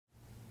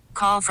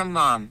Call from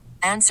mom.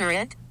 Answer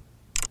it.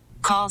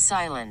 Call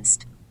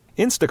silenced.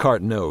 Instacart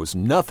knows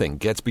nothing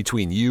gets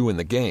between you and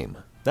the game.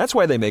 That's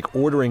why they make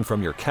ordering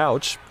from your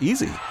couch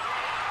easy.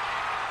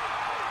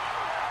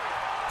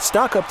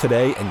 Stock up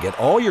today and get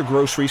all your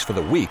groceries for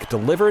the week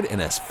delivered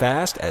in as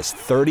fast as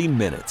 30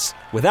 minutes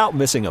without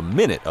missing a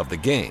minute of the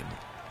game.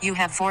 You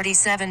have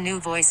 47 new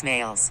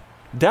voicemails.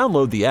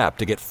 Download the app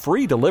to get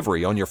free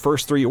delivery on your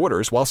first 3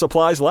 orders while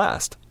supplies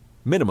last.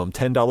 Minimum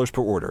 $10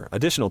 per order.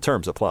 Additional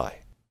terms apply.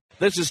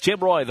 This is Tim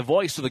Roy, the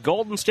voice of the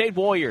Golden State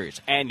Warriors,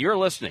 and you're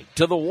listening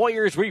to the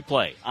Warriors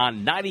Replay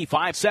on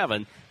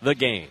 95.7 The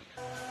Game.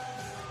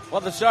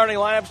 Well, the starting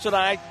lineups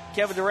tonight,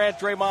 Kevin Durant,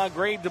 Draymond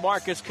Green,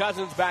 DeMarcus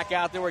Cousins back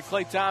out there with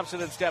Klay Thompson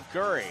and Steph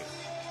Curry.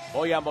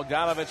 Bojan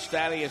Bogdanovic,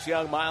 Thaddeus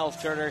Young,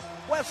 Miles Turner,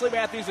 Wesley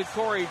Matthews, and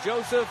Corey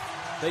Joseph.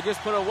 They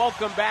just put a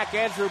welcome back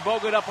Andrew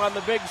Bogut up on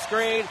the big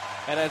screen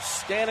and a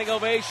standing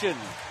ovation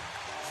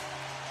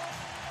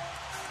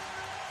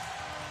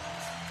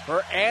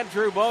for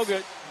Andrew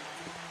Bogut,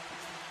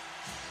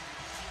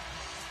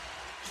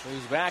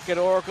 who's back at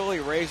Oracle. He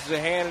raises a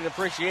hand in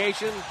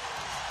appreciation.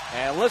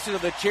 And listen to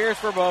the cheers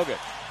for Bogut.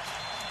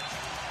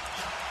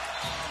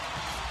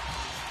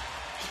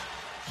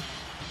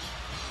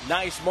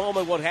 Nice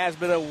moment, what has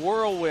been a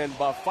whirlwind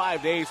about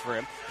 5 days for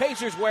him.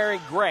 Pacers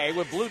wearing gray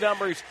with blue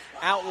numbers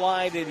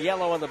outlined in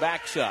yellow on the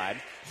backside.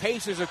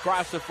 Pacers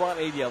across the front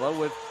in yellow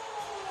with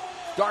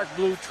dark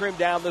blue trim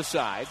down the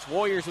sides.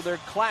 Warriors with their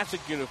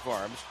classic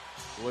uniforms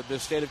with the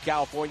state of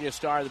California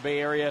star of the Bay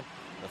Area.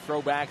 The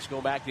throwbacks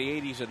go back to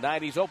the 80s and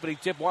 90s. Opening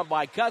tip won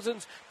by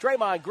Cousins.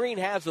 Draymond Green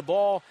has the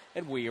ball,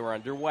 and we are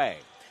underway.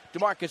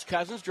 DeMarcus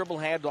Cousins dribble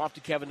hand off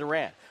to Kevin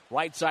Durant.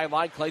 Right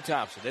sideline, Klay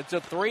Thompson. It's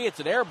a three. It's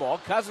an air ball.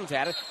 Cousins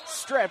had it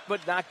stripped,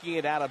 but knocking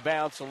it out of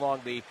bounds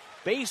along the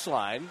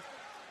baseline.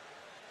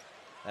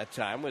 That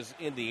time was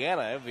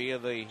Indiana via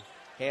the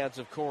hands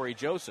of Corey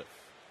Joseph.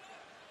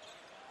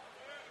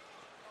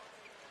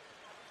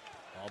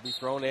 Ball be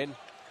thrown in.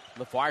 On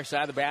the far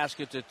side of the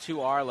basket to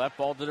 2R. Left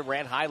ball to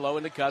Durant. High-low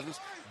into Cousins.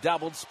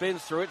 Doubled,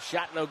 spins through it.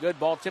 Shot no good.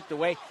 Ball tipped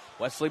away.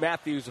 Wesley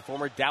Matthews, the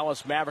former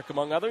Dallas Maverick,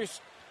 among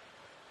others.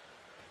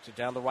 Puts it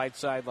down the right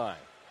sideline.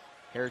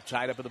 Hair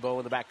tied up in the bow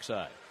on the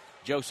backside.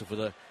 Joseph with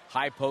a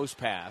high post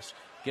pass.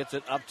 Gets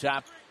it up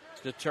top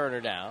to Turner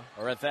now.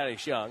 Or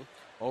Thaddeus Young.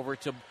 Over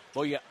to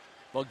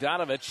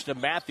Bogdanovic to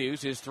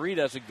Matthews. His three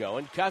doesn't go.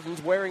 And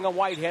Cousins, wearing a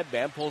white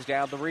headband, pulls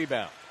down the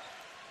rebound.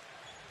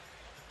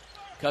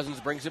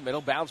 Cousins brings it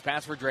middle. Bounce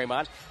pass for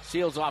Draymond.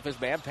 Seals off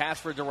his man. Pass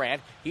for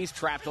Durant. He's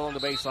trapped along the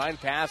baseline.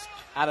 Pass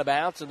out of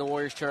bounds, and the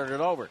Warriors turn it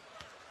over.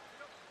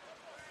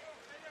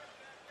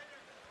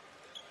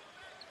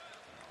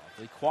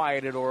 Awfully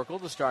quiet at Oracle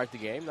to start the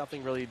game.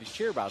 Nothing really to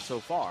cheer about so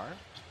far.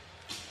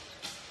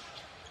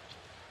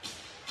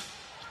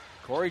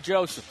 Corey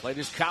Joseph played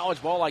his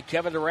college ball like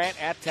Kevin Durant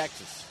at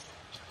Texas.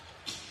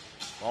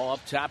 Ball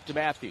up top to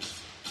Matthews.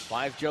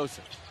 Finds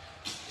Joseph.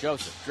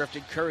 Joseph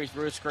drifting Curry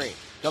through a screen.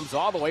 Comes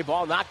all the way.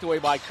 Ball knocked away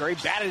by Curry.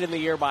 Batted in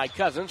the air by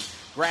Cousins.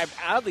 Grabbed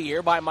out of the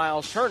air by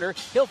Miles Turner.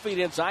 He'll feed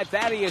inside.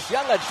 Thaddeus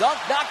Young. A dunk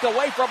knocked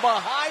away from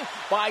behind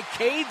by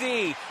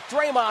KD.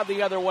 Draymond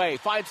the other way.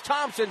 Finds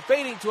Thompson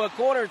fading to a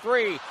corner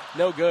three.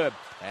 No good.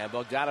 And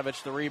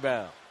Bogdanovic the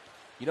rebound.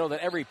 You know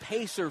that every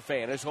Pacer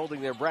fan is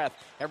holding their breath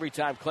every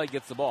time Klay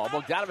gets the ball.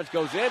 Bogdanovic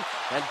goes in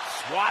and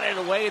swatted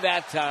away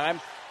that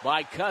time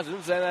by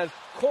Cousins. And a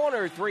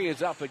corner three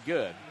is up and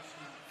good.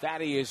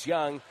 Thaddeus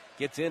Young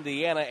gets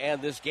Indiana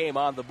and this game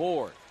on the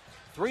board.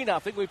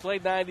 3-0. We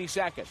played 90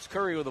 seconds.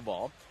 Curry with the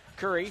ball.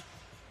 Curry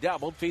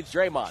doubled, feeds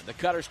Draymond. The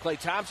cutter's Klay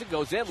Thompson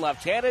goes in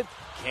left-handed.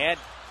 Can't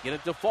get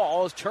it to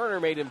fall as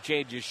Turner made him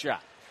change his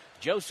shot.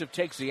 Joseph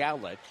takes the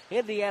outlet.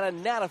 Indiana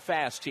not a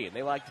fast team.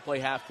 They like to play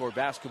half-court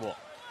basketball.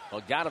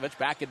 Bogdanovic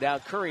backing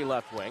down Curry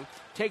left wing.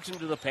 Takes him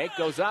to the paint.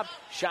 Goes up.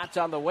 Shots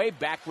on the way.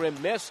 Back rim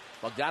miss.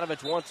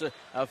 Bogdanovic wants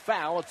a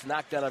foul. It's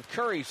knocked out of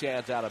Curry's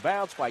hands out of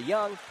bounds by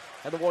Young.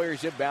 And the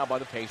Warriors inbound by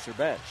the Pacer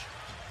bench.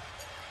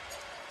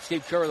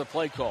 Steve Kerr, the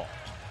play call.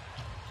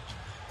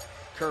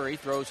 Curry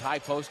throws high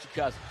post to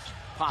Cousins.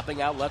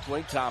 Popping out left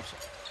wing Thompson.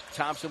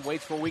 Thompson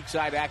waits for weak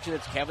side action.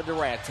 It's Kevin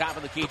Durant. Top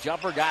of the key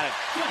jumper. Got it.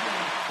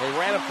 They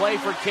ran a play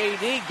for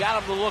KD.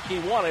 Got him the look he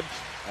wanted.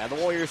 And the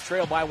Warriors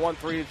trail by 1,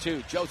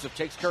 3-2. Joseph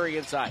takes Curry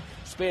inside.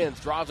 Spins.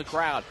 Draws a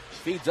crowd.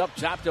 Feeds up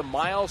top to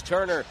Miles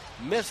Turner.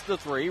 Missed the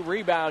three.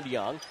 Rebound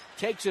Young.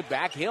 Takes it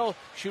back. He'll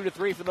shoot a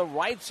three from the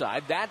right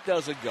side. That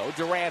doesn't go.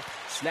 Durant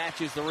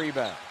snatches the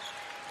rebound.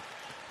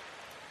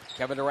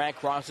 Kevin Durant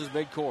crosses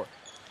midcourt.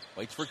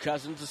 Waits for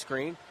Cousins to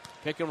screen.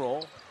 Pick and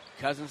roll.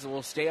 Cousins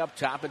will stay up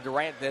top, and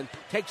Durant then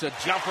takes a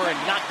jumper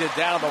and knocked it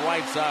down the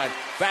right side.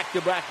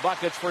 Back-to-back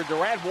buckets for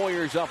Durant.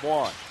 Warriors up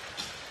one.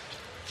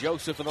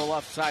 Joseph on the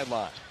left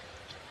sideline.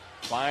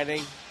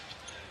 Finding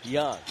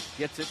Young.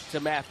 Gets it to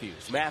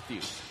Matthews.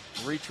 Matthews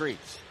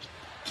retreats.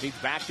 Feeds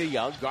back to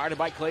Young, guarded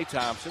by Klay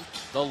Thompson.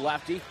 The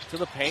lefty to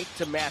the paint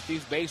to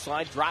Matthews.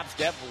 Baseline, drop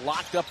step,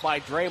 locked up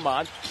by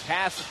Draymond.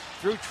 Pass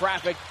through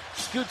traffic,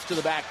 scoots to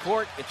the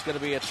backcourt. It's going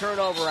to be a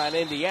turnover on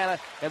Indiana,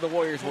 and the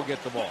Warriors will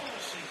get the ball.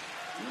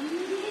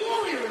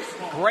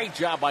 Great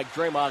job by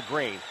Draymond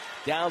Green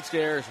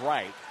downstairs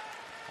right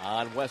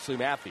on Wesley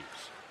Matthews.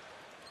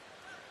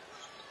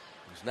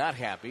 He's not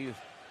happy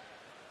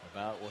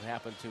about what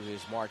happened to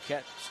his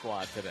Marquette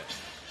squad today.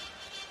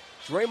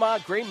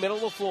 Draymond Green, middle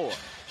of the floor.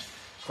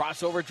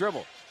 Crossover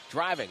dribble.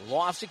 Driving.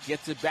 Lost it.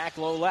 Gets it back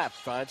low left.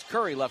 Finds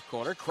Curry left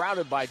corner.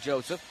 Crowded by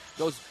Joseph.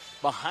 Goes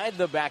behind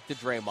the back to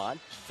Draymond.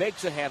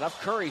 Fakes a hand up.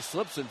 Curry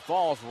slips and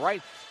falls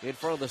right in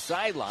front of the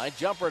sideline.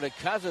 Jumper to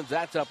Cousins.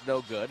 That's up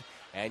no good.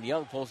 And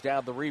Young pulls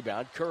down the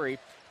rebound. Curry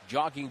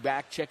jogging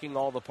back, checking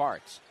all the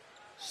parts.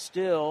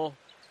 Still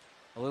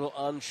a little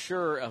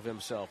unsure of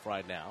himself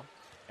right now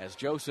as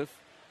Joseph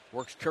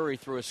works Curry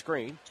through a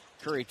screen.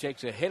 Curry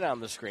takes a hit on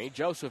the screen.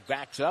 Joseph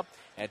backs up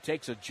and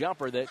takes a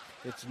jumper that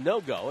it's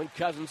no-go, and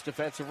Cousins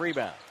defensive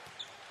rebound.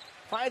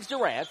 Finds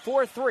Durant,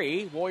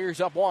 4-3, Warriors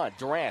up 1.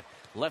 Durant,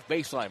 left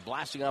baseline,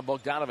 blasting on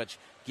Bogdanovic.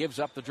 Gives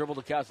up the dribble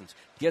to Cousins.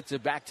 Gets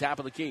it back top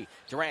of the key.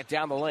 Durant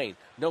down the lane.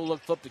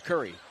 No-look flip to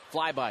Curry.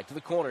 Flyby to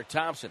the corner.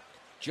 Thompson.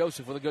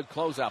 Joseph with a good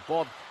closeout.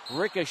 Ball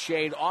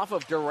ricocheted off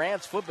of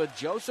Durant's foot, but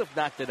Joseph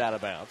knocked it out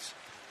of bounds.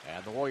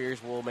 And the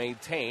Warriors will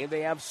maintain.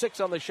 They have 6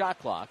 on the shot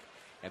clock.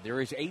 And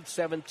there is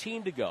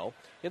 8:17 to go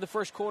in the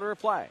first quarter of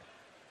play.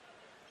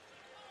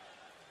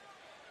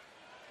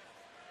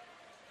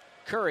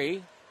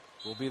 Curry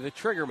will be the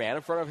trigger man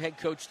in front of head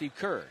coach Steve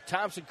Kerr.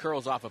 Thompson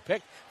curls off a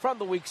pick from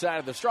the weak side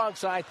of the strong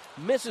side,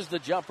 misses the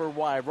jumper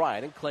wide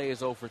right, and Clay is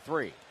 0 for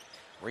 3.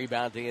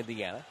 Rebound to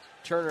Indiana.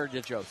 Turner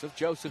to Joseph.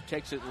 Joseph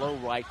takes it low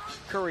right.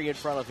 Curry in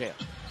front of him.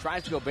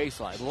 Tries to go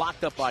baseline.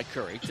 Locked up by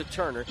Curry to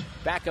Turner.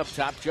 Back up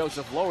top.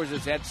 Joseph lowers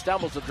his head.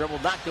 Stumbles the dribble.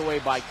 Knocked away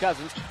by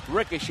Cousins.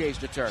 Ricochets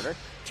to Turner.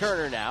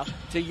 Turner now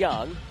to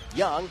Young.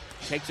 Young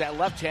takes that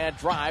left-hand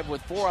drive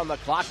with 4 on the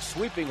clock.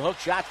 Sweeping hook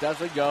shot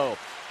doesn't go.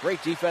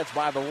 Great defense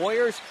by the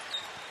Warriors.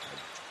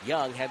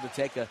 Young had to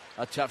take a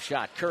tough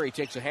shot. Curry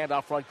takes a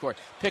handoff front court.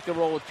 Pick and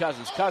roll with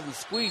Cousins. Cousins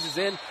squeezes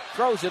in,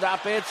 throws it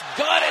up. It's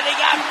good, and he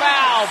got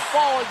fouled,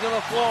 falling to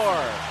the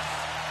floor.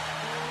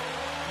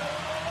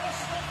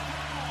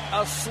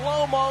 A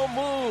slow-mo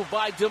move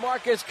by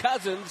DeMarcus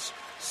Cousins,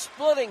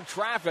 splitting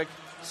traffic,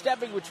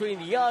 stepping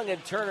between Young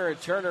and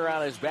Turner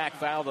on his back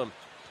fouled him.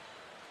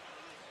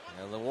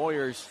 And the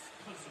Warriors,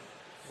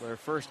 their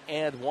first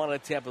and 1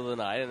 attempt of the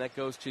night, and that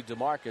goes to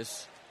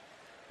DeMarcus,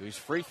 whose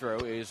free throw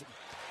is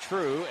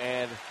true,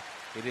 and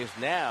it is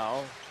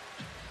now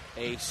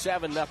a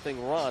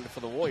 7-0 run for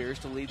the Warriors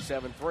to lead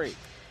 7-3.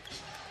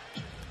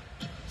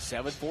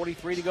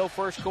 7:43 to go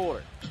first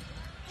quarter.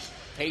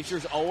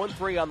 Pacers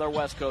 0-3 on their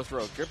West Coast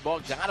road trip.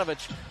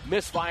 Bogdanovic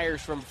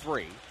misfires from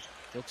 3.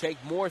 He'll take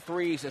more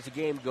threes as the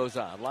game goes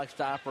on. Likes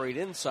to operate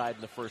inside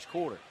in the first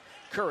quarter.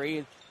 Curry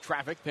in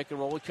traffic, pick and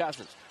roll with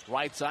Cousins.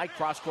 Right side,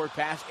 cross-court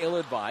pass,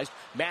 ill-advised.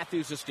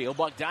 Matthews a steal.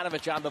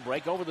 Bogdanovic on the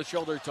break. Over the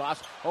shoulder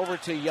toss. Over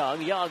to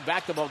Young. Young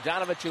back to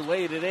Bogdanovic, who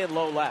laid it in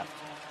low left.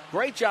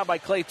 Great job by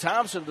Klay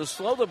Thompson to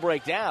slow the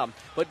break down,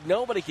 but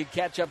nobody could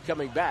catch up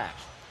coming back.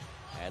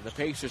 And the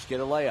Pacers get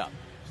a layup.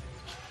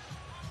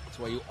 That's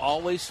why you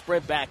always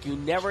sprint back. You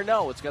never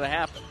know what's going to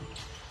happen.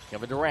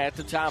 Kevin Durant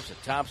to Thompson.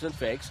 Thompson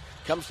fakes.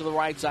 Comes to the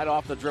right side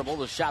off the dribble.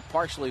 The shot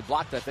partially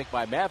blocked, I think,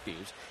 by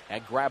Matthews.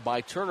 And grabbed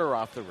by Turner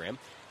off the rim.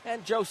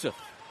 And Joseph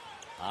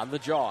on the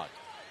jog.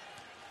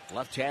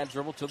 Left-hand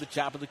dribble to the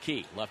top of the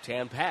key.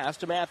 Left-hand pass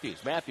to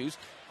Matthews. Matthews,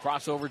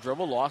 crossover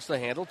dribble, lost the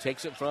handle,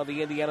 takes it in front of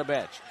the Indiana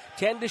bench.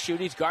 10 to shoot.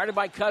 He's guarded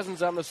by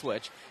Cousins on the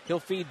switch. He'll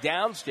feed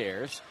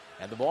downstairs,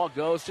 and the ball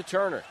goes to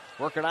Turner.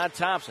 Working on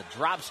Thompson.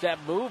 Drop step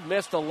move,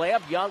 missed a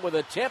layup. Young with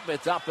a tip.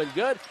 It's up and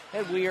good,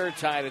 and we are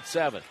tied at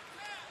 7.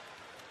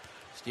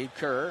 Steve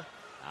Kerr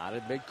out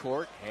in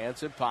midcourt,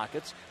 hands in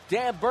pockets.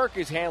 Dan Burke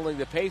is handling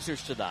the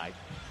Pacers tonight.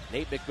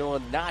 Nate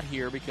McMillan not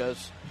here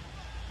because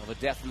of a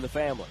death in the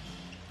family.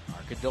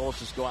 Our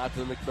condolences go out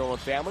to the McMillan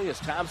family as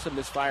Thompson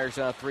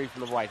misfires on a 3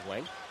 from the right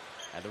wing.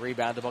 And the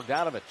rebound to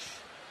Bogdanovic.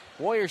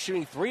 Warriors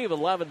shooting 3 of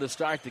 11 to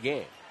start the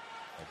game.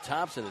 And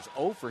Thompson is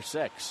 0 for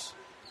 6.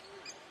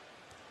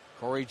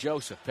 Corey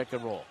Joseph, pick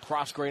and roll.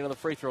 Cross green on the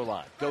free throw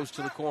line. Goes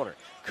to the corner.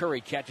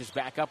 Curry catches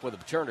back up with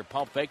him. Turner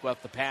pump fake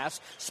with the pass.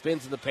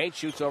 Spins in the paint,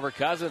 shoots over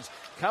Cousins.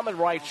 Coming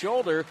right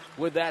shoulder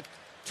with that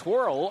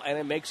twirl, and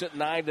it makes it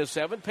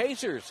 9-7.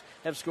 Pacers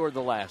have scored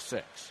the last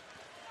 6.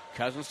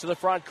 Cousins to the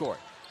front court.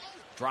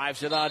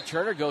 Drives it on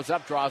Turner, goes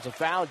up, draws a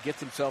foul,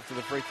 gets himself to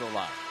the free throw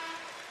line.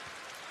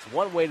 It's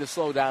one way to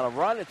slow down a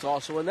run. It's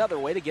also another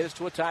way to get us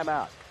to a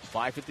timeout.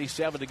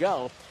 5:57 to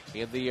go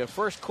in the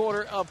first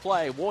quarter of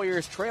play.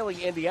 Warriors trailing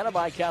Indiana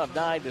by a count of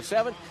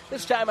 9-7.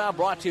 This timeout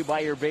brought to you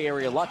by your Bay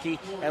Area Lucky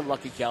and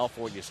Lucky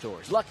California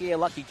stores. Lucky and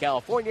Lucky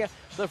California,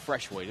 the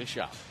fresh way to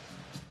shop.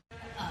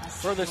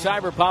 For the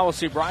Cyber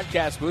Policy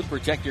broadcast booth,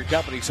 protect your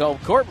company's home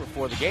court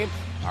before the game.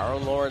 Our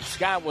own Lawrence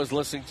Scott was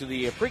listening to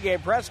the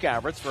pregame press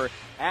conference for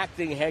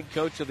acting head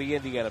coach of the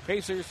Indiana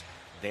Pacers,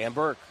 Dan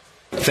Burke.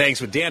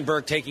 Thanks. With Dan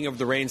Burke taking over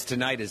the reins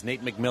tonight as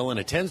Nate McMillan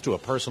attends to a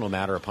personal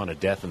matter upon a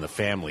death in the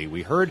family.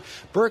 We heard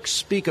Burke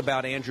speak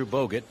about Andrew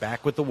Bogut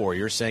back with the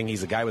Warriors, saying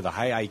he's a guy with a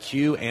high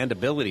IQ and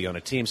ability on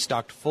a team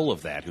stocked full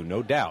of that, who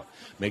no doubt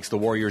makes the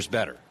Warriors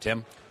better.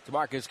 Tim?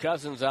 DeMarcus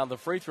Cousins on the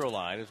free throw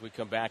line as we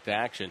come back to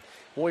action.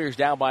 Warriors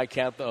down by a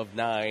count of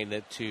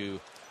 9-7.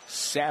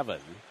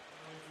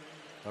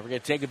 Don't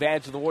forget to take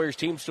advantage of the Warriors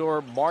Team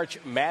Store March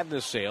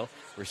Madness sale.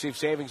 Receive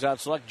savings on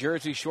select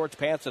jerseys, shorts,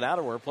 pants, and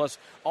outerwear, plus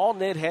all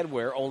knit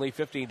headwear, only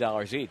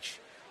 $15 each.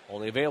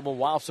 Only available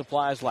while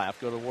supplies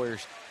last. Go to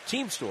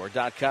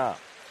WarriorsTeamStore.com.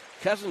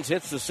 Cousins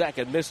hits the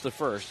second, missed the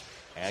first,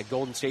 and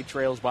Golden State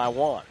trails by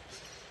 1.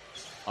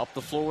 Up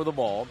the floor with the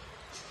ball.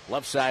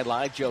 Left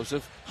sideline,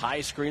 Joseph, high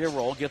screener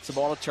roll, gets the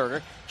ball to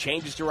Turner,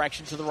 changes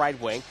direction to the right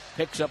wing,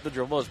 picks up the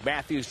dribble as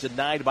Matthews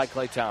denied by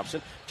Klay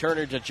Thompson.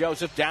 Turner to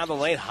Joseph, down the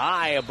lane,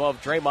 high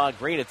above Draymond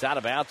Green. It's out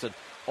of bounds and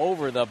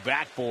over the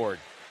backboard.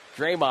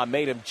 Draymond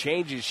made him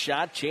change his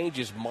shot, change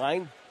his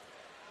mind,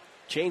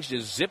 changed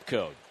his zip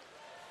code.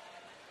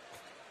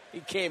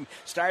 He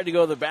started to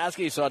go to the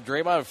basket. He saw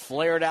Draymond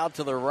flared out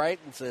to the right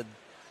and said,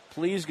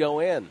 please go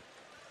in.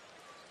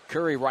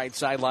 Curry right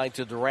sideline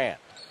to Durant.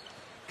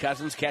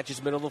 Cousins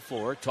catches middle of the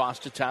floor, toss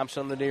to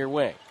Thompson on the near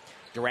wing.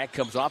 Durant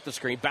comes off the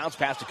screen, bounce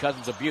pass to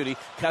Cousins, a beauty.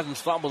 Cousins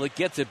fumbled it,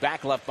 gets it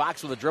back left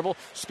box with a dribble,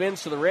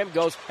 spins to the rim,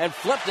 goes and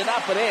flipped it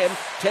up and in,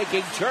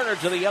 taking Turner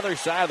to the other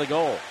side of the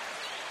goal.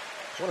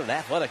 What an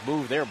athletic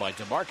move there by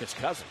DeMarcus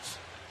Cousins.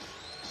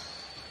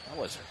 That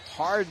was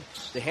hard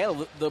to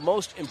handle. The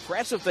most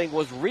impressive thing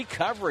was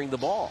recovering the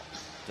ball.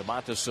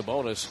 Domantas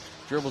Sabonis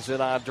dribbles in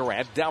on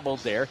Durant, doubled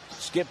there,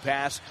 skip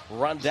pass,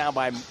 run down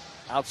by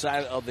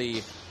outside of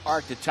the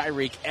arc to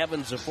Tyreke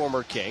Evans, a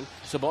former King.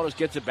 Sabonis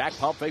gets it back,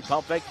 pump fake,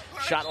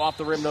 shot off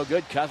the rim, no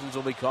good. Cousins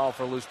will be called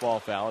for a loose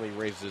ball foul, and he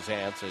raises his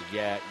hand and says,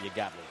 yeah, you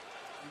got me.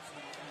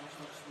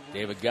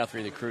 David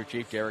Guthrie, the crew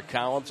chief, Derek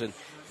Collins, and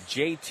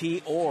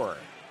J.T. Orr,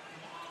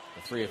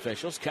 the three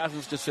officials.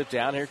 Cousins to sit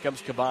down. Here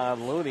comes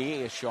Kevon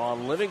Looney.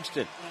 Sean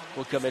Livingston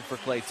will come in for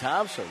Klay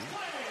Thompson.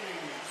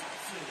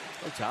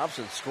 Klay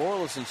Thompson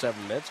scoreless in 7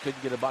 minutes,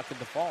 couldn't get a bucket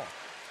to fall.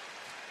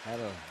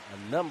 Had a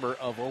number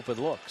of open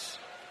looks.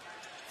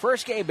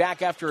 First game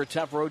back after a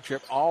tough road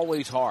trip,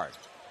 always hard.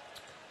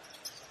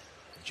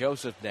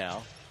 Joseph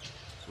now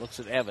looks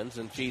at Evans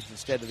and feeds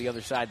instead to the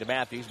other side to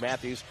Matthews.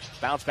 Matthews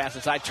bounce pass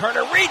inside.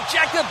 Turner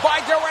rejected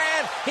by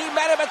Durant. He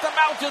met him at the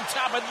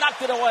mountaintop and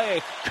knocked it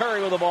away.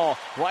 Curry with the ball.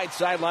 Right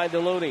sideline to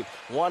Looney.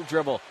 One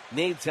dribble.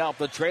 Needs help.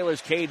 The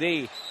trailer's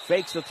KD.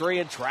 Fakes the three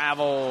and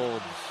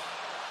travels.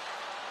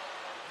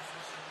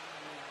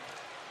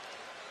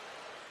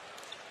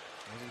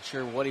 Wasn't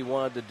sure what he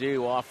wanted to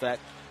do off that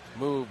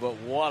move, but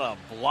what a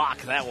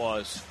block that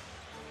was.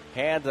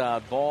 Hand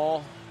on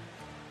ball.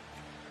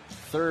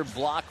 Third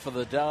block for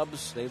the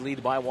Dubs. They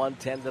lead by 1,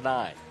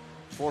 10-9.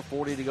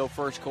 4:40 to go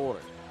first quarter.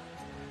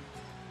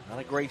 Not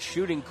a great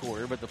shooting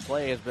quarter, but the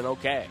play has been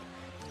okay.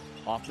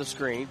 Off the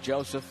screen,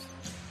 Joseph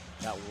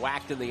got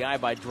whacked in the eye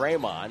by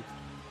Draymond,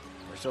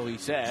 or so he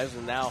says,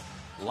 and now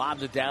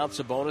lobbed it down.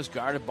 Sabonis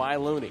guarded by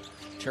Looney.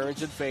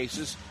 Turns and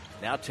faces.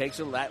 Now takes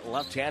a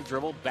left-hand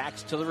dribble,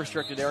 backs to the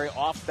restricted area,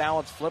 off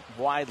balance, flip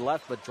wide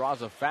left, but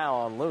draws a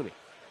foul on Looney.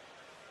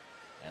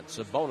 And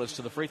Sabonis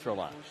to the free throw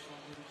line.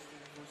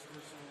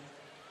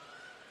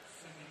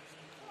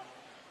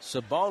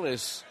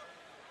 Sabonis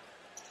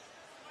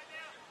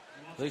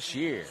this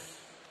year,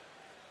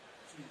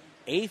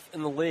 8th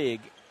in the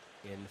league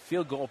in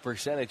field goal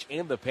percentage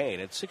in the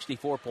paint at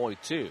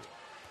 64.2.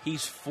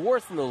 He's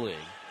 4th in the league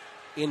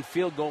in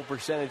field goal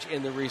percentage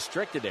in the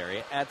restricted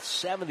area at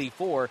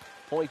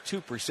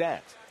 74.2%.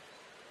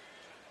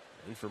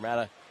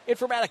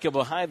 Informatica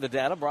behind the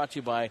data, brought to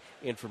you by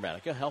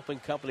Informatica, helping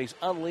companies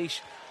unleash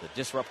the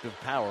disruptive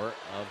power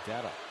of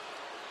data.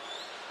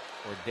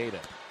 Or data,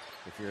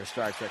 if you're a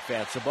Star Trek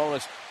fan.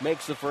 Sabonis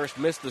makes the first,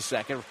 missed the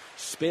second,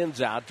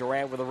 spins out.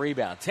 Durant with a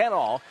rebound.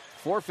 10-all,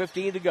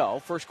 4:15 to go.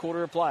 First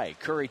quarter of play.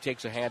 Curry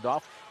takes a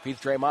handoff, feeds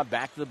Draymond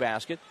back to the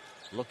basket,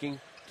 looking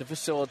to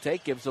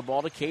facilitate, gives the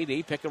ball to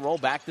KD, pick and roll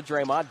back to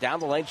Draymond, down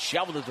the lane,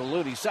 shoveled it to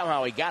Looney.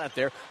 Somehow he got it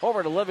there.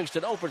 Over to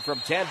Livingston, open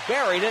from 10,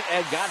 buried it,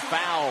 and got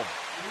fouled.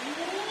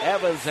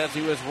 Evans, as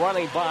he was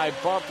running by,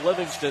 bumped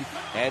Livingston,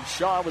 and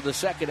Shaw with the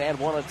second and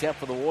one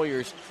attempt for the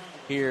Warriors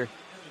here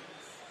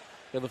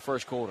in the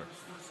first quarter.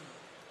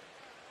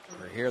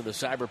 We're here in the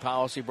Cyber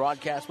Policy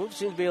broadcast booth.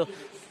 Seems to be a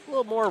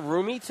little more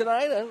roomy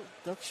tonight. I'm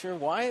not sure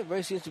why.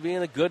 Everybody seems to be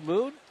in a good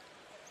mood.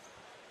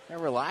 Kind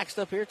of relaxed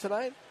up here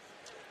tonight.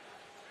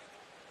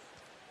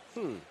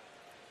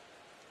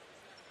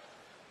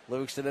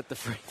 Livingston at the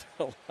free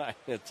throw line.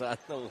 It's on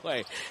the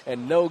way.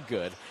 And no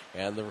good.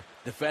 And the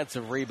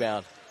defensive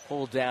rebound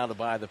pulled down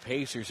by the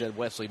Pacers and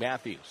Wesley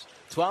Matthews.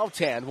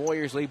 12-10.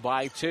 Warriors lead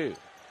by 2.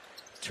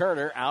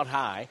 Turner out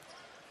high.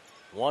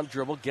 One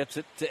dribble gets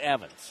it to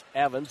Evans.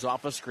 Evans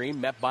off a screen,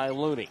 met by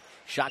Looney.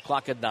 Shot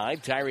clock at 9.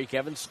 Tyreke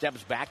Evans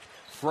steps back.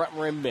 Front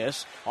rim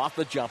miss. Off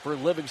the jumper.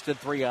 Livingston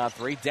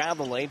 3-on-3. Down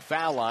the lane.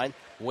 Foul line.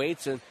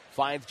 Waits and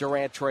finds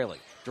Durant trailing.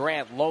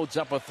 Durant loads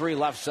up a 3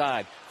 left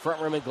side.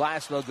 Front rim and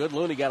glass, no good.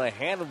 Looney got a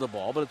hand of the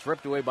ball, but it's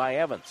ripped away by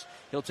Evans.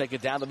 He'll take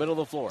it down the middle of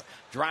the floor.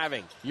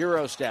 Driving,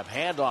 Euro step,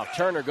 handoff.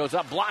 Turner goes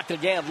up, blocked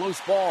again.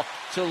 Loose ball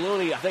to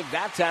Looney. I think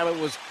that time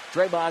it was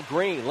Draymond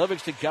Green.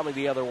 Livingston coming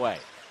the other way.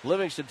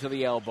 Livingston to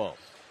the elbow.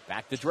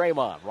 Back to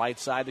Draymond. Right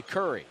side to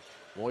Curry.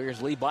 Warriors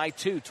lead by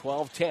 2.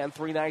 12-10.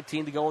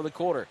 3:19 to go in the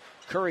quarter.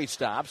 Curry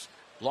stops.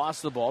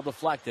 Lost the ball.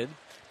 Deflected.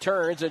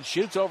 Turns and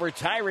shoots over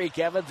Tyreke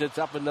Evans. It's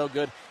up and no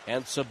good.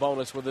 And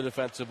Sabonis with the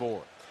defensive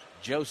board.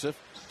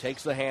 Joseph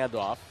takes the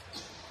handoff.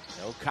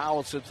 No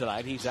Collison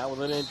tonight. He's out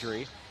with an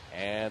injury.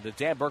 And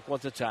Dan Burke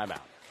wants a timeout.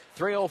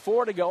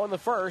 3:04 to go in the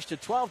first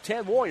at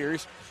 12-10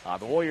 Warriors on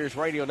the Warriors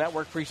Radio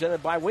Network,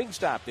 presented by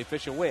Wingstop, the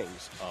official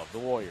wings of the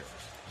Warriors.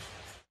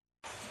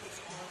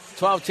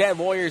 12-10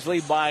 Warriors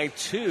lead by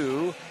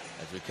 2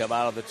 as we come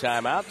out of the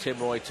timeout. Tim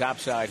Roy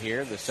topside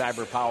here in the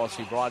Cyber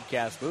Policy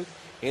broadcast booth.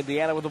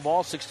 Indiana with the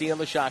ball, 16 on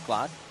the shot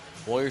clock.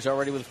 Warriors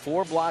already with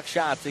 4 block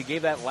shots. They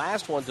gave that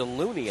last one to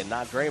Looney and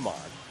not Draymond.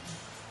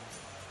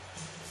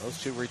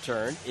 Those two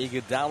return.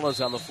 Iguodala's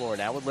on the floor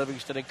now with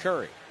Livingston and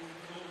Curry.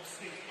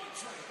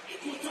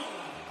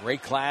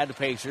 Great clad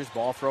Pacers.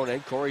 Ball thrown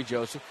in. Corey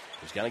Joseph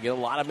is going to get a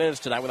lot of minutes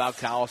tonight without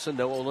Collison.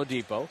 No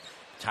Oladipo.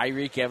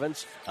 Tyreke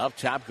Evans up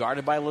top,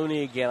 guarded by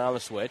Looney again on the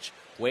switch.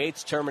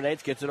 Waits,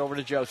 terminates, gets it over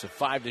to Joseph.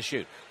 5 to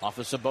shoot. Off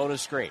the Sabonis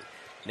screen.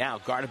 Now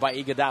guarded by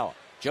Iguodala.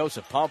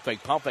 Joseph, pump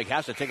fake. Pump fake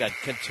has to take a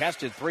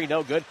contested 3.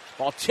 No good.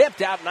 Ball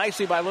tipped out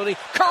nicely by Looney.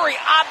 Curry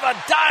on the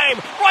dime.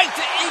 Right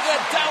to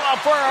Iguodala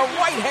for a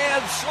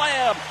right-hand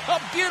slam.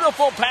 A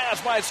beautiful pass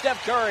by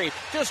Steph Curry.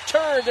 Just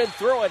turned and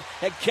threw it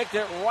and kicked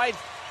it right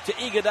to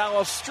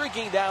Iguodala,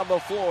 streaking down the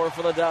floor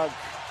for the dunk.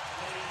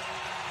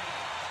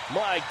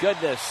 My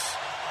goodness.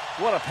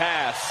 What a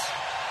pass.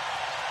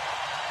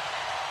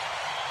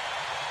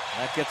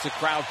 That gets the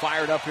crowd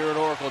fired up here at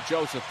Oracle.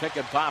 Joseph, pick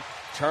and pop.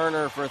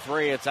 Turner for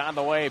 3. It's on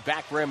the way.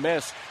 Back rim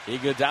miss.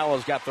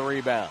 Iguodala's got the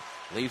rebound.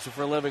 Leaves it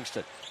for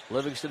Livingston.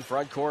 Livingston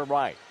front court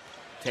right.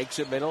 Takes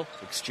it middle.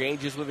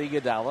 Exchanges with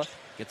Iguodala.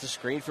 Gets a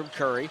screen from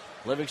Curry.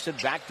 Livingston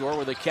backdoor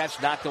with a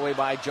catch knocked away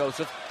by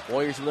Joseph.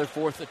 Warriors in their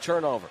 4th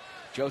turnover.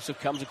 Joseph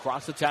comes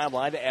across the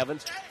timeline to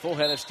Evans. Full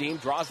head of steam.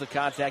 Draws the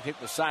contact. Hit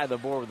the side of the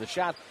board with the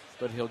shot.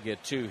 But he'll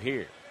get 2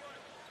 here.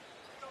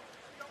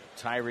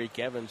 Tyreke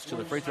Evans to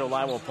the free throw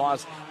line. Will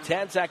pause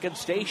 10 seconds.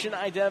 Station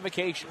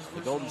identification.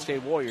 The Golden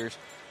State Warriors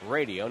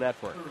Radio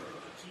Network.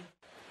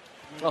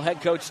 Well, head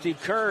coach Steve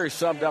Kerr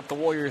summed up the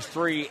Warriors'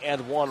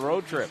 3-1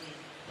 road trip.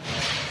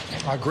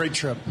 A great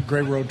trip,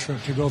 great road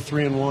trip to go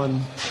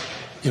 3-1.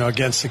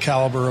 Against the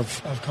caliber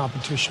of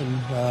competition,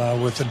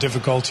 with the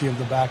difficulty of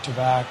the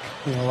back-to-back,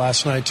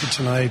 last night to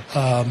tonight.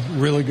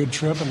 Really good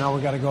trip, and now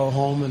we got to go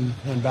home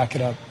and back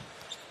it up.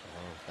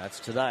 That's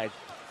tonight.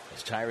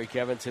 As Tyreke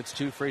Evans hits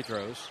 2 free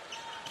throws.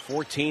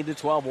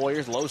 14-12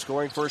 Warriors,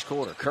 low-scoring first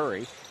quarter.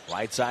 Curry,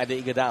 right side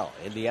to Iguodala.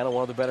 Indiana,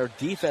 one of the better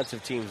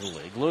defensive teams in the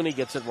league. Looney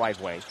gets it right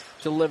wing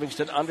to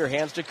Livingston,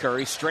 underhands to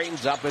Curry,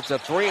 straightens up. It's a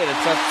 3, and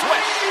it's a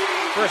switch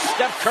for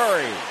Steph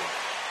Curry.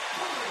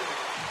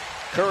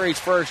 Curry's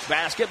first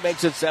basket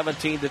makes it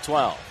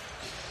 17-12.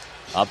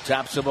 Up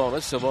top,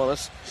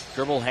 Sabonis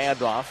dribble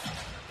handoff.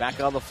 Back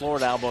on the floor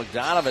now.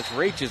 Bogdanovich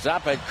reaches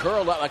up and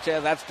curled up.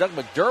 Actually, that's Doug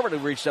McDermott who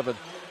reached up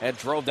and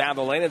drove down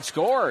the lane and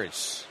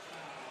scores.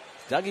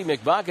 Dougie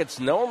McBuckets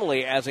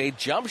normally as a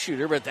jump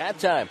shooter, but that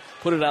time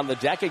put it on the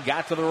deck and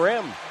got to the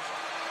rim.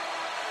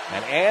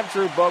 And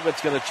Andrew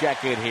Bogut's going to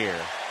check in here.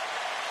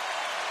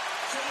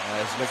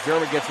 As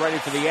McDermott gets ready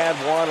for the and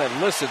one,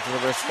 and listen to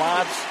the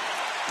response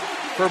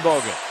for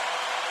Bogut.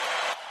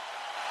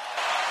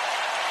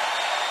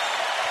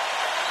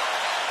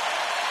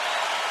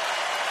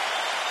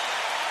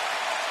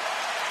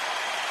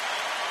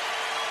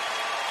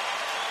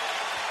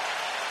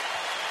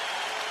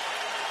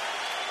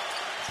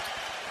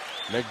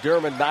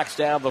 McDermott knocks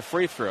down the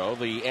free throw.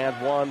 The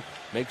and one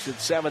makes it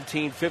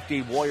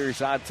 17-50.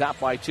 Warriors on top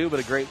by 2,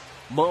 but a great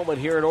moment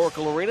here at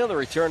Oracle Arena. The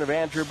return of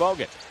Andrew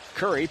Bogut.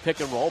 Curry,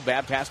 pick and roll,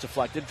 bad pass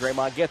deflected.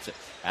 Draymond gets it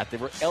at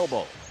the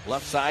elbow.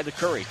 Left side to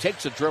Curry.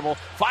 Takes a dribble,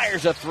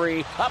 fires a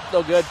 3. Up,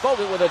 no good.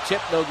 Bogut with a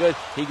tip, no good.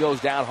 He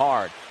goes down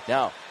hard.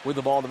 Now, with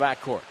the ball in the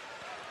backcourt.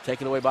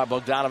 Taken away by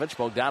Bogdanovich.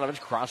 Bogdanovich,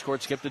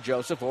 cross-court skip to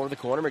Joseph. Over the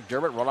corner,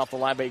 McDermott run off the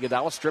line by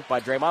Iguodala. Stripped by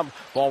Draymond.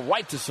 Ball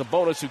right to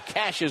Sabonis, who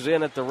cashes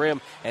in at the rim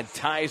and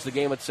ties the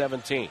game at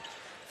 17.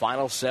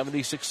 Final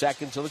 76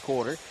 seconds of the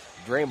quarter.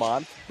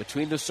 Draymond,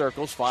 between the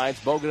circles,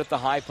 finds Bogut at the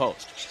high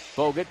post.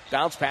 Bogut,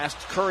 bounce pass.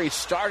 Curry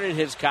started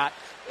his cut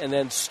and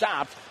then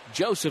stopped.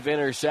 Joseph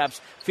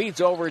intercepts. Feeds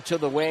over to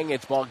the wing.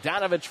 It's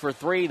Bogdanovich for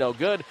 3. No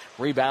good.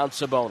 Rebound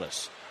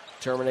Sabonis.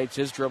 Terminates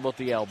his dribble at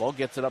the elbow.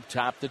 Gets it up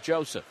top to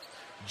Joseph.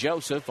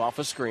 Joseph off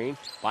a screen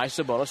by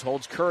Sabonis,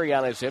 holds Curry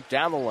on his hip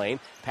down the lane,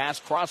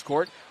 pass cross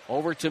court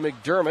over to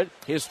McDermott.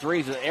 His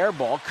 3's an air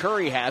ball.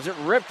 Curry has it,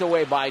 ripped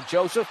away by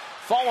Joseph,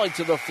 falling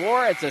to the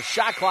floor. It's a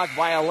shot clock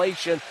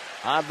violation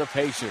on the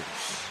Pacers.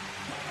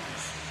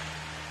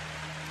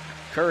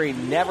 Curry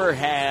never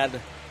had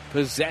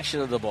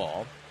possession of the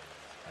ball.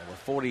 And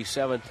with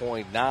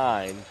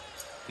 47.9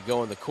 to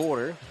go in the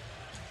quarter.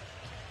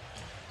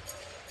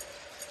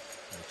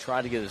 They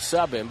tried to get a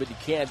sub in, but you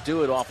can't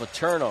do it off a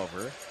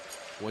turnover,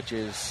 which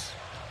is,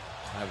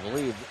 I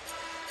believe,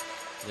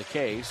 the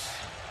case.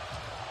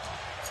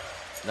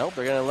 Nope,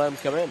 they're going to let him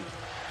come in.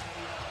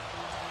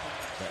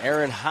 So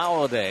Aaron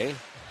Holiday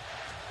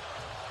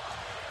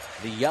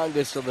the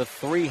youngest of the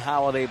three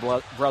Holiday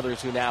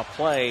brothers who now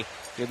play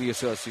in the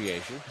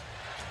association.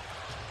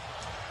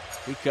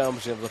 He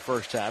comes in for the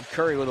first time.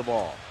 Curry with the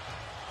ball.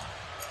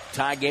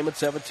 Tie game at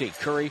 17.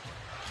 Curry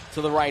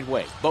to the right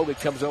wing. Bogut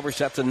comes over,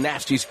 sets a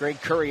nasty screen.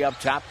 Curry up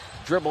top,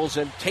 dribbles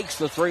and takes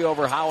the three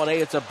over Holiday.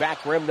 It's a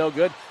back rim, no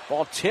good.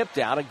 Ball tipped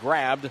out and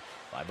grabbed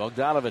by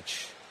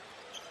Bogdanovich.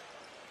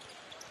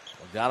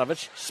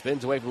 Bogdanovich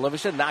spins away from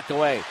Livingston, knocked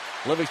away.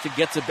 Livingston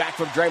gets it back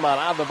from Draymond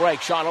on the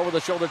break. Sean over the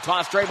shoulder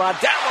toss.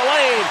 Draymond down the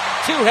lane.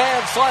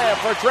 Two-hand slam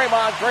for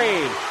Draymond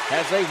Green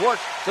as they work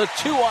the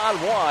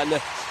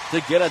 2-on-1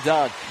 to get a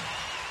dunk.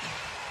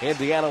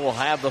 Indiana will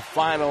have the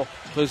final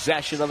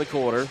possession of the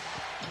quarter.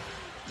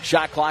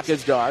 Shot clock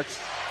is dark.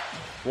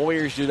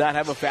 Warriors do not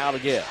have a foul to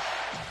give.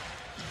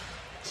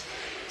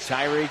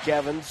 Tyreke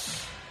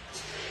Evans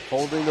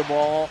holding the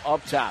ball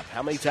up top.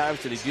 How many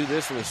times did he do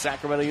this in the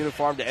Sacramento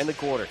uniform to end the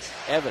quarter?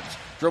 Evans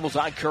dribbles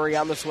on Curry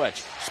on the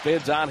switch.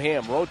 Spins on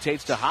him.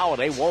 Rotates to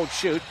Holiday. Won't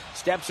shoot.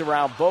 Steps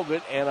around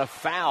Bogut and a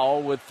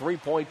foul with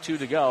 3.2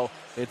 to go.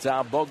 It's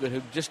on Bogut,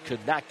 who just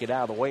could not get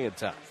out of the way in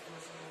time.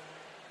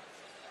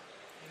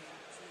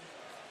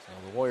 So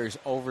the Warriors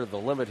over the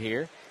limit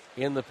here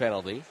in the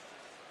penalty.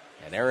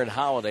 And Aaron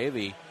Holiday,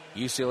 the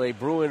UCLA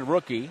Bruin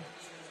rookie,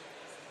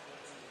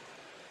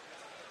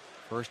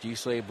 first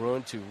UCLA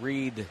Bruin to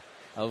lead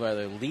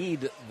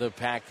the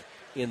pack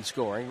in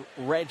scoring.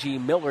 Reggie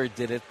Miller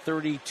did it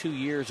 32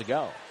 years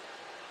ago.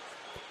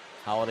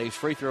 Holiday's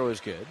free throw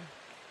is good.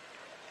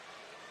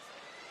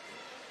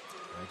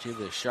 Reggie,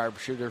 the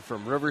sharpshooter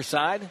from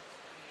Riverside.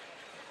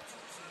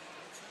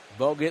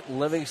 Bogut,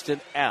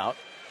 Livingston out.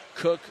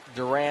 Cook,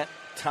 Durant,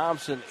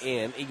 Thompson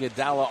in.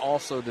 Iguodala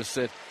also to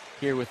sit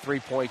here with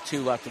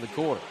 3.2 left in the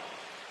quarter.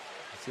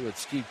 Let's see what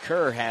Steve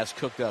Kerr has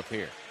cooked up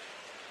here.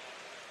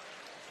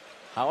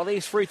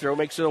 Holiday's free throw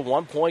makes it a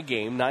 1-point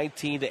game,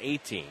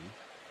 19-18.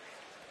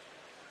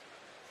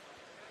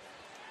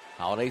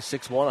 Holiday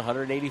 6'1",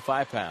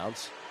 185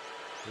 pounds.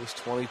 He's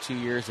 22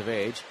 years of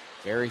age.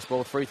 Carries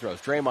both free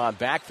throws. Draymond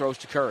back, throws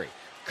to Curry.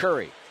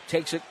 Curry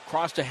takes it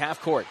across to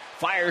half court.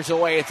 Fires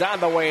away. It's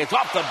on the way. It's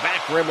off the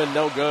back rim and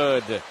no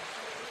good.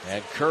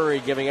 And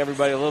Curry giving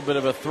everybody a little bit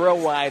of a thrill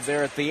ride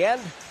there at the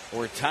end.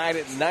 We're tied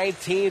at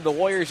 19. The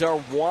Warriors are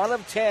 1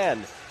 of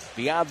 10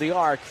 beyond the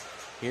arc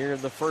here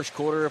in the first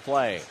quarter of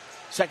play.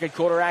 Second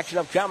quarter action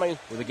upcoming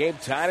with the game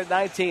tied at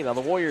 19 on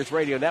the Warriors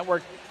Radio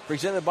Network,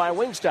 presented by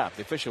Wingstop,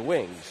 the official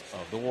wings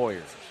of the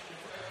Warriors.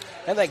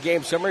 And that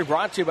game summary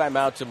brought to you by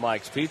Mountain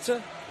Mike's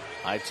Pizza.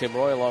 I'm Tim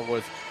Roy along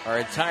with our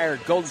entire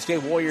Golden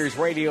State Warriors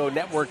Radio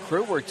Network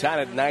crew. We're tied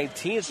at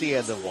 19 at the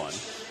end of one.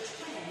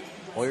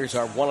 Warriors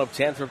are 1 of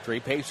 10 from 3.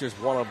 Pacers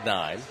 1 of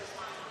 9.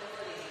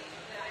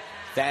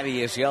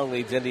 Thaddeus Young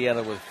leads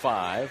Indiana with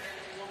 5.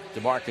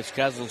 DeMarcus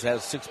Cousins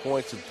has 6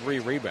 points and 3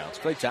 rebounds.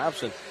 Klay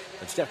Thompson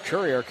and Steph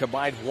Curry are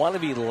combined 1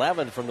 of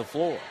 11 from the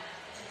floor.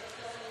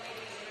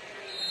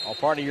 All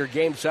part of your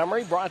game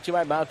summary brought to you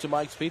by Mountain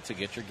Mike's Pizza.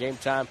 Get your game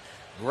time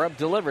grub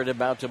delivered at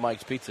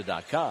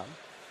mountainmikespizza.com.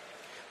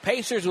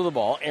 Pacers with the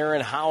ball.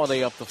 Aaron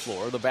Holiday up the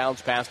floor. The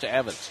bounce pass to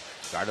Evans.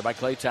 Guarded by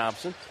Klay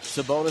Thompson.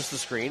 Sabonis the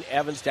screen.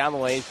 Evans down the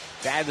lane.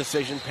 Bad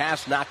decision.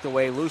 Pass knocked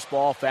away. Loose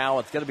ball foul.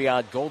 It's going to be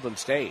on Golden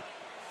State.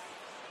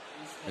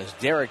 As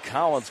Derek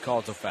Collins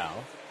calls a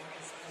foul.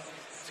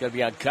 It's going to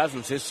be on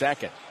Cousins, his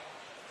second.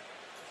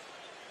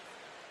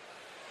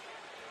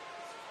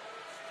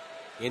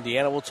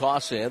 Indiana will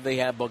toss in. They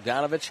have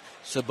Bogdanovich,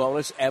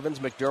 Sabonis, Evans,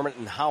 McDermott,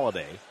 and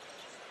Holiday.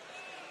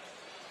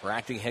 For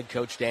acting head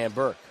coach Dan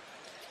Burke.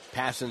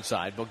 Pass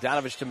inside.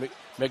 Bogdanovich to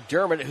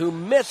McDermott, who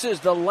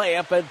misses the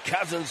layup, and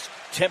Cousins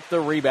tipped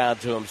the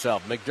rebound to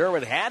himself.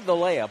 McDermott had the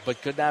layup,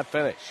 but could not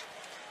finish.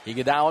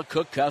 Iguodala,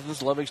 Cook,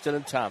 Cousins, Livingston,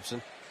 and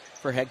Thompson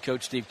for head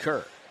coach Steve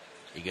Kerr.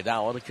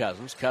 Iguodala to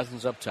Cousins.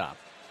 Cousins up top.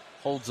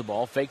 Holds the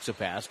ball, fakes a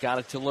pass, got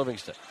it to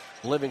Livingston.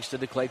 Livingston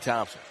to Klay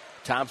Thompson.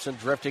 Thompson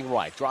drifting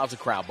right, draws a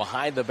crowd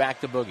behind the back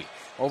to Boogie.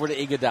 Over to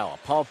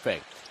Iguodala, pump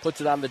fake, puts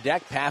it on the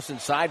deck, pass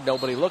inside,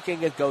 nobody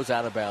looking, it goes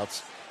out of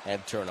bounds,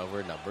 and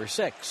turnover number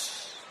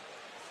 6.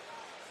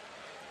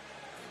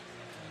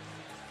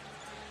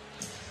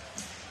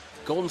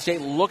 Golden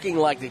State looking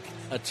like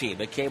a team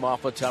that came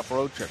off a tough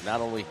road trip, not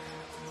only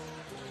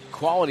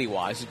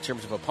quality-wise in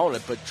terms of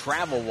opponent, but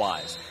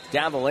travel-wise.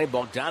 Down the lane,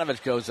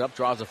 Bogdanovich goes up,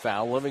 draws a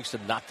foul.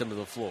 Livingston knocked him to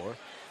the floor,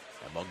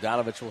 and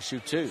Bogdanovich will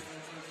shoot 2.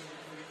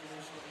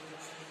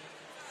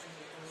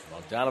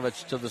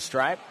 Bogdanovich to the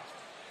stripe.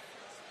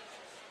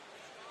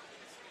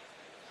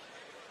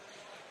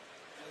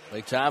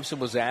 Klay Thompson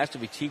was asked to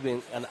be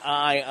keeping an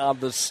eye on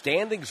the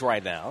standings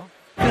right now.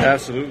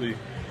 Absolutely.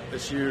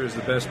 This year is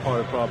the best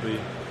part of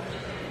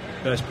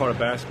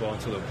basketball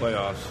until the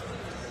playoffs.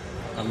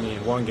 I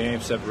mean, one game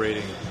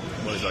separating,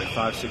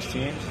 5-6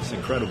 teams? It's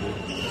incredible.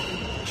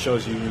 It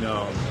shows you,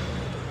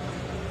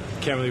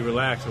 can't really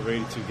relax over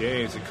 82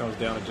 games. It comes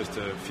down to just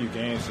a few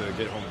games to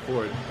get home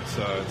court.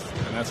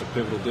 And that's a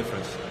pivotal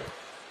difference.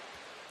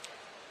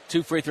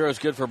 2 free throws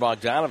good for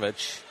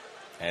Bogdanovich,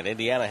 and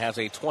Indiana has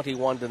a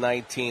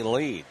 21-19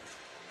 lead.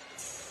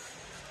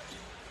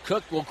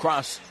 Cook will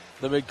cross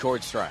the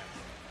midcourt stripe.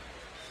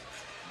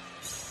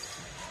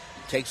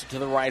 takes it to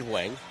the right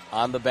wing.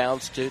 On the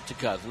bounce to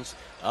Cousins.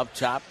 Up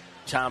top,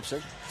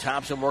 Thompson.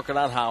 Thompson working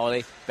on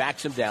Holiday.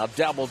 Backs him down.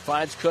 Doubled.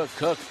 Finds Cook.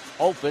 Cook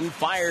open.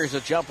 Fires a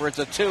jumper. It's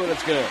a 2, and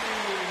it's good.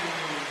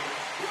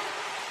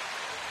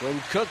 When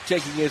Cook,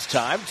 taking his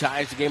time,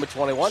 ties the game at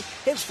 21.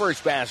 His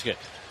first basket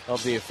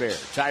of the affair.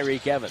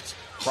 Tyreek Evans.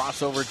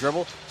 Crossover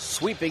dribble.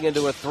 Sweeping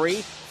into a 3.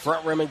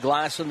 Front rim and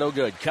glass, and no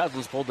good.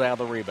 Cousins pulled down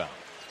the rebound.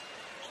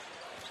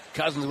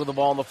 Cousins with the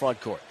ball in the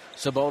front court.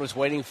 Sabonis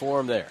waiting for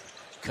him there.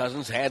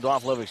 Cousins hand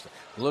off Livingston.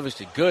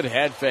 Livingston, good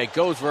head fake,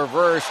 goes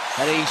reverse,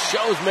 and he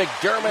shows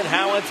McDermott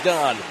how it's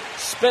done.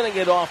 Spinning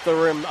it off the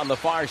rim on the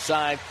far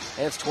side,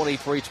 and it's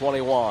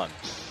 23-21.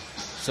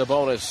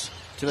 Sabonis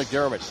to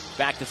McDermott.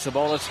 Back to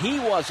Sabonis. He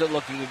wasn't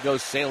looking to go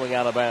sailing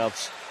out of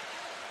bounds.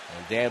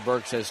 And Dan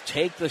Burke says,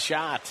 take the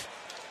shot.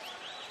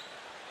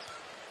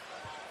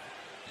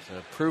 It's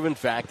a proven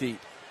fact that if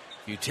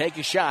you take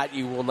a shot,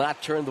 you will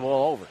not turn the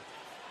ball over.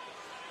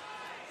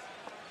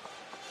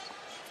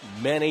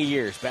 Many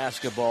years,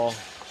 basketball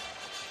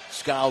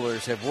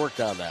scholars have worked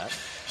on that.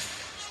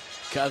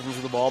 Cousins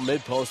with the ball,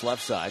 mid-post,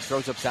 left side.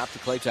 Throws up top to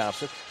Klay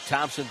Thompson.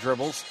 Thompson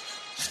dribbles,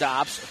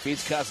 stops,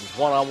 feeds Cousins.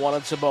 One-on-one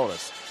on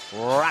Sabonis.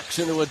 Rocks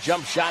into a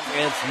jump shot,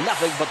 and it's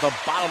nothing but the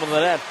bottom of the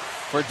net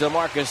for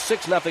DeMarcus.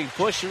 6-0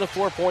 push and a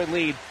 4-point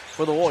lead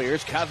for the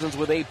Warriors. Cousins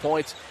with 8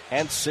 points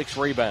and 6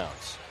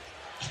 rebounds.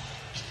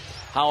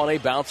 Holiday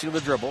bouncing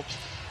the dribble.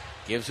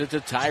 Gives it to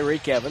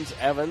Tyreek Evans.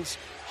 Evans,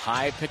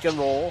 high pick and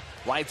roll.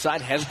 Right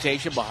side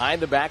hesitation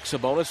behind the back.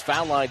 Sabonis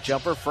foul line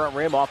jumper. Front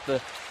rim off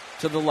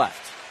to the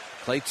left.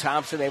 Klay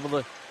Thompson able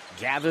to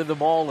gather the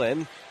ball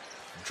in.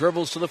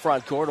 Dribbles to the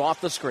front court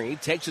off the screen.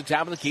 Takes the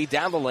top of the key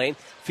down the lane.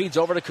 Feeds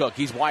over to Cook.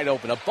 He's wide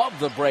open. Above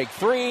the break.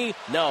 3.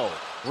 No.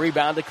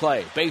 Rebound to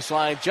Klay.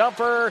 Baseline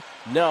jumper.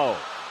 No.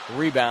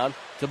 Rebound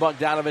to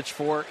Bogdanovich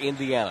for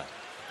Indiana.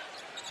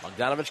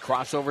 Bogdanovich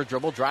crossover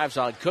dribble. Drives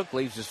on Cook.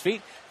 Leaves his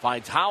feet.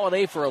 Finds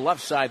Holiday for a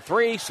left side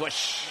 3.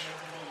 Swish.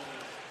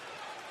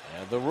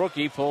 And the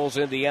rookie pulls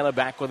Indiana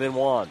back within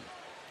 1.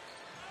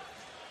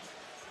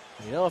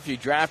 You know, if you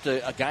draft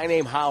a guy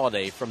named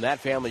Holiday from that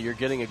family, you're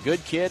getting a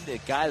good kid, a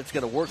guy that's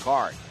going to work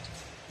hard.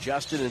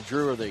 Justin and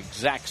Drew are the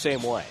exact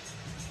same way.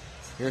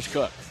 Here's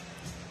Cook.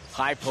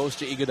 High post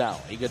to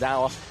Iguodala.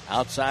 Iguodala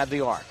outside the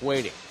arc,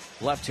 waiting.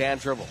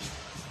 Left-hand dribble.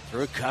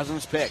 Through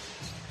Cousins' pick.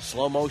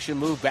 Slow motion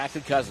move back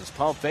to Cousins.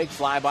 Pump fake,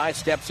 flyby,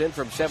 steps in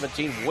from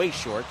 17, way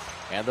short.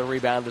 And the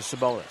rebound to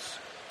Sabonis.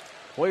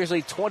 Warriors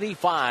lead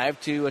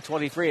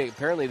 25-23.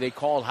 Apparently they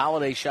called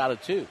Holiday's shot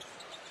at 2.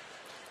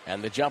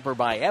 And the jumper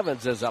by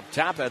Evans is up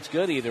top. That's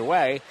good either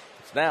way.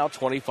 It's now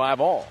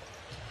 25-all.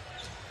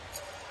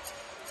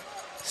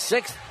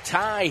 6th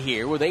tie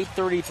here with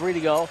 8:33 to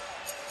go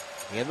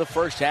in the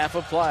first half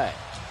of play.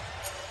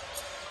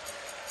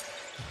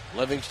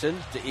 Livingston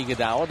to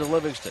Iguodala to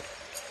Livingston.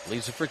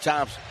 Leaves it for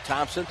Thompson.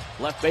 Thompson,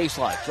 left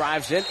baseline.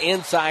 Drives in.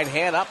 Inside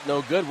hand up.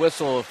 No good.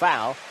 Whistle of a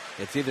foul.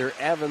 It's either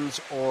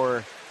Evans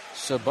or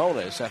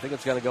Sabonis. I think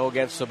it's going to go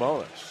against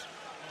Sabonis.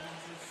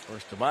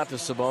 First,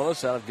 Domantas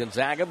Sabonis out of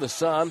Gonzaga, the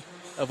son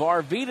of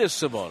Arvydas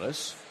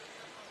Sabonis,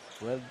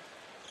 who had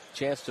a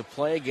chance to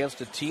play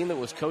against a team that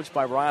was coached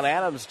by Ron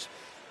Adams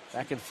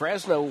back in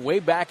Fresno way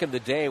back in the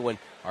day when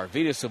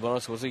Arvydas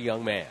Sabonis was a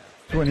young man.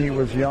 When he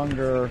was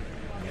younger,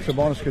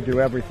 Sabonis could do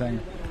everything.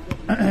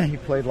 He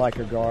played like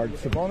a guard.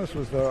 Sabonis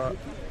was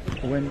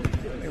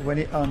when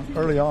he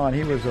early on,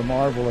 he was a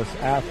marvelous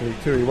athlete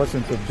too. He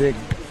wasn't the big,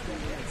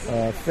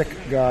 thick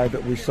guy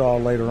that we saw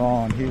later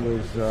on. He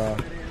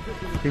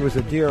was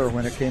a deer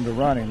when it came to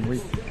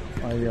running.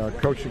 I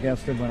coached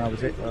against him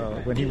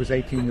when he was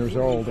 18 years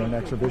old in an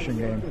exhibition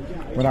game.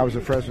 When I was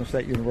at Fresno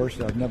State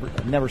University, I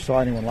never saw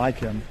anyone like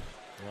him.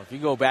 Well, if you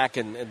go back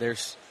and there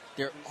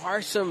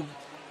are some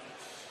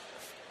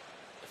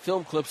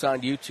film clips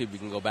on YouTube, you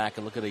can go back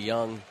and look at a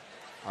young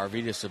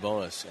Arvydas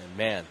Sabonis, and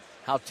man,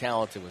 how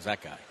talented was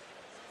that guy?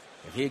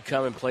 If he had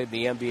come and played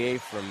in the NBA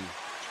from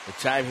the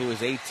time he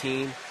was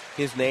 18,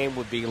 his name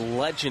would be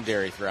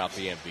legendary throughout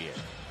the NBA.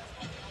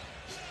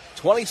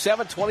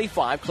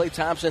 27-25, Klay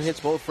Thompson hits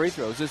both free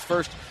throws, his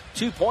first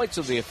 2 points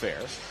of the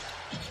affair.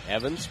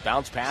 Evans,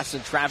 bounce pass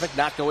in traffic,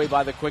 knocked away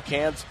by the quick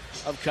hands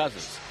of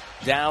Cousins.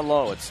 Down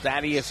low, it's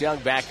Thaddeus Young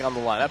back on the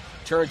lineup.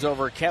 Turns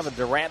over Kevin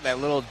Durant, that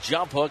little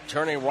jump hook,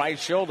 turning right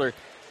shoulder.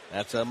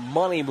 That's a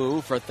money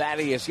move for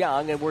Thaddeus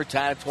Young, and we're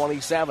tied at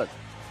 27.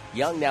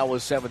 Young now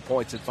with 7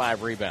 points and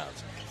 5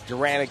 rebounds.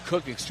 Durant and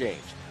Cook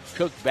exchange.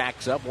 Cook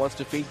backs up, wants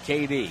to feed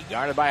KD,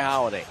 guarded by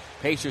Holiday.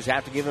 Pacers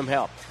have to give him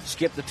help.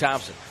 Skip to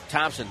Thompson.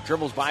 Thompson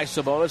dribbles by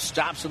Sabonis,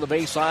 stops on the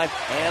baseline,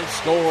 and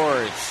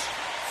scores.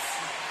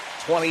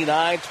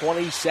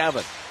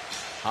 29-27.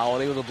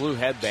 Holiday with a blue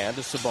headband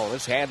to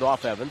Sabonis. Hand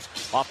off Evans.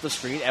 Off the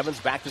screen. Evans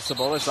back to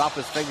Sabonis. Off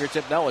his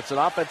fingertip. No, it's an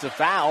offensive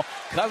foul.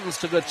 Cousins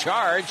took a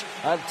charge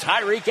on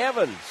Tyreek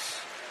Evans.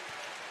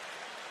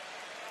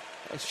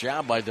 Nice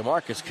job by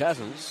DeMarcus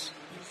Cousins.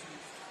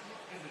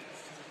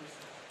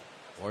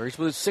 Warriors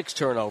with 6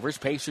 turnovers.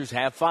 Pacers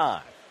have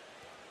 5.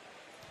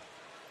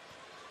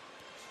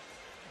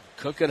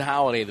 Cook and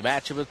Holiday, the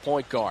matchup at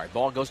point guard.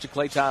 Ball goes to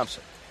Klay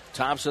Thompson.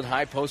 Thompson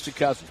high post to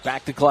Cousins.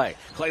 Back to Clay.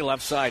 Clay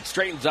left side.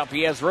 Straightens up.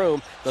 He has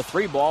room. The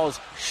 3 ball is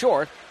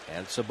short.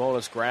 And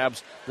Sabonis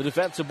grabs the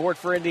defensive board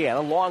for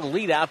Indiana. Long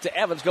lead out to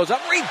Evans. Goes up.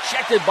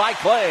 Rejected by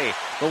Clay.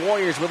 The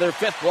Warriors with their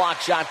 5th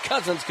block shot.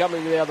 Cousins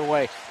coming the other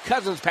way.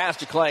 Cousins pass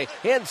to Clay.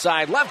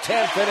 Inside. Left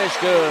hand finish.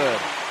 Good.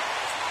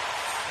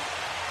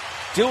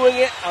 Doing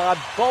it on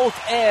both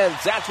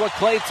ends. That's what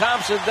Klay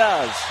Thompson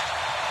does.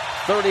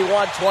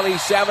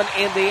 31-27.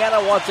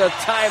 Indiana wants a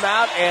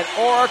timeout, and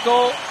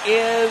Oracle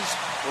is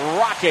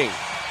rocking.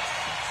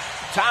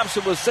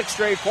 Thompson with 6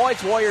 straight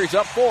points. Warriors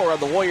up 4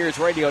 on the Warriors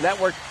Radio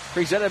Network,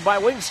 presented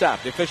by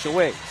Wingstop, the official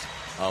wings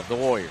of the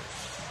Warriors.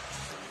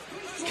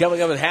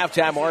 Coming up at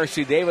halftime,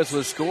 R.C. Davis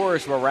with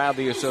scores from around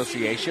the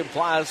association,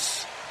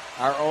 plus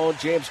our own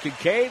James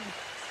Kincaid.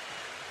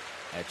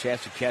 A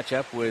chance to catch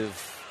up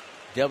with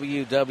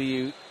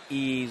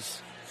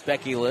WWE's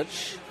Becky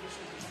Lynch,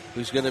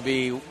 who's going to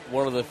be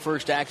one of the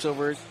first acts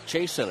over at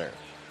Chase Center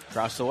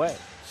across the way.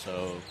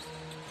 So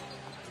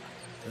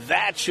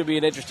that should be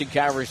an interesting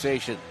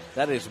conversation.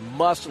 That is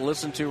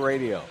must-listen-to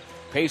radio.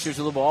 Pacers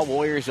with the ball.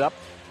 Warriors up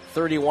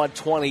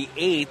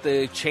 31-28.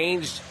 They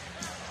changed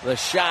the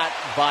shot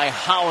by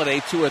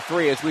Holiday to a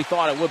 3, as we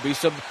thought it would be.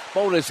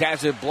 Sabonis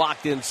has it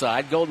blocked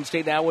inside. Golden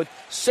State now with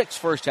 6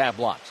 first-half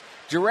blocks.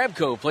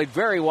 Jerebko played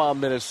very well in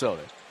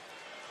Minnesota.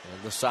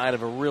 And the sign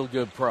of a real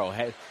good pro.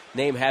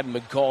 Name hadn't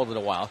been called in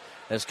a while.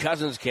 As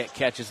Cousins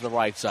catches the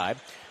right side.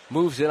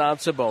 Moves in on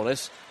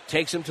Sabonis.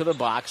 Takes him to the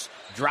box.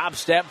 Drop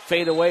step,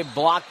 fade away,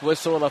 blocked,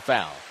 whistle, and a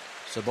foul.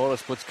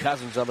 Sabonis puts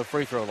Cousins on the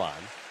free throw line.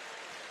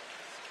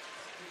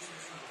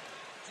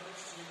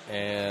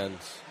 And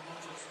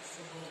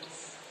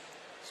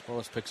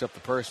Sabonis picks up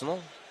the personal.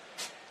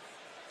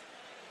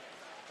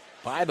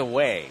 By the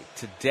way,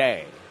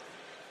 today,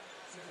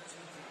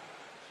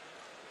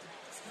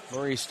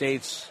 Murray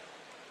State's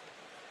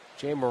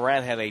Jay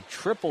Moran had a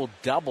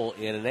triple-double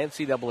in an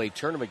NCAA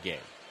tournament game.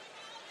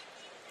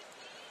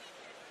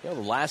 You know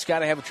the last guy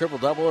to have a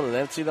triple-double in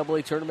an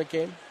NCAA tournament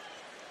game?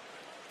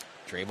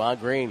 Draymond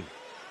Green.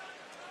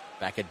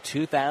 Back in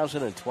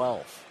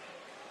 2012.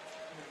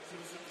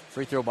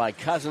 Free throw by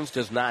Cousins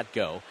does not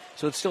go.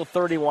 So it's still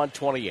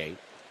 31-28.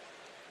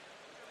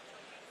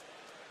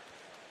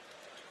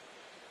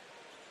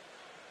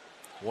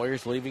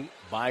 Warriors leading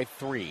by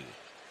 3.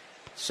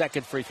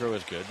 Second free throw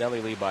is good. Now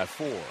they lead by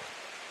 4.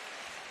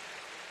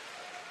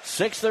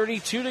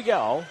 6:32 to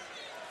go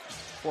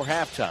for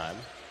halftime.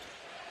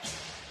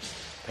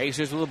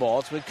 Pacers with the ball.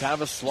 It's been kind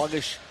of a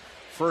sluggish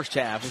first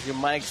half, as you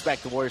might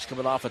expect. The Warriors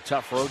coming off a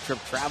tough road trip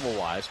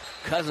travel-wise.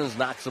 Cousins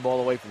knocks the ball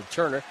away from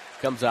Turner.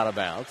 Comes out of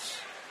bounds.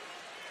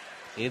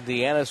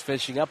 Indiana's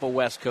finishing up a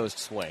West Coast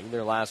swing,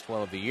 their last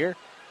one of the year.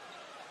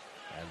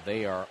 And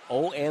they are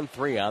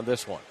 0-3 on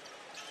this one.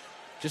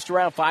 Just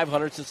around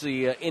 500 since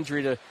the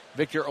injury to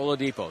Victor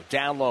Oladipo.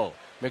 Down low.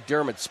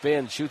 McDermott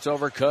spins, shoots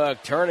over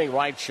Cook. Turning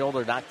right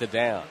shoulder, knocked it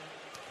down.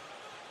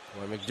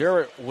 Well,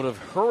 McDermott would have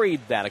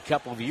hurried that a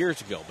couple of years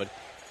ago, but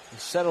he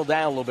settled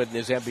down a little bit in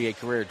his NBA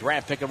career.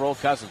 Durant pick and roll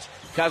Cousins.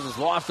 Cousins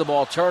lost the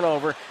ball,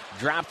 turnover,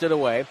 dropped it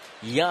away.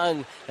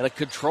 Young and a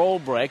control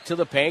break to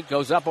the paint,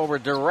 goes up over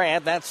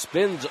Durant. That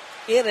spins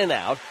in and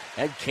out,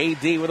 and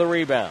KD with a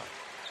rebound.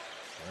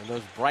 And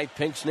those bright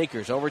pink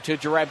sneakers over to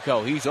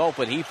Jerebko. He's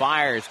open. He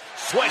fires.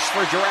 Swish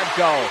for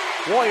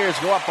Jerebko. Warriors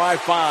go up by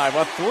 5.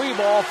 A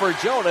 3-ball for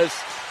Jonas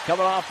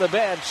coming off the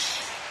bench.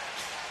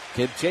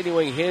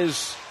 Continuing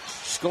his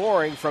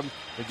scoring from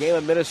the game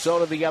in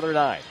Minnesota the other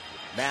night.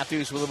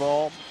 Matthews with the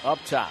ball up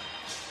top.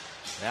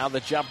 Now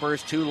the jumper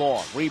is too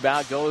long.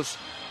 Rebound goes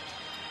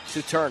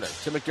to Turner,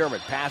 to McDermott.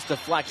 Pass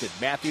deflected.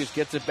 Matthews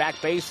gets it back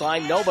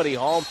baseline. Nobody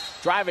home.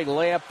 Driving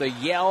layup, the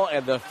yell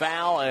and the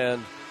foul,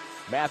 and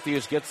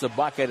Matthews gets the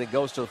bucket and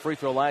goes to the free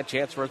throw line.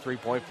 Chance for a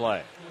 3-point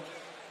play.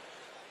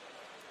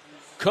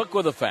 Cook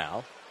with a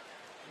foul.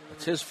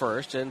 It's his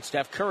first, and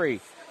Steph Curry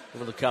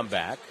able to come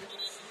back.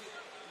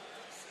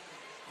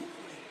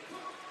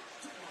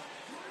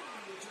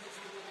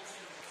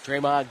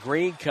 Draymond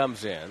Green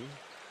comes in.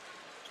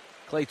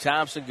 Klay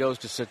Thompson goes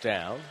to sit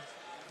down.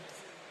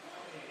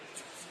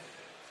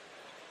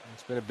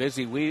 It's been a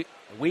busy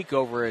week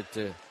over at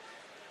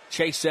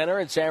Chase Center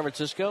in San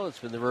Francisco. It's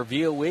been the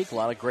reveal week. A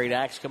lot of great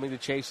acts coming to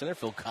Chase Center.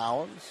 Phil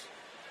Collins,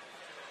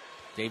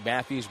 Dave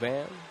Matthews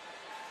Band.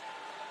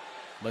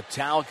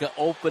 Metallica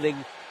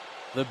opening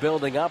the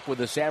building up with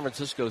the San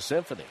Francisco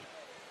Symphony.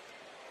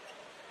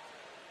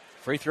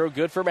 Free throw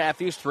good for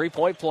Matthews.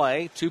 3-point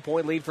play.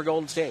 2-point lead for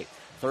Golden State.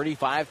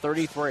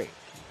 35-33.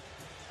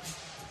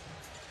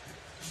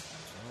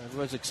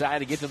 Everyone's excited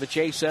to get to the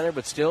Chase Center,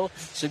 but still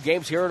some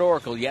games here at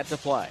Oracle yet to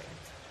play.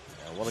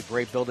 What a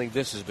great building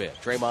this has been.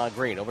 Draymond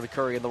Green over to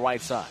Curry on the right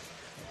side.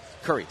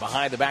 Curry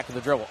behind the back of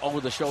the dribble.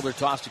 Over the shoulder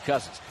toss to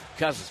Cousins.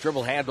 Cousins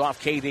dribble hand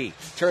off KD.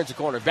 Turns the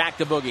corner. Back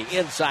to Boogie.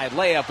 Inside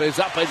layup is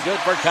up and good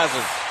for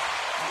Cousins.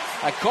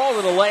 I called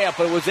it a layup,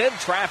 but it was in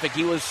traffic.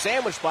 He was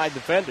sandwiched by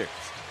defenders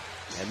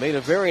and made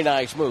a very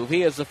nice move.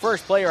 He is the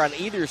first player on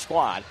either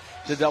squad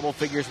to double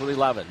figures with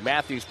 11.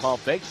 Matthews pump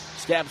fake,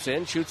 steps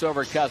in, shoots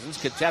over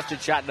Cousins.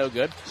 Contested shot no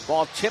good.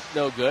 Ball tipped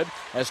no good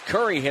as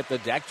Curry hit the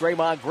deck.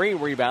 Draymond Green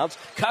rebounds.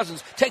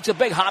 Cousins takes a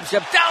big hop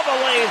step down the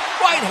lane.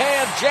 Right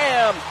hand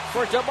jam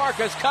for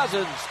DeMarcus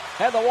Cousins.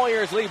 And the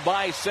Warriors lead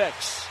by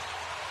 6.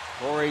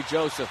 Corey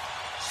Joseph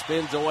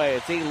spins away.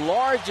 It's the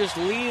largest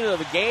lead of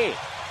the game.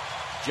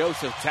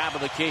 Joseph, top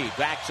of the key,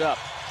 backs up.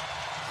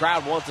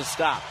 Crowd wants to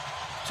stop.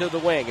 To the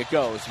wing it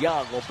goes.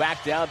 Young will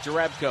back down to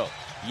Jerebko.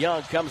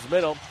 Young comes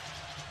middle,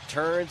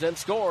 turns and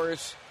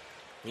scores.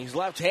 He's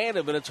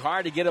left-handed, but it's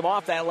hard to get him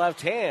off that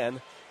left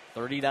hand.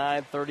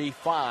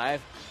 39-35.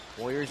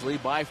 Warriors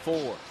lead by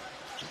 4.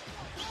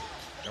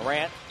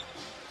 Durant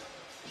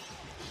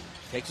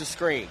takes a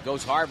screen,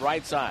 goes hard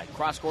right side.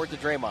 Cross court to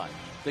Draymond.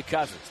 To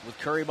Cousins with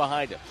Curry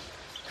behind him.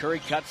 Curry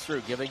cuts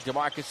through, giving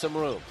DeMarcus some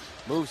room.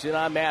 Moves in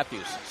on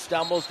Matthews.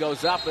 Stumbles,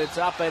 goes up. It's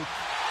up and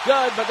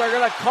good, but they're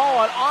going to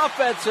call an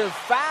offensive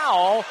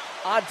foul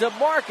on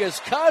DeMarcus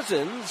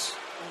Cousins.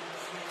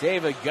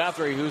 David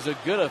Guthrie, who's a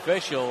good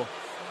official,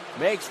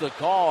 makes the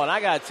call. And I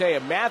got to tell you,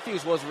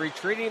 Matthews was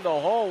retreating the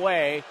whole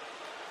way.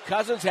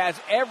 Cousins has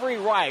every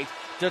right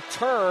to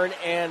turn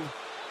and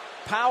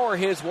power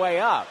his way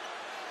up.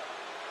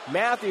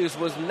 Matthews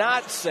was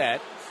not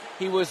set.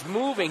 He was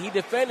moving. He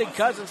defended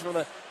Cousins from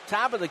the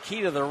top of the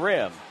key to the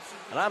rim.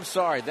 And I'm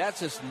sorry,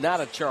 that's just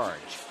not a charge.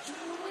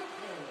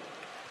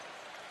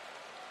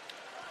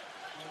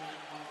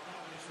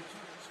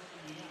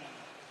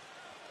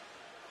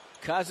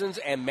 Cousins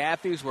and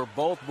Matthews were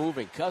both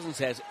moving. Cousins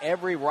has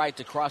every right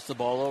to cross the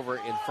ball over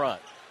in front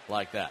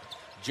like that.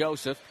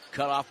 Joseph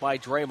cut off by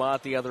Draymond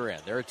at the other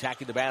end. They're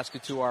attacking the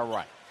basket to our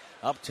right.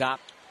 Up top,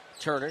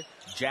 Turner,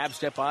 jab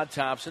step on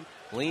Thompson,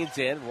 leans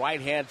in, right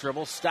hand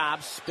dribble,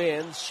 stops,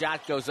 spins,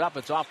 shot goes up,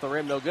 it's off the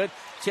rim, no good.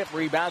 Tip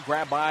rebound,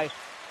 grabbed by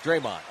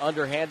Draymond.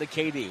 Underhand to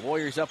KD.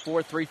 Warriors up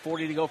 4,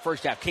 3:40 to go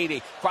first half.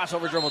 KD,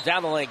 crossover dribble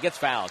down the lane, gets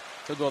fouled.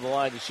 He'll go to the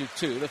line to shoot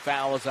 2. The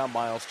foul is on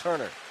Miles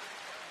Turner.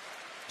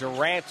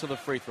 Durant to the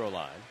free throw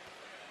line.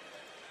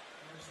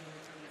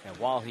 And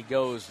while he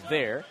goes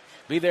there,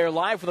 be there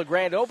live for the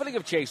grand opening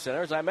of Chase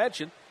Center, as I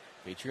mentioned,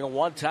 featuring a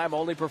one-time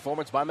only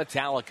performance by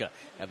Metallica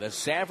and the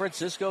San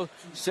Francisco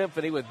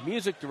Symphony with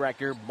music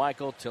director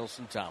Michael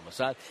Tilson Thomas.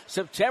 On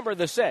September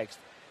the 6th,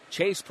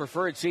 Chase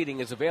Preferred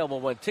Seating is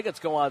available when tickets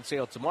go on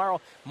sale tomorrow,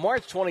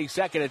 March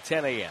 22nd at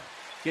 10 a.m.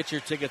 Get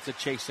your tickets at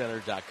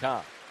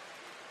chasecenter.com.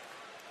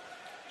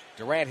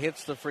 Durant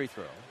hits the free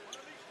throw.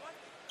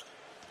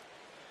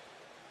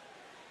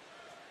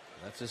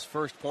 That's his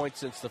first point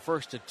since the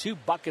first of 2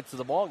 buckets of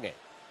the ballgame.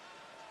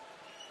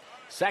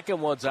 Second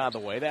one's on the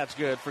way. That's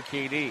good for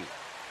KD.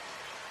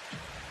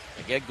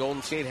 Again,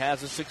 Golden State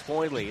has a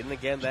 6-point lead. And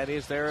again, that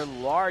is their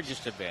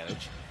largest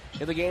advantage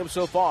in the game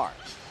so far.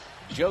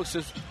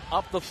 Joseph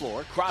up the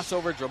floor.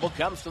 Crossover dribble.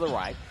 Comes to the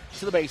right.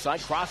 To the baseline.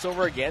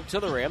 Crossover again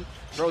to the rim.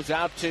 Throws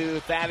out to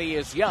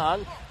Thaddeus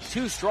Young.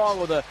 Too strong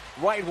with a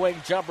right wing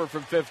jumper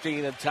from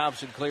 15. And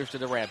Thompson clears to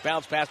Durant.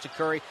 Bounce pass to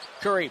Curry.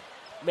 Curry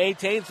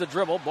maintains the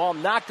dribble. Ball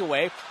knocked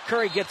away.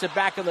 Curry gets it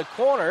back in the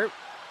corner.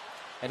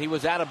 And he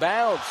was out of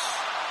bounds.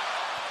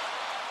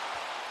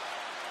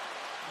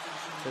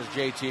 There's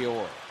J.T.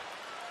 Orr.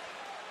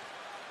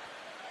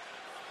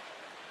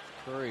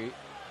 Curry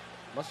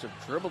must have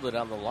dribbled it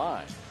on the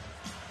line.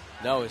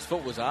 No, his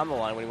foot was on the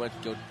line when he went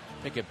to go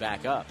pick it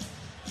back up.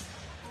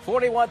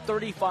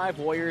 41-35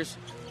 Warriors.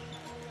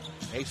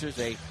 Pacers,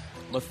 a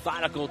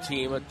methodical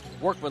team, a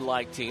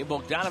workmanlike team.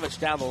 Bogdanovich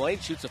down the lane,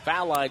 shoots a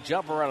foul line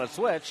jumper on a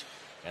switch,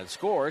 and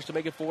scores to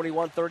make it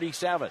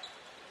 41-37.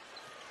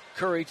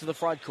 Curry to the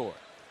front court.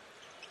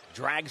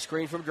 Drag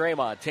screen from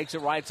Draymond. Takes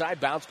it right side.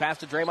 Bounce pass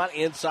to Draymond.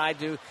 Inside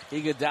to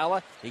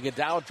Iguodala.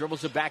 Iguodala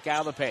dribbles it back out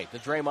of the paint. To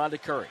Draymond to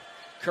Curry.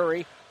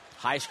 Curry,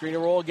 high screen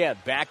and roll again.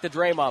 Back to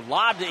Draymond.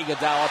 Lob to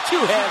Iguodala.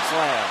 2-hand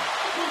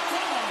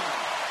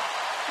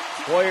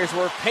slam. Warriors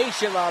were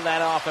patient on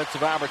that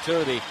offensive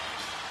opportunity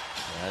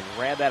and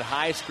ran that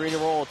high screen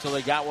and roll until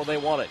they got what they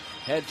wanted.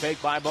 Head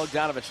fake by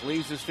Bogdanovich.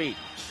 Leaves his feet.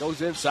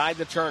 Goes inside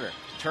to Turner.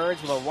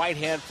 Turns with a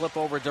right-hand flip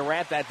over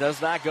Durant. That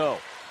does not go.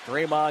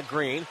 Draymond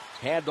Green.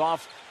 Hand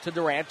off to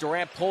Durant.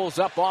 Durant pulls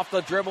up off the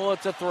dribble.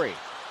 It's a 3.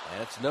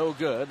 That's no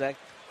good. That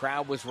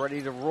crowd was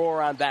ready to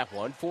roar on that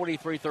one.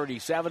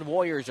 43-37.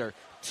 Warriors are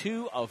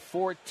 2 of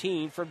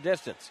 14 from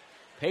distance.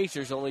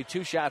 Pacers only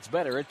 2 shots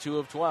better at 2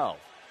 of 12.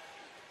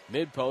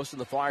 Mid-post on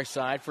the far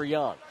side for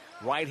Young.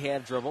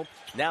 Right-hand dribble.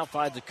 Now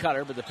finds a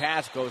cutter, but the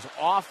pass goes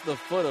off the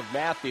foot of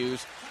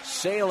Matthews,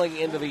 sailing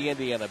into the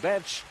Indiana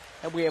bench,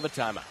 and we have a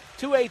timeout.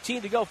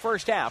 2:18 to go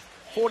first half.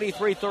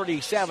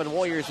 43-37.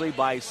 Warriors lead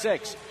by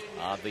 6.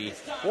 The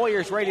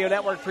Warriors Radio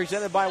Network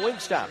presented by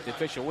Wingstop, the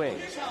official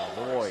wings of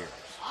the Warriors.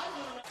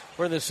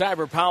 We're in the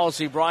Cyber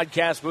Policy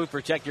broadcast booth.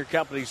 Protect your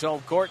company's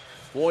home court.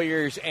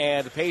 Warriors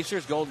and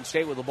Pacers. Golden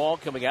State with the ball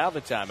coming out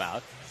of the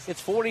timeout.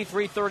 It's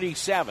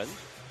 43-37.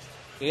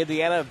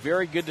 Indiana,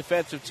 very good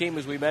defensive team,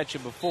 as we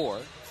mentioned before.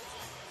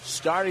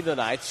 Starting the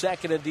night,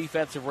 second in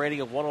defensive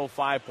rating of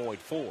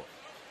 105.4.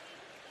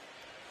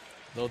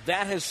 Though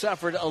that has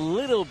suffered a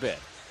little bit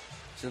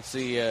since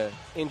the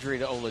injury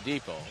to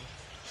Oladipo.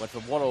 Went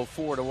from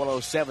 104 to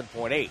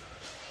 107.8.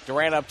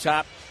 Durant up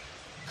top.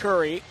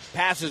 Curry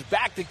passes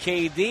back to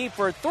KD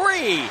for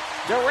three.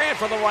 Durant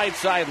from the right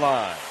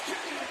sideline.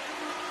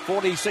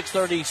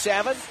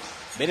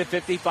 46-37. Minute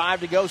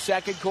 55 to go,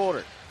 second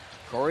quarter.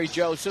 Corey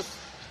Joseph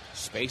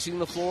spacing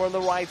the floor on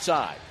the right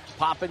side.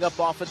 Popping up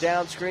off the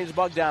down screens,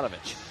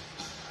 Bogdanovich.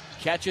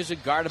 Catches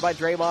it, guarded by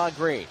Draymond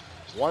Green.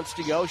 Wants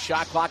to go,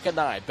 shot clock at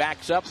 9.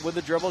 Backs up with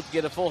the dribble to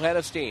get a full head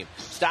of steam.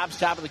 Stops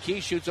top of the key,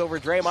 shoots over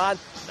Draymond.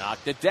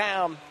 Knocked it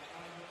down.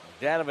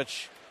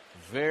 Bogdanovich,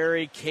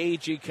 very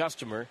cagey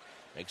customer.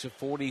 Makes it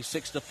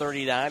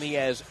 46-39. He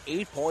has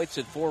 8 points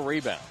and 4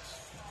 rebounds.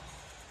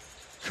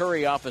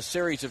 Curry off a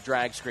series of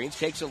drag screens.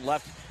 Takes it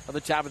left of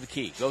the top of the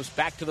key. Goes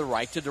back to the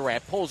right to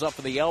Durant. Pulls up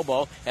for the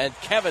elbow. And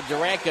Kevin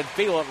Durant can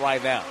feel it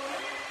right now.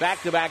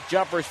 Back-to-back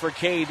jumpers for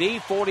KD.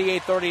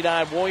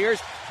 48-39 Warriors.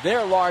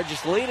 Their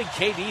largest lead, and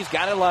KD's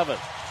got 11.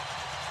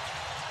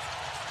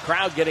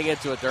 Crowd getting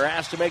into it. They're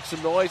asked to make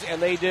some noise, and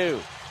they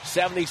do.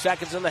 70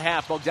 seconds in the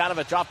half.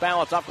 Bogdanovich off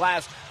balance, off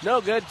glass. No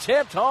good.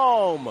 Tipped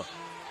home.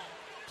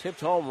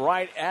 Tipped home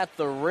right at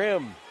the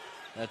rim.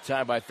 That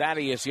time by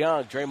Thaddeus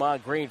Young.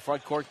 Draymond Green,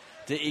 front court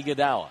to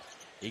Iguodala.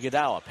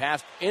 Iguodala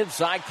passed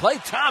inside.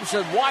 Klay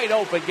Thompson wide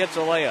open, gets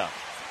a layup.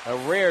 A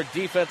rare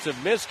defensive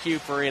miscue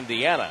for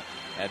Indiana.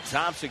 And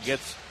Thompson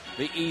gets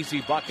the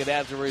easy bucket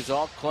as a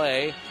result.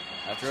 Klay,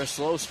 after a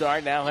slow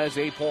start, now has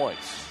 8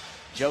 points.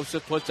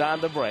 Joseph puts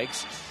on the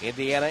brakes.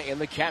 Indiana in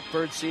the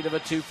catbird seat of a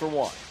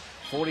 2-for-1.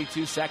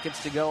 42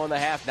 seconds to go in the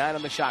half, 9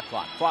 on the shot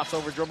clock.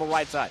 Crossover dribble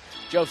right side.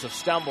 Joseph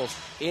stumbles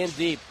in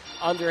deep.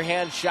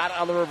 Underhand shot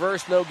on the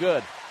reverse, no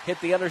good. Hit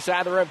the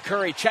underside of the rim.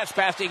 Curry, chest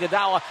pass to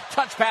Iguodala.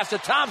 Touch pass to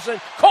Thompson.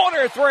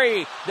 Corner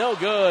three. No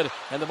good.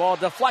 And the ball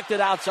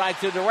deflected outside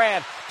to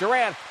Durant.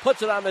 Durant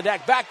puts it on the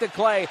deck. Back to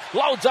Klay.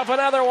 Loads up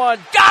another one.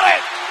 Got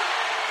it!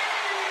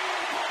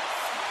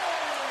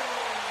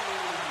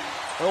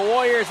 The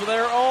Warriors with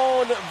their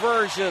own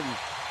version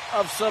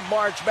of some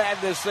March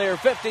Madness there.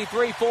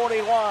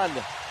 53-41.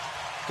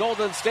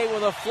 Golden State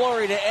with a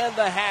flurry to end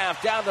the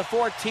half. Down to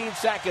 14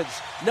 seconds.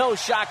 No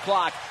shot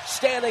clock.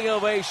 Standing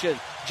ovation.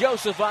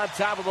 Joseph on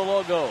top of the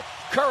logo.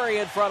 Curry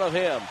in front of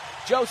him.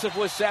 Joseph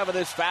with 7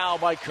 is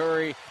fouled by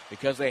Curry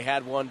because they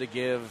had one to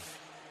give.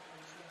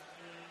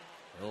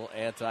 A little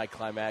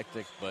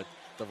anticlimactic, but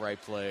the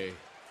right play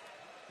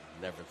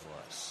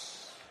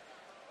nevertheless.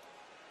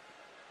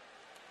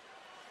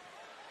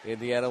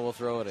 Indiana will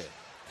throw it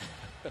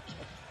in.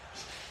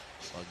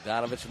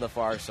 Bogdanovich on the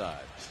far side.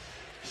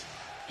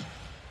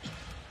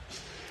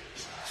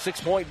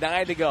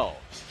 6.9 to go.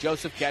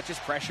 Joseph catches,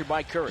 pressured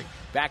by Curry.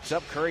 Backs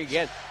up, Curry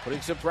again,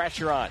 putting some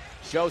pressure on.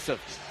 Joseph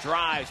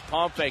drives,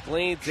 pump fake,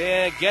 leans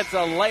in, gets a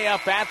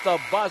layup at the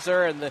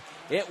buzzer, and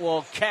it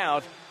will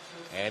count.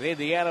 And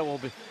Indiana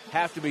will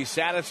have to be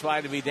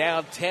satisfied to be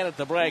down 10 at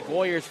the break.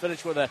 Warriors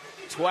finish with a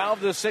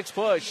 12-6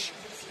 push,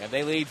 and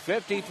they lead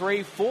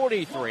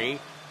 53-43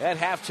 at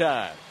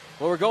halftime.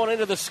 Well, we're going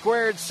into the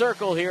squared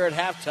circle here at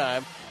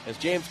halftime as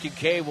James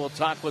Kincaid will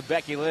talk with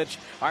Becky Lynch.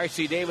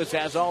 R.C. Davis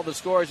has all the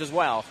scores as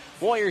well.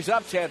 Warriors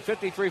up 10,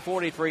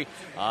 53-43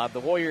 on the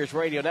Warriors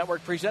Radio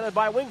Network, presented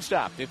by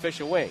Wingstop, the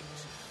official wings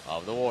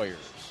of the Warriors.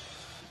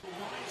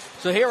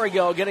 So here we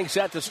go, getting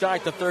set to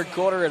start the third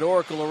quarter at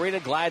Oracle Arena.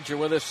 Glad you're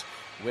with us.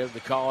 We have the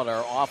call at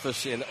our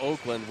office in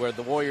Oakland, where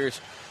the Warriors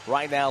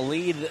right now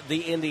lead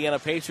the Indiana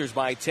Pacers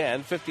by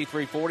 10,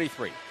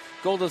 53-43.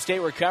 Golden State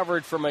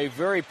recovered from a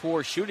very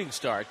poor shooting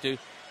start to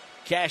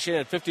cash in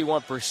at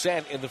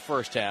 51% in the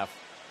first half.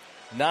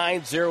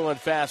 9-0 in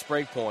fast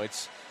break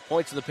points.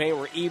 Points in the paint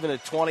were even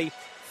at 20.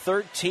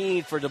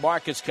 13 for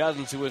DeMarcus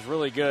Cousins, who was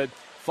really good.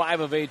 5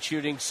 of 8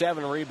 shooting,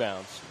 7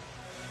 rebounds.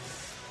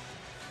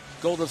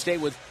 Golden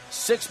State with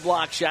 6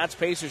 block shots.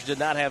 Pacers did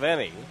not have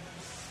any.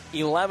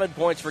 11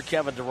 points for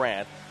Kevin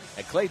Durant.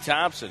 And Klay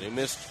Thompson, who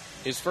missed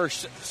his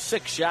first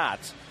 6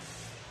 shots,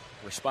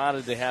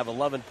 responded to have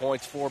 11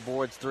 points, 4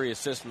 boards, 3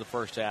 assists in the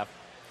first half.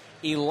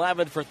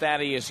 11 for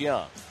Thaddeus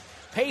Young.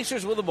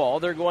 Pacers with the ball.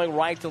 They're going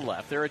right to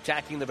left. They're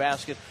attacking the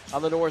basket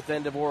on the north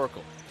end of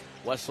Oracle.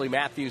 Wesley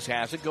Matthews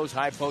has it. Goes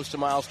high post to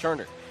Miles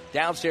Turner.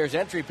 Downstairs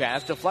entry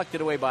pass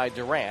deflected away by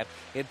Durant.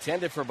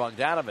 Intended for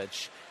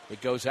Bogdanovich.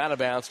 It goes out of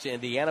bounds to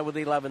Indiana with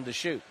 11 to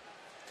shoot.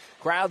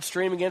 Crowd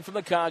streaming in from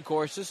the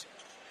concourses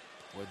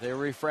with their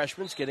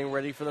refreshments, getting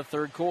ready for the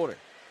third quarter.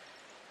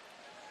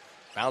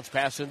 Bounce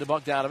pass into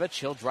Bogdanovich.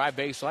 He'll drive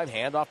baseline.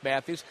 Hand off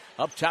Matthews.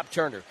 Up top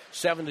Turner.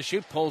 7 to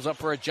shoot. Pulls up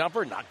for a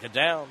jumper. Knocked it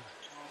down.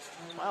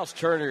 Miles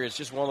Turner is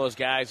just one of those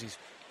guys.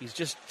 He's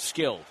just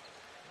skilled.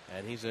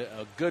 And he's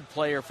a good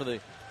player for the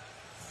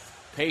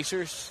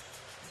Pacers.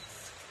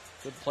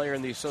 Good player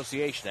in the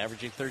association,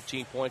 averaging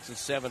 13 points and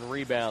 7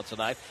 rebounds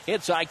tonight.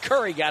 Inside,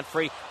 Curry got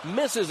free.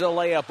 Misses a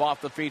layup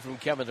off the feet from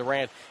Kevin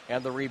Durant.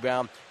 And the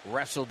rebound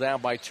wrestled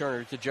down by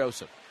Turner to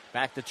Joseph.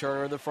 Back to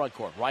Turner in the front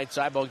court. Right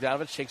side,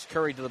 Bogdanovich takes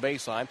Curry to the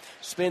baseline.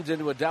 Spins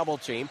into a double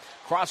team.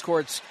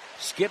 Cross-court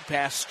skip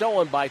pass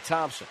stolen by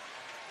Thompson.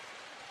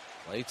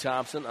 Klay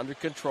Thompson under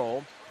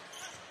control.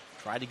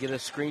 Tried to get a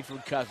screen from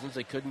Cousins.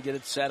 They couldn't get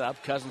it set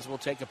up. Cousins will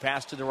take a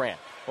pass to Durant.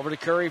 Over to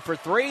Curry for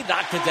three.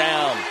 Knocked it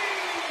down.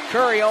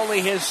 Curry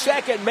only his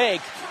second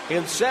make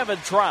in 7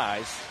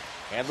 tries.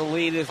 And the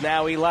lead is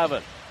now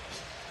 11.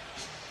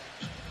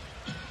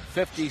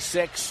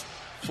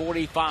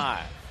 56-45.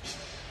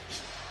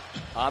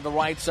 On the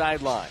right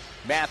sideline.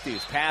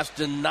 Matthews, pass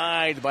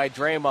denied by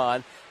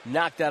Draymond.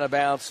 Knocked out of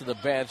bounds to the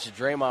bench.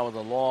 Draymond with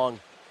a long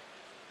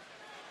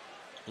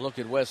look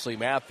at Wesley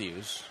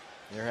Matthews.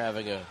 They're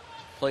having a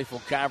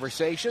playful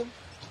conversation.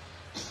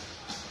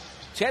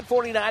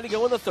 10:49 to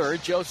go in the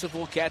third. Joseph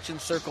will catch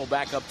and circle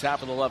back up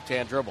top of the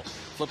left-hand dribble.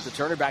 Flip to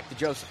Turner, back to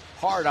Joseph.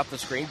 Hard off the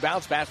screen,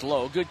 bounce pass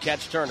low. Good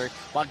catch, Turner.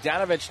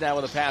 Bogdanovich now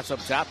with a pass up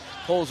top.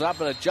 Pulls up,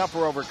 and a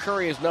jumper over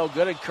Curry is no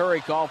good, and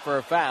Curry called for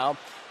a foul.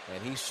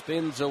 And he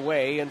spins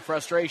away in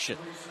frustration.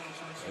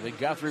 And then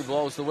Guthrie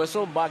blows the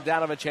whistle.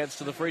 Bogdanovich heads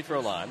to the free throw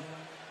line.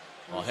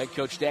 Well, head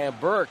coach Dan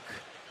Burke,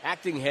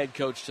 acting head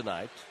coach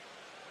tonight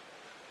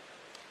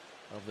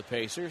of the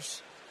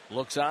Pacers,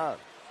 looks on.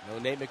 No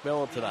Nate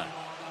McMillan tonight.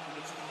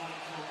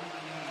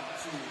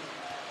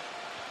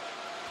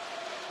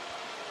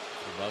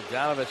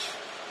 Bogdanovich,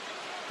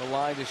 the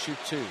line to shoot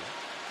 2.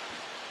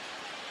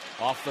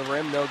 Off the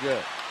rim, no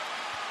good.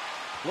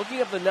 Looking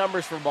at the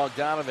numbers for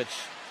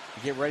Bogdanovich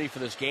to get ready for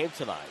this game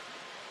tonight.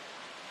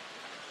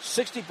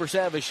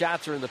 60% of his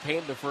shots are in the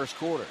paint in the first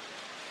quarter.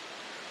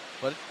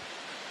 But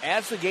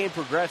as the game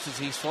progresses,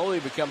 he slowly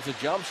becomes a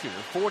jump shooter.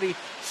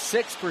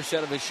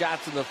 46% of his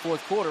shots in the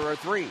fourth quarter are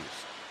threes.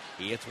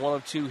 He hits 1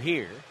 of 2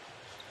 here.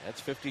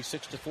 That's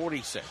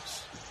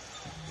 56-46.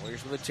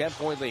 Warriors with a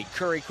 10-point lead.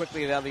 Curry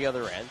quickly down the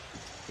other end.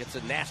 Gets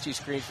a nasty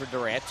screen for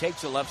Durant.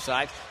 Takes the left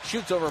side.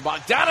 Shoots over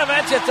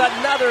Bogdanovich. It's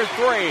another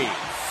 3.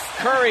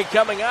 Curry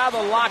coming out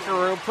of the locker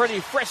room pretty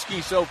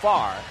frisky so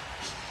far.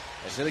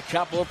 Has hit a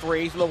couple of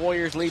threes, and the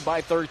Warriors lead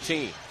by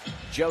 13.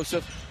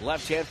 Joseph,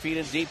 left-hand feet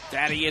in deep.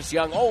 Thaddeus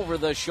Young over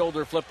the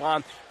shoulder flip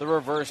on the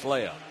reverse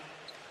layup.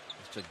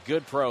 Just a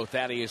good pro,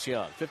 Thaddeus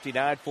Young.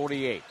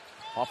 59-48.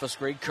 Off the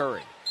screen,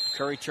 Curry.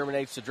 Curry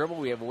terminates the dribble.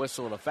 We have a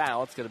whistle and a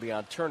foul. It's going to be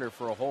on Turner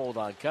for a hold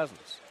on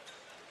Cousins.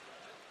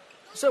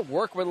 It's a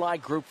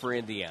workmanlike group for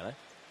Indiana.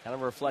 Kind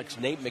of reflects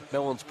Nate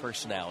McMillan's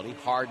personality.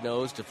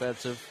 Hard-nosed,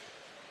 defensive.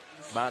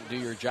 Come out and do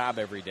your job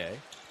every day.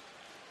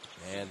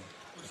 And,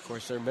 of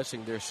course, they're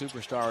missing their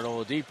superstar in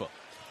Oladipo.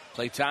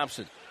 Klay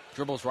Thompson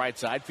dribbles right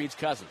side, feeds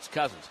Cousins.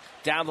 Cousins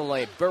down the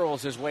lane,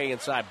 barrels his way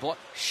inside.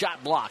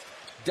 Shot blocked.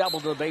 Double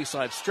to the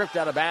baseline, stripped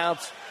out of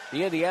bounds.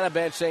 The Indiana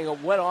bench saying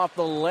it went off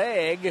the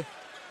leg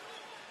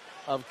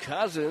of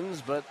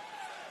Cousins, but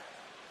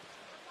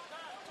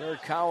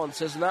Derek Collins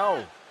says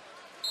no.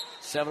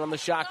 7 on the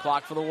shot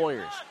clock for the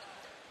Warriors.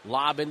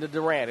 Lob into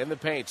Durant in the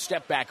paint.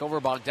 Step back over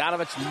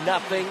Bogdanovich.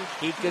 Nothing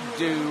he could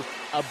do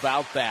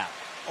about that.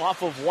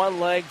 Off of one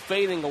leg,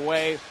 fading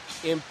away.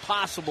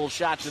 Impossible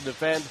shot to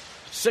defend.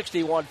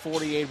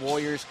 61-48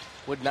 Warriors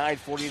with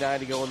 9:49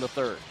 to go in the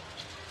third.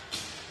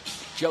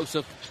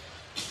 Joseph,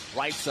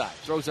 right side,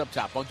 throws up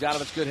top.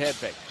 Bogdanovich, good head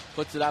fake.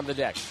 Puts it on the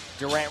deck.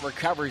 Durant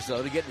recovers,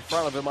 though, to get in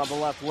front of him on the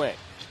left wing.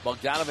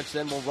 Bogdanovich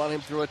then will run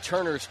him through a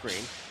Turner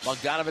screen.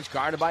 Bogdanovich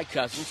guarded by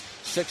Cousins.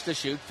 6 to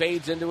shoot.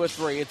 Fades into a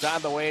 3. It's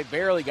on the way. It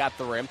barely got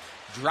the rim.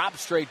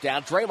 Drops straight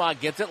down. Draymond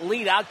gets it.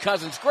 Lead out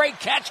Cousins. Great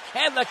catch.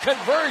 And the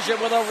conversion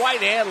with a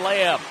right-hand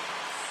layup.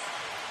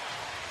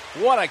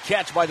 What a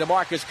catch by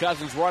DeMarcus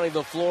Cousins running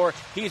the floor.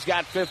 He's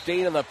got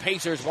 15, and the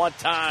Pacers want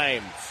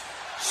time.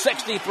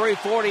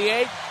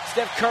 63-48.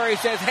 Steph Curry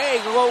says,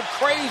 hey, go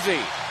crazy.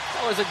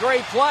 That was a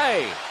great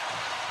play.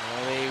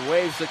 And he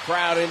waves the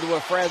crowd into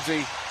a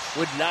frenzy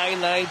with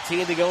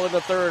 9:19 to go in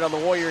the third on the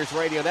Warriors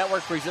Radio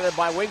Network, presented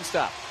by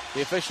Wingstop,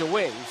 the official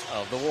wings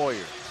of the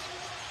Warriors.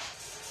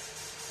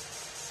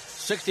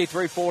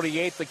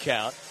 63-48 the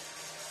count.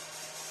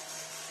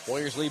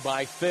 Warriors lead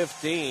by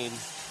 15.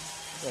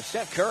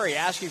 Steph Curry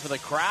asking for the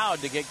crowd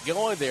to get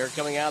going there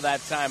coming out of that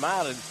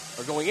timeout,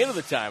 or going into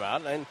the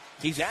timeout, and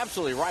he's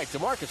absolutely right.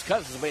 DeMarcus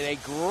Cousins made a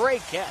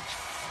great catch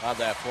on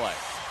that play.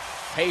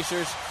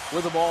 Pacers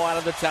with the ball out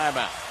of the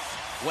timeout.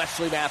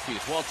 Wesley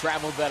Matthews,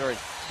 well-traveled veteran,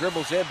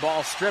 dribbles in,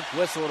 ball stripped,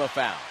 whistle and a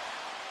foul.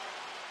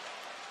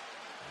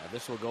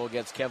 This will go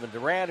against Kevin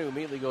Durant, who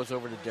immediately goes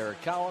over to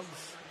Derek Collins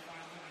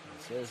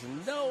and says,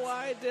 no,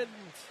 I didn't.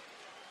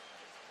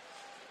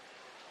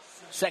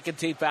 Second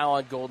team foul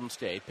on Golden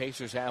State.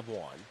 Pacers have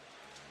 1.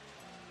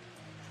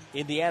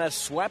 Indiana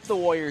swept the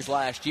Warriors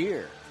last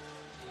year.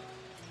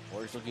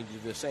 Warriors looking to do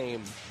the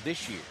same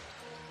this year.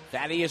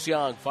 Thaddeus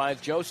Young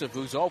finds Joseph,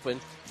 who's open.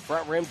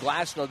 Front rim,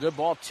 glass, no good.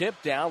 Ball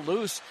tipped down,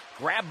 loose,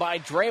 grabbed by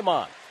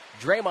Draymond.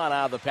 Draymond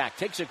out of the pack,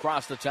 takes it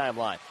across the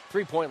timeline.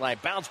 3-point line,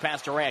 bounce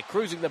past Durant,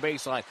 cruising the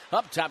baseline.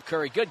 Up top,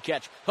 Curry, good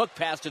catch. Hook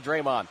pass to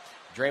Draymond.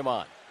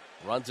 Draymond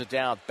runs it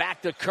down.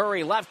 Back to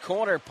Curry, left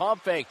corner,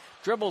 pump fake.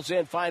 Dribbles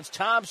in, finds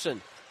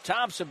Thompson.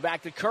 Thompson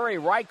back to Curry,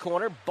 right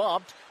corner,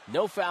 bumped.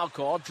 No foul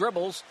call,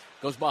 dribbles,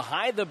 goes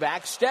behind the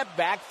back, step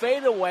back,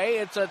 fade away.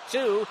 It's a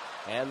 2,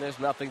 and there's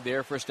nothing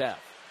there for Steph.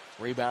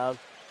 Rebound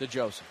to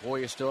Joseph.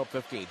 Warriors still up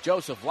 15.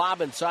 Joseph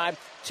lob inside,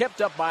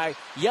 tipped up by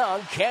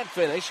Young, can't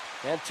finish,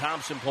 and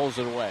Thompson pulls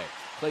it away.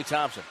 Klay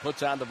Thompson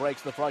puts on the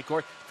brakes in the front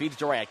court, feeds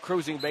Durant,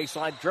 cruising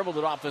baseline, dribbled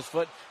it off his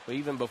foot, but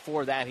even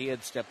before that he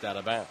had stepped out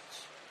of bounds.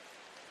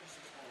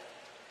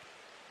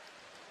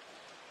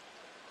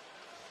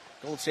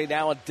 Golden State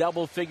now in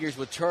double figures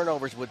with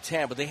turnovers with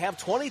 10, but they have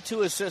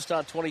 22 assists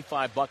on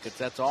 25 buckets.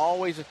 That's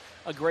always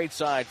a great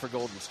sign for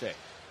Golden State.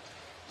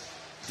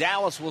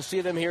 Dallas will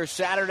see them here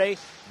Saturday.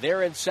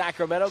 They're in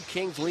Sacramento.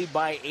 Kings lead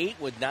by 8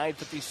 with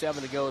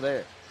 9:57 to go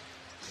there.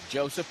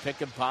 Joseph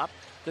pick and pop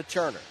to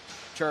Turner.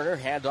 Turner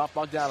hand off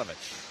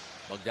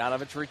Bogdanovich.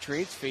 Bogdanovich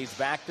retreats, feeds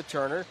back to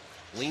Turner,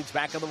 leans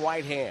back on the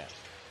right hand.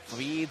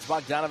 Feeds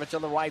Bogdanovich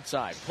on the right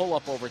side. Pull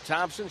up over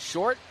Thompson,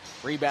 short,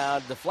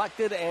 rebound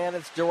deflected, and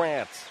it's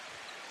Durant.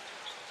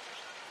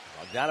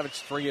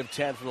 Bogdanovich 3 of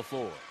 10 from the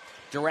floor.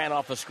 Durant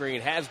off the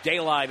screen, has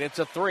daylight. It's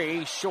a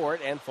 3,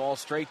 short, and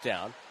falls straight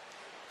down.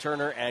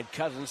 Turner and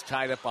Cousins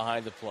tied up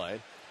behind the play.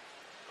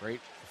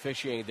 Great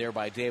officiating there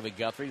by David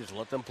Guthrie. Just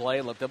let them play,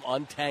 let them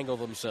untangle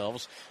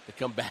themselves to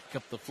come back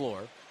up the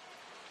floor.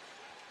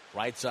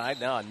 Right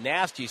side now, a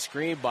nasty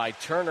screen by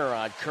Turner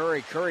on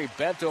Curry. Curry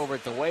bent over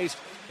at the waist.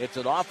 It's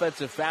an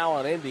offensive foul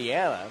on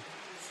Indiana.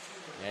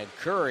 And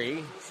Curry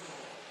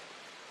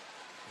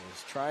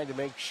is trying to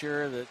make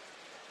sure that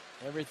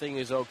everything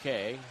is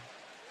okay.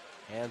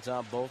 Hands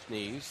on both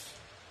knees.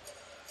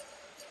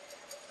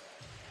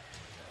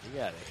 He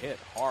got a hit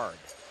hard.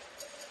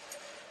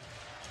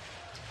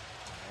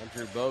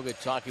 Andrew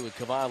Bogut talking with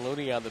Kevon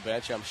Looney on the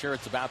bench. I'm sure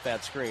it's about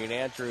that screen.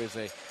 Andrew is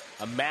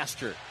a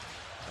master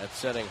at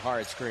setting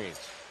hard screens.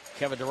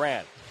 Kevin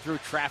Durant through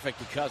traffic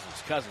to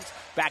Cousins. Cousins,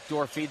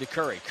 backdoor feed to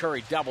Curry.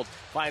 Curry doubled,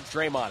 finds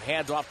Draymond,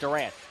 hands off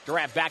Durant.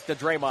 Durant back to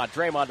Draymond.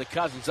 Draymond to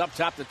Cousins, up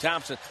top to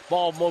Thompson.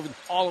 Ball moving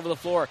all over the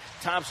floor.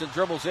 Thompson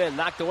dribbles in,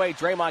 knocked away.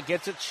 Draymond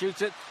gets it,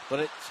 shoots it, but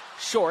it's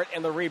short,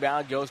 and the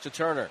rebound goes to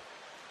Turner.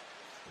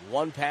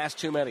 One pass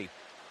too many.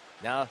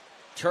 Now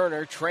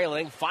Turner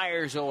trailing,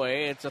 fires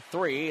away. It's a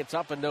 3. It's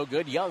up and no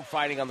good. Young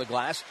fighting on the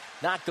glass.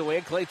 Knocked away.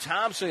 Klay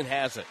Thompson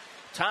has it.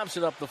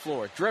 Thompson up the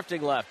floor,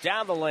 drifting left,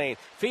 down the lane,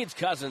 feeds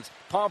Cousins,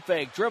 pump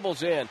fake,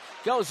 dribbles in,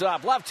 goes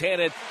up,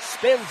 left-handed,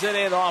 spins it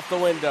in off the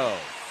window.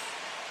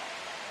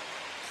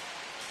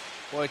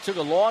 Boy, it took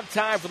a long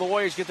time for the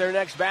Warriors to get their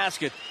next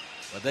basket,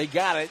 but they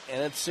got it,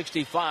 and it's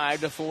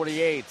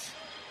 65-48.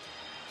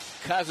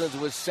 Cousins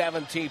with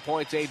 17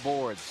 points, 8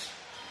 boards.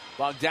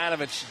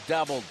 Bogdanovich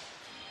doubled.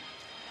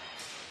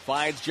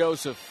 Finds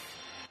Joseph.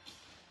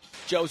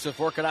 Joseph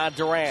working on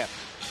Durant.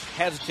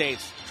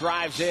 Hesitates,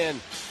 drives in,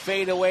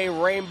 fade away,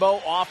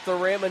 rainbow off the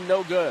rim, and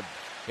no good.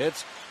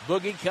 It's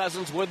Boogie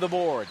Cousins with the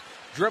board.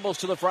 Dribbles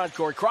to the front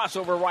court,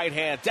 crossover right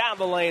hand, down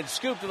the lane,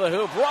 scoop to the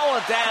hoop, roll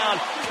it down.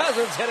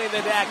 Cousins hitting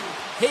the deck.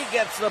 He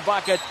gets the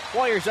bucket.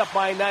 Warriors up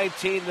by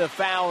 19. The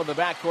foul in the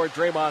backcourt.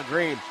 Draymond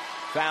Green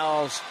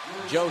fouls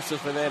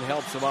Joseph and then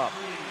helps him up.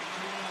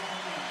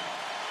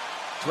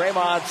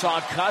 Draymond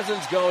saw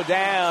Cousins go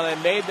down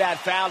and made that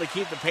foul to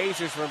keep the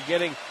Pacers from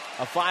getting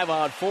a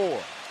 5-on-4.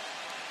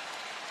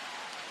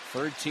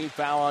 Third team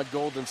foul on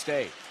Golden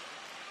State.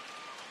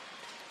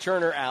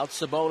 Turner out,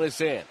 Sabonis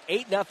in.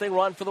 8-0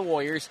 run for the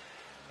Warriors.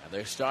 And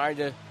they're starting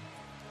to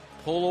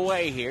pull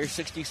away here,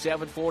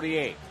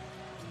 67-48.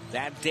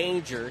 That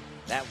danger,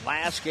 that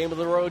last game of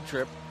the road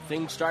trip,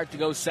 things start to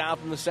go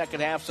south in the second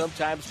half.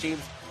 Sometimes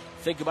teams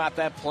think about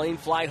that plane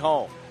flight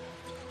home.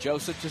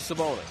 Joseph to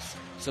Sabonis.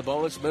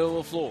 Sabonis middle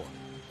of the floor.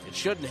 It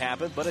shouldn't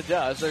happen, but it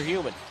does. They're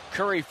human.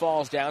 Curry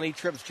falls down. He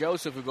trips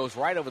Joseph, who goes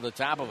right over the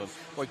top of him.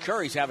 Boy,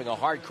 Curry's having a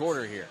hard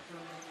quarter here.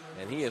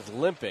 And he is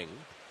limping.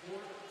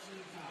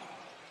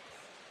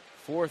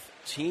 Fourth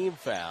team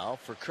foul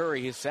for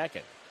Curry, his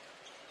second.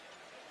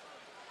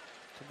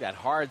 Took that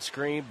hard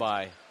screen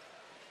by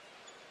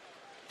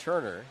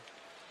Turner.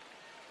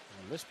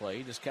 On this play,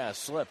 he just kind of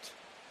slipped.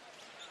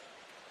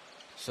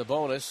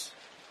 Sabonis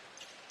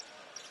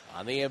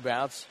on the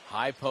inbounds.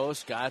 High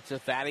post, got to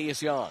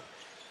Thaddeus Young.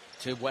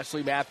 To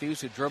Wesley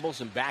Matthews, who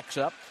dribbles and backs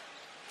up.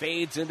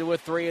 Fades into a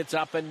 3. It's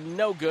up and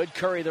no good.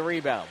 Curry the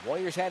rebound.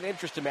 Warriors had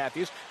interest in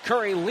Matthews.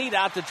 Curry lead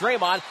out to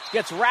Draymond.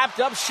 Gets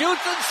wrapped up,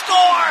 shoots and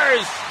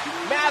scores!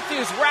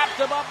 Matthews wrapped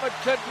him up but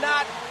could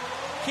not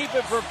keep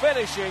it from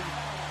finishing.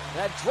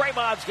 That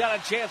Draymond's got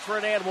a chance for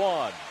an and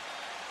one.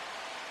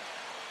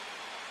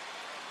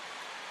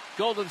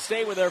 Golden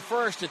State with their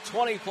first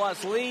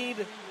 20-plus lead.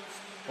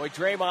 Boy,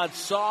 Draymond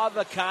saw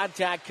the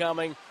contact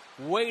coming,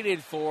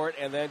 waited for it,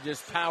 and then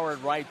just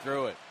powered right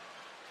through it.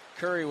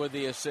 Curry with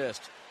the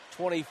assist.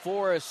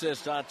 24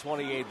 assists on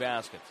 28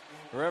 baskets.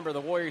 Remember,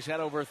 the Warriors had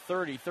over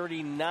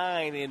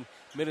 39 in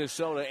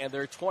Minnesota, and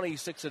they're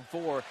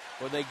 26-4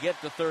 when they get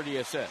to 30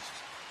 assists.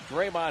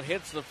 Draymond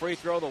hits the free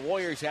throw. The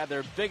Warriors had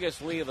their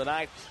biggest lead of the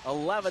night,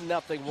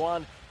 11-0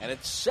 one, and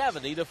it's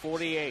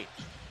 70-48.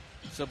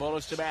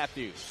 Sabonis to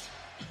Matthews.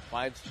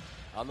 Finds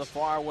on the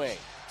far wing.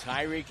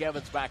 Tyreke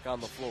Evans back on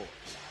the floor.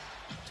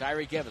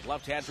 Tyreke Evans,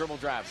 left-hand dribble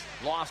drive.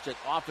 Lost it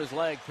off his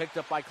leg. Picked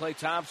up by Klay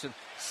Thompson.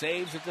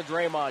 Saves it to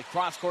Draymond.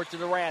 Cross court to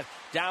Durant.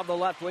 Down the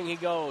left wing he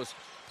goes.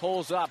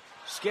 Pulls up.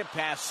 Skip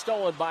pass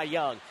stolen by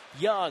Young.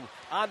 Young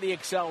on the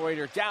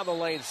accelerator. Down the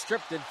lane.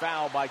 Stripped and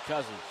fouled by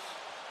Cousins.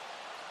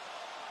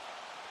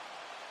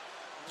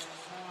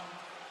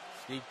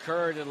 Steve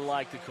Kerr didn't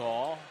like the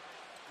call.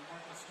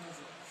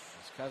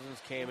 As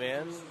Cousins came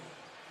in.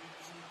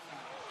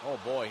 Oh,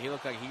 boy, he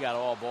looked like he got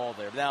all ball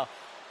there. Now,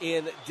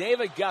 in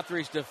David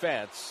Guthrie's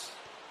defense,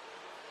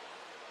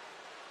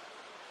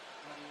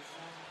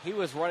 he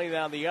was running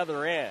down the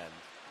other end,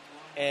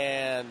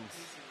 and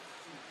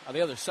on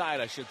the other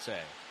side, I should say.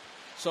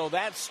 So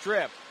that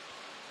strip,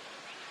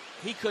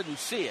 he couldn't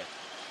see it.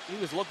 He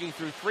was looking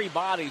through three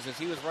bodies as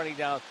he was running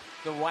down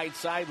the right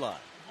sideline.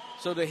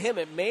 So to him,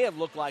 it may have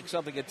looked like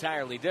something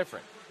entirely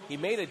different. He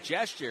made a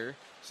gesture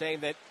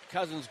saying that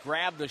Cousins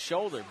grabbed the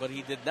shoulder, but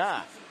he did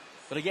not.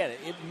 But again,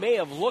 it may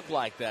have looked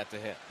like that to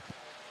him.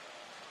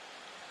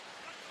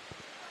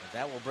 And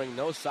that will bring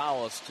no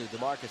solace to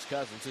DeMarcus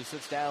Cousins, who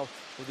sits down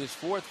with his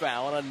fourth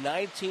foul on a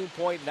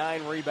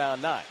 19.9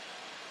 rebound night.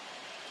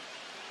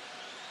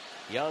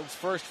 Young's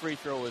first free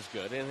throw is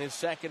good, and his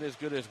second is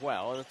good as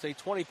well. And it's a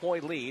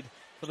 20-point lead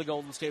for the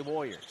Golden State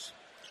Warriors.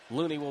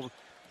 Looney will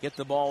get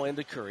the ball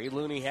into Curry.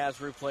 Looney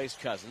has replaced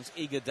Cousins.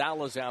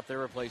 Iguodala's out there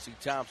replacing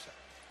Thompson.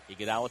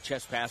 Iguodala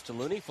chest pass to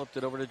Looney, flipped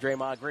it over to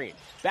Draymond Green.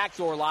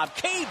 Backdoor lob,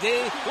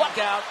 KD, look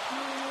out.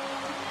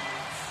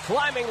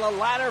 Climbing the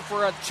ladder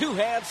for a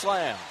two-hand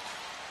slam.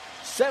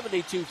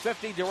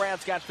 72-50,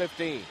 Durant's got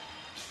 15.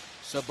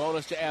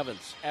 Sabonis to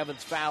Evans.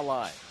 Evans foul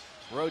line.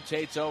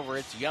 Rotates over,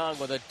 it's Young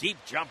with a deep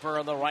jumper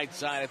on the right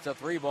side. It's a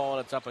three ball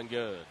and it's up and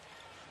good.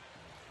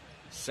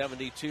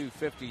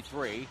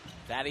 72-53.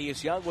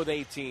 Thaddeus Young with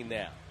 18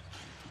 now.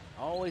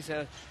 Always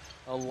a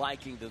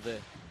liking to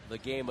the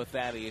game of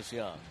Thaddeus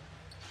Young.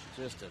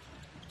 Just a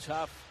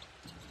tough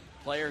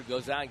player,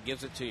 goes out and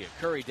gives it to you.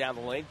 Curry down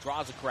the lane,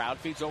 draws a crowd,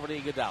 feeds over to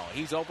Iguodala.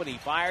 He's open, he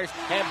fires,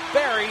 and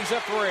buries a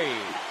three.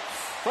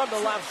 From the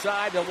left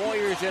side, the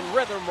Warriors in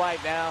rhythm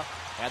right now,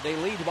 and they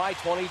lead by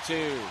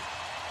 22.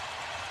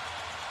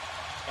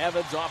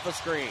 Evans off a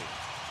screen.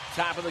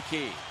 Top of the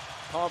key.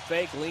 Pump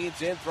fake,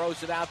 leans in,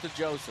 throws it out to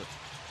Joseph.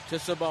 To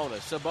Sabonis.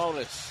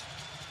 Sabonis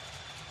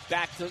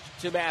back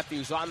to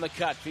Matthews on the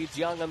cut. Feeds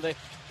Young on the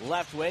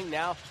left wing.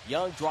 Now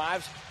Young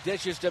drives,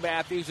 dishes to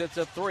Matthews. It's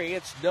a three.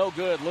 It's no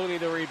good. Looney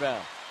the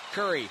rebound.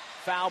 Curry,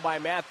 foul by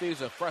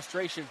Matthews. A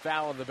frustration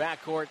foul in the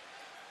backcourt.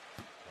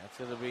 That's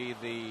going to be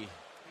the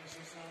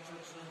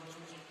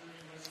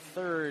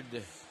third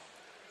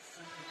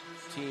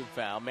team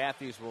foul.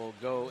 Matthews will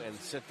go and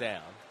sit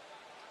down.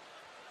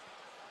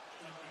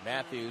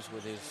 Matthews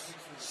with his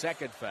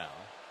second foul.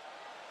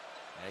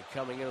 And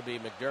coming in will be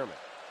McDermott.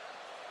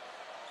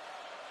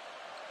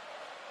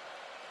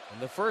 In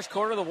the first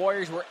quarter, the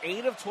Warriors were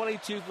 8 of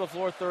 22 from the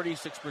floor,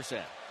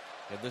 36%.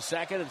 In the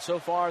second, and so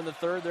far in the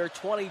third, they're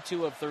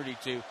 22 of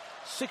 32,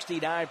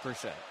 69%.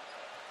 That's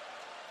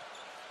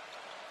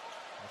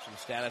from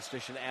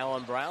statistician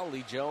Alan Brown.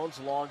 Lee Jones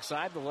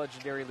alongside the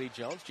legendary Lee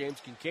Jones. James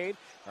Kincaid,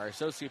 our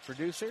associate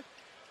producer.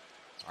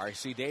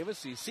 R.C.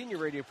 Davis, the senior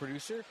radio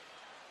producer,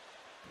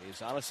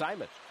 is on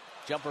assignment.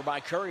 Jumper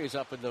by Curry is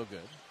up and no good.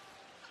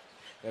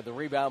 And the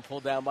rebound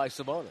pulled down by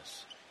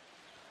Sabonis.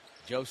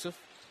 Joseph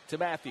to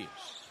Matthews.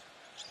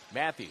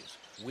 Matthews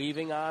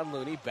weaving on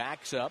Looney,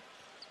 backs up.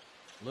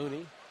 Looney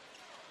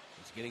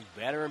is getting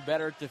better and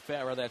better at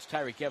defense. Or that's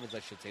Tyreek Evans,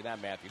 I should say,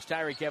 not Matthews.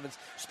 Tyreek Evans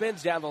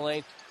spins down the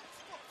lane,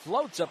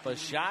 floats up a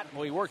shot.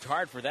 Well, he worked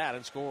hard for that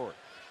and scored.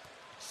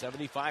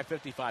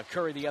 75-55.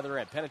 Curry the other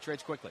end.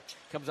 Penetrates quickly.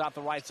 Comes out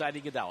the right side,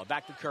 Iguodala.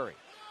 Back to Curry.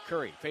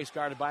 Curry, face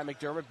guarded by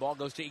McDermott. Ball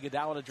goes to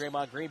Iguodala to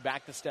Draymond Green.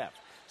 Back to Steph.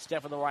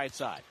 Steph on the right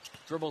side.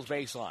 Dribbles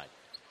baseline.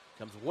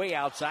 Comes way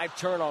outside.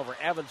 Turnover.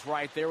 Evans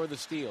right there with the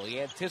steal. He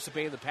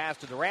anticipated the pass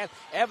to Durant.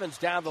 Evans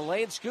down the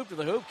lane. Scoop to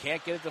the hoop.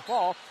 Can't get it to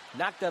fall.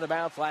 Knocked out of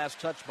bounds. Last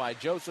touch by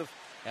Joseph.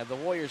 And the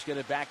Warriors get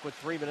it back with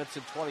 3 minutes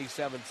and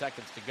 27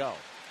 seconds to go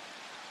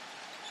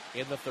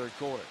in the third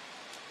quarter.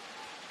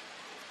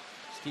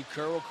 Steve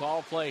Kerr will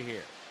call play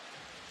here.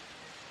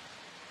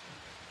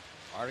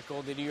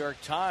 Article in the New York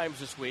Times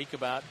this week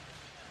about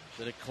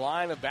the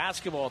decline of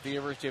basketball at the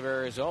University of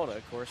Arizona.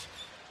 Of course,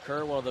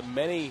 Kerr, one of the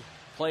many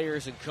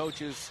players and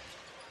coaches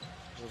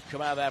who have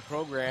come out of that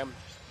program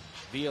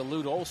via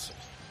Lute Olson.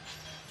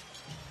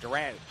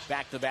 Durant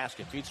back to the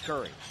basket, feeds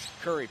Curry.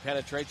 Curry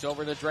penetrates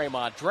over to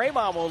Draymond.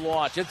 Draymond will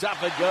launch. It's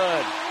up and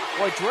good.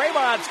 Boy,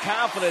 Draymond's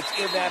confidence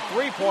in that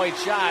three-point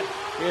shot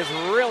is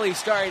really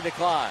starting to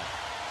climb.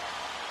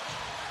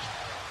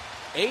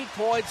 8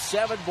 points,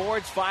 7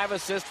 boards, 5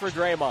 assists for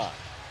Draymond.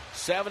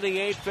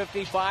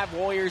 78-55,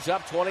 Warriors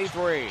up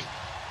 23. And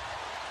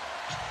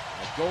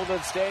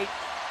Golden State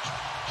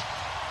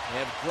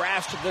have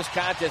grasped this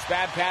contest.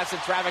 Bad pass in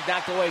traffic,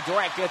 knocked away.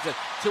 Durant gets it.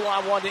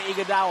 2-on-1 to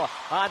Iguodala.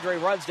 Andre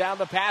runs down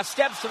the pass,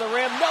 steps to the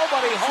rim.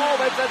 Nobody home.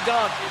 It's a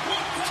dunk.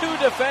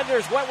 2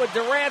 defenders went with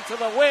Durant to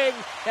the wing,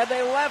 and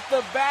they left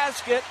the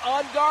basket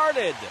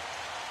unguarded.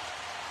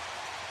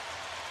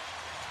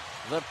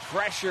 The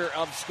pressure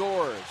of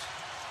scores.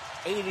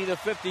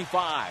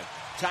 80-55.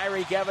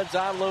 Tyreek Evans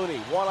on Looney.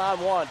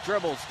 One-on-one.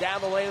 Dribbles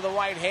down the lane to the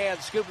right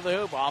hand. Scoop of the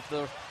hoop off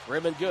the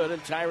rim and good.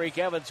 And Tyreek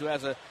Evans, who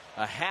has a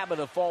habit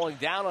of falling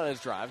down on his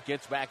drive,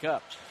 gets back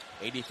up.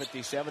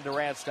 80-57.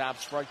 Durant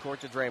stops front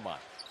court to Draymond.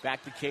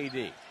 Back to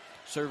KD.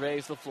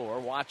 Surveys the floor,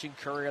 watching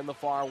Curry on the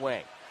far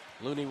wing.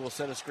 Looney will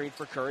send a screen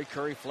for Curry.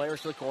 Curry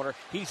flares to the corner.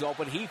 He's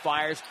open. He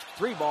fires.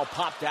 3-ball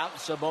popped out.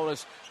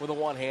 Sabonis with a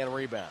one-hand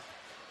rebound.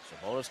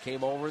 Sabonis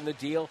came over in the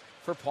deal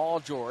for Paul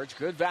George.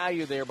 Good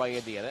value there by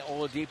Indiana.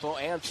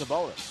 Oladipo and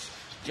Sabonis.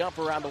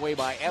 Jumper on the way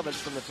by Evans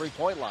from the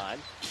three-point line.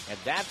 And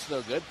that's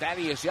no good.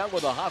 Thaddeus Young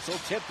with a hustle.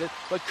 Tipped it,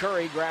 but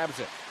Curry grabs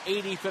it.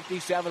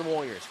 80-57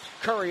 Warriors.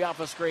 Curry off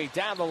a screen.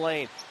 Down the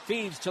lane.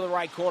 Feeds to the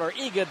right corner.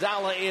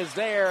 Iguodala is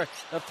there.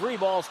 The three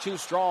ball's too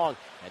strong.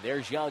 And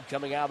there's Young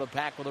coming out of the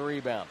pack with a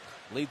rebound.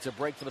 Leads a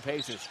break for the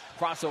Pacers.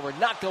 Crossover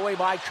knocked away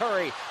by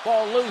Curry.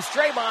 Ball loose.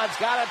 Draymond's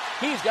got it.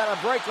 He's got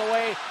a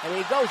breakaway. And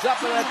he goes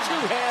up in a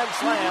two-hand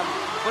slam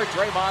for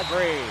Draymond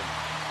Green.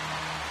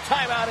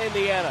 Timeout,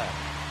 Indiana.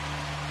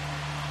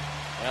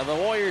 And the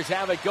Warriors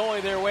have it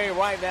going their way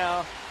right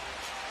now.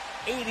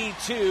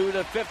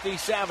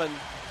 82-57.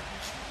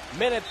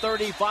 Minute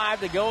 35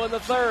 to go in the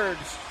third.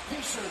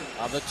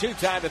 Of the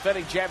two-time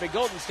defending champion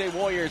Golden State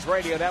Warriors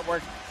Radio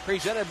Network,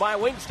 presented by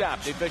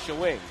Wingstop, the official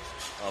wings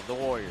of the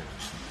Warriors.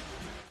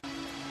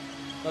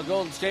 Well,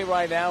 Golden State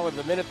right now with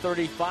a minute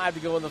 35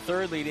 to go in the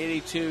third, lead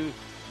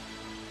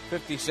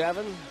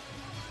 82-57.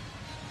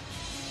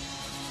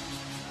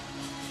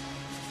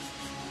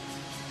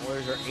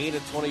 Warriors are 8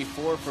 of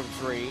 24 from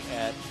three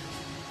at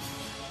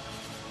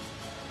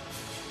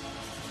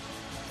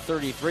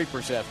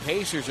 33%.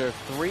 Pacers are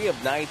 3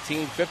 of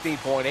 19,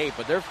 15.8,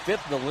 but they're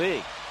fifth in the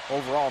league.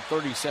 Overall,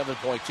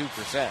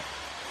 37.2%.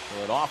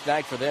 So an off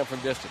night for them from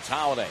distance.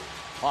 Holiday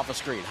off a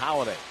screen.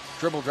 Holiday.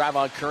 Dribble drive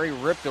on Curry,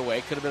 ripped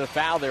away. Could have been a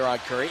foul there on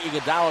Curry.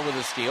 Iguodala with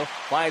a steal.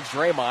 Finds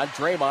Draymond.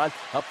 Draymond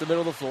up the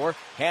middle of the floor.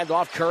 Hand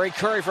off Curry.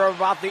 Curry from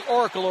about the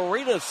Oracle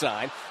Arena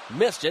side.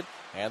 Missed it.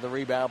 And the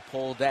rebound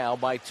pulled down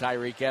by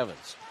Tyreek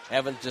Evans.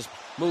 Evans just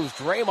moves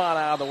Draymond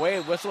out of the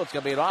way. Whistle. It's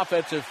going to be an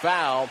offensive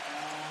foul.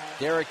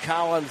 Derek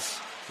Collins,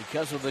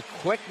 because of the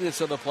quickness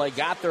of the play,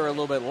 got there a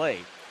little bit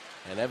late.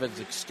 And Evans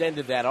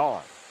extended that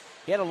arm.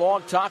 He had a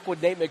long talk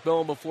with Nate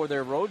McMillan before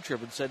their road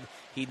trip and said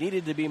he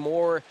needed to be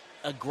more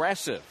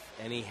aggressive.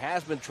 And he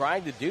has been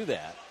trying to do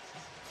that.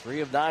 3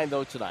 of 9,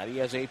 though, tonight. He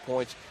has 8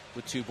 points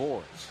with 2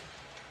 boards.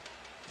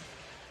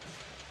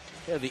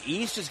 Yeah, the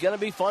East is going to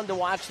be fun to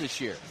watch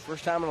this year.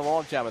 First time in a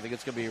long time. I think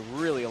it's going to be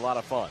really a lot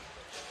of fun.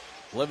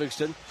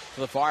 Livingston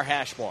to the far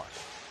hash mark.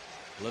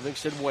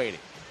 Livingston waiting.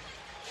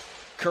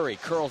 Curry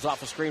curls off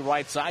the screen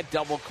right side.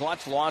 Double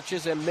clutch,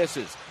 launches and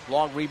misses.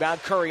 Long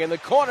rebound. Curry in the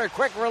corner.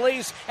 Quick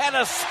release and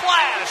a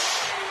splash.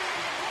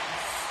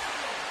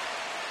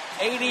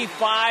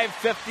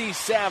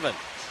 85-57.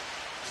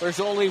 There's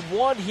only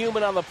one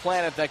human on the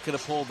planet that could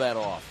have pulled that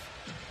off.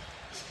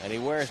 And he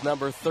wears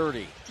number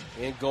 30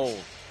 in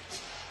gold.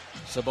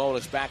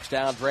 Sabonis backs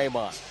down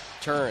Draymond.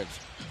 Turns.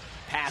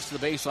 Pass to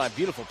the baseline.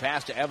 Beautiful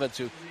pass to Evans,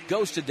 who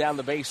ghosted down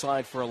the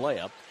baseline for a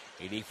layup.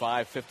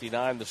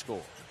 85-59 the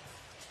score.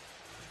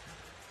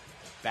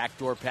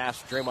 Backdoor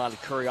pass. Draymond to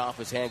Curry off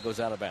his hand.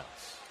 Goes out of bounds.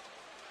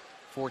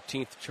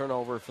 14th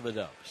turnover for the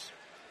Dubs.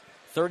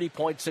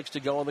 30.6 to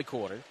go in the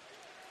quarter.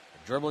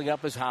 Dribbling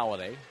up is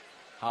Holiday.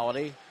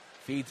 Holiday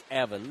feeds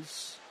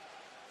Evans.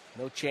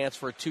 No chance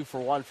for a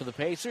 2-for-1 for the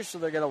Pacers, so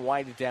they're going to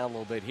wind it down a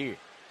little bit here.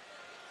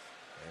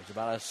 There's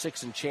about a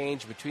 6 and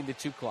change between the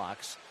two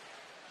clocks.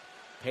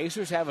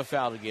 Pacers have a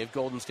foul to give.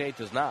 Golden State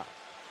does not.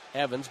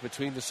 Evans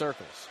between the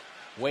circles.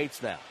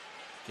 Waits now.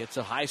 Gets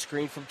a high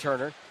screen from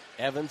Turner.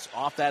 Evans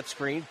off that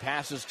screen.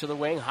 Passes to the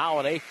wing.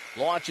 Holiday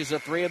launches a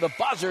three of the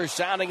buzzer,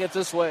 sounding at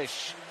the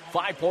swish.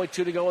 5.2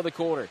 to go in the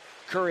quarter.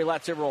 Curry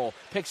lets it roll.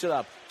 Picks it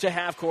up to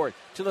half court,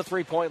 to the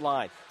three-point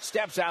line.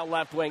 Steps out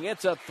left wing.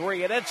 It's a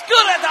three, and it's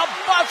good at the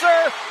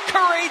buzzer.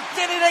 Curry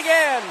did it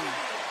again.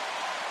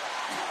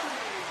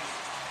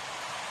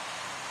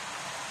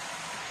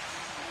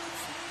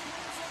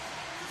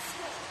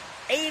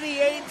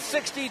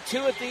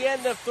 .62 at the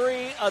end of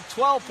three. A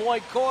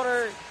 12-point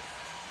quarter,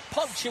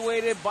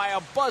 punctuated by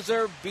a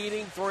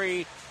buzzer-beating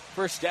three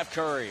for Steph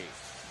Curry.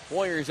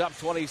 Warriors up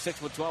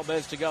 26 with 12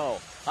 minutes to go.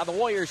 On the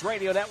Warriors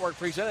Radio Network,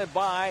 presented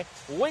by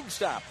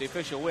Wingstop, the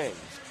official wings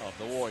of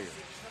the Warriors.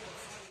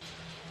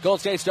 Golden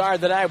State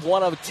started the night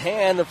 1 of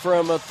 10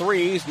 from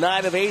threes,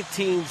 9 of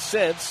 18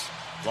 since.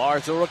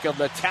 Lars Ulrich of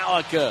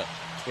Metallica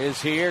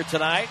is here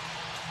tonight,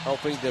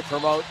 helping to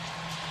promote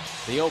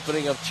the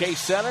opening of Chase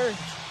Center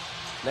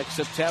next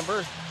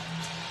September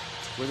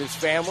with his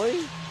family.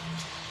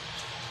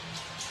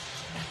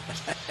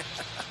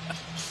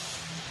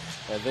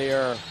 And they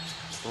are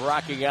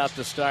rocking out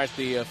to start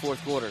the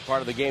fourth quarter.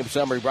 Part of the game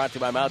summary brought to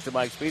you by Mountain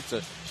Mike's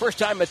Pizza. First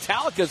time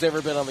Metallica's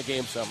ever been on the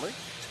game summary.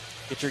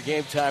 Get your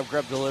game time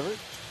grub delivered.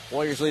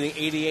 Warriors leading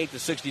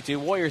 88-62.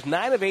 Warriors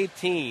 9 of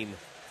 18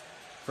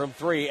 from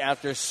three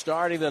after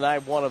starting the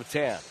night 1 of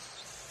 10.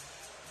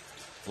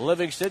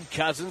 Livingston,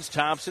 Cousins,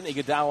 Thompson,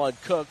 Iguodala,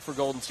 and Cook for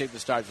Golden State to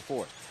start the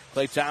fourth.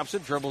 Klay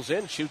Thompson dribbles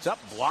in, shoots up,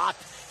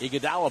 blocked.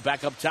 Iguodala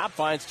back up top,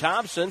 finds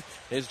Thompson.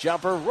 His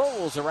jumper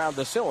rolls around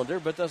the cylinder,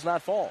 but does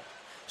not fall.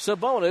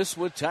 Sabonis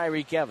with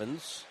Tyreke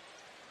Evans,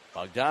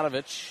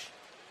 Bogdanovich,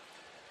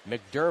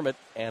 McDermott,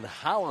 and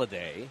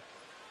Holiday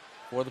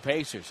for the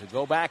Pacers, who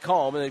go back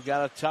home, and they've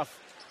got a tough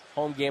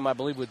home game, I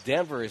believe, with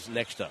Denver is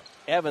next up.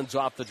 Evans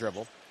off the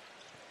dribble.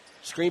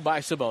 Screen by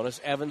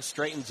Sabonis. Evans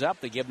straightens up.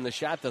 They give him the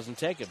shot, doesn't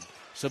take him.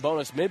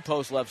 Sabonis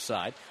mid-post left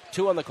side.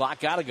 2 on the clock,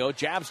 got to go.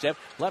 Jab step,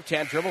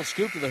 left-hand dribble,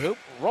 scoop to the hoop,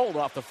 rolled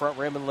off the front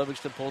rim, and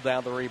Livingston pulled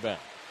down the rebound.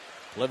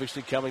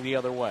 Livingston coming the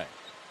other way.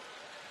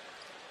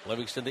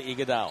 Livingston to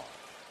Iguodala.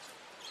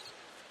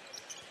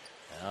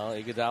 Now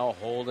Iguodala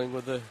holding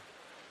with the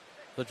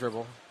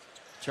dribble.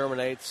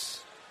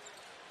 Terminates.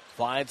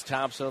 Finds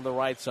Thompson on the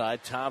right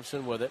side.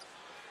 Thompson with it.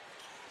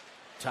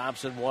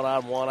 Thompson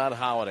one-on-one on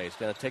Holiday. He's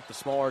going to take the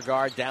smaller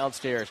guard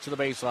downstairs to the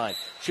baseline.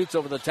 Shoots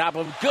over the top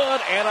of him.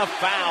 Good, and a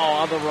foul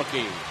on the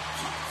rookie.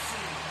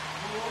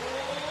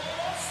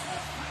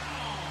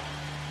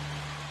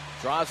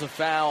 Draws a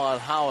foul on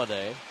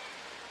Holiday.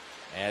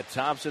 And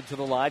Thompson to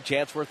the line.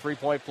 Chance for a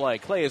three-point play.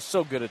 Klay is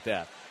so good at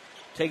that.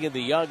 Taking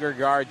the younger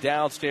guard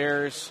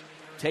downstairs.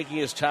 Taking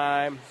his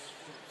time.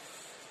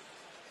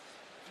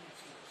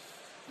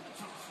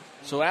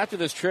 So after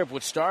this trip,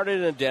 which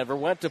started in Denver,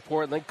 went to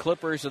Portland,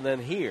 Clippers, and then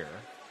here,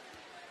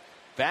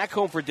 back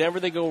home for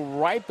Denver, they go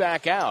right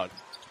back out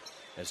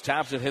as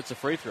Thompson hits a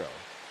free throw.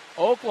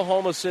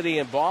 Oklahoma City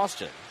and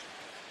Boston.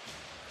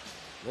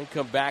 Then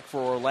come back for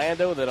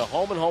Orlando, then a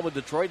home and home with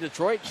Detroit.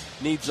 Detroit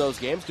needs those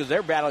games because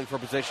they're battling for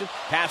position.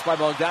 Pass by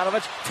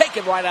Bogdanovich,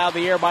 taken right out of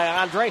the air by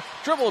Andre.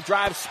 Dribble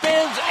drive,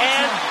 spins,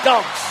 and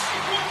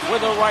dunks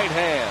with a right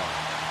hand.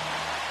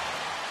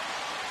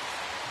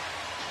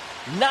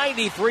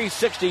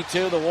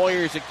 93-62, the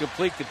Warriors in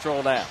complete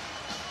control now.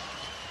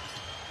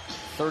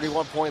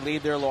 31-point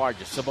lead, their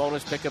largest.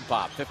 Sabonis pick and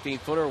pop.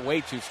 15-footer, way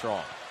too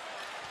strong.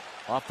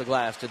 Off the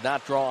glass, did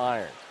not draw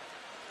iron.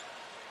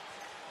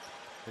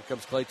 Here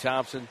comes Klay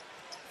Thompson,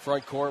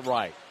 front court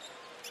right.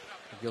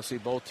 You'll see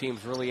both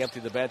teams really empty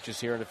the benches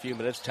here in a few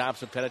minutes.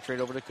 Thompson penetrate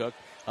over to Cook.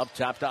 Up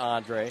top to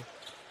Andre.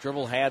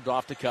 Dribble hand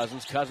off to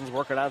Cousins. Cousins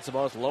working on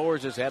Sabonis.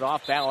 Lowers his head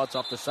off balance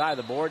off the side of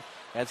the board.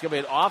 And it's going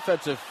to be an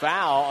offensive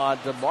foul on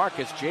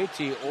DeMarcus.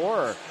 JT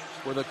Orr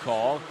with a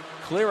call.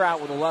 Clear out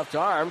with the left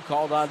arm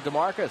called on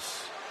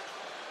DeMarcus.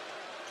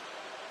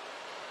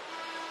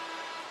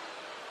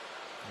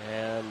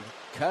 And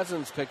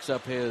Cousins picks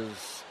up his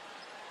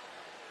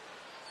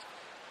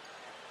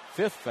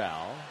 5th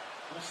foul.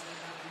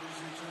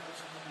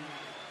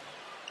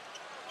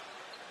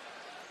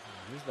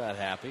 He's not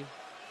happy.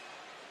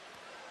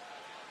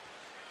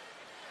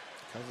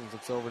 Cousins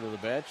looks over to the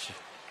bench.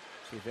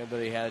 See if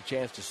anybody had a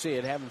chance to see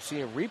it. Haven't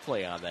seen a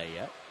replay on that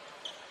yet.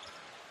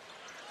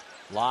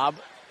 Lob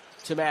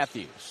to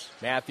Matthews.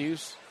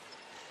 Matthews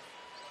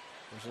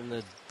was in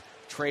the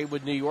trade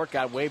with New York.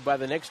 Got waived by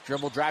the Knicks.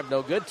 Dribble drive,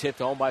 no good. Tipped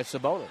home by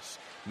Sabonis.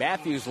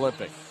 Matthews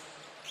limping.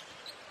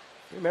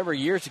 Remember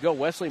years ago,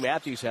 Wesley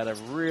Matthews had a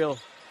real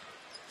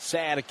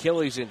sad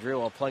Achilles injury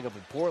while playing up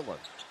in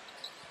Portland.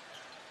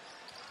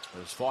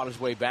 But has fought his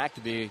way back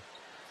to be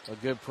a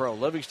good pro.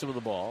 Livingston with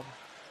the ball.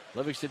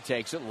 Livingston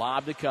takes it.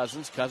 Lob to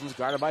Cousins. Cousins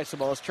guarded by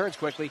Sabonis. Turns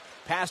quickly.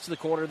 Pass to the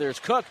corner. There's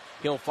Cook.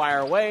 He'll fire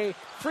away.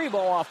 Free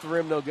ball off the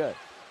rim. No good.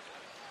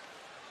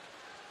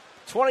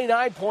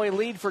 29-point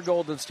lead for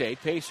Golden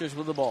State. Pacers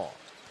with the ball.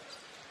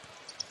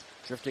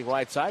 Drifting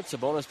right side.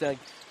 Sabonis down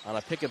on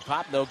a pick and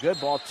pop. No good.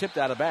 Ball tipped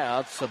out of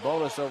bounds.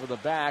 Sabonis over the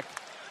back.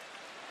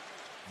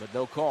 But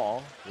no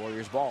call.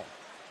 Warriors ball.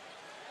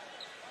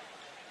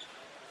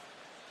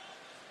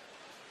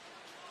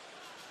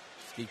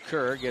 Steve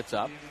Kerr gets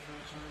up.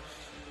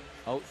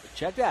 Oh,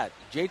 check that.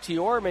 JT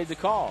Orr made the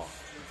call.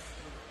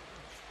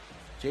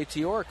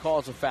 JT Orr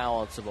calls a foul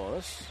on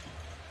Sabonis.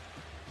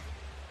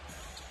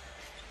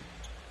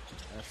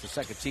 That's the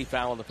second T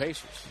foul on the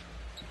Pacers.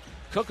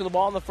 Cook with the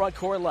ball in the front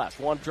court left.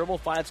 One dribble,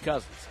 finds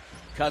Cousins.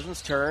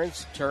 Cousins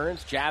turns,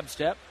 jab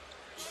step.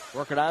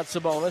 Working on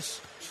Sabonis.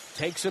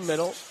 Takes a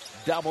middle.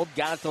 Doubled,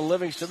 got it to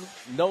Livingston.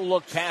 No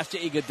look pass to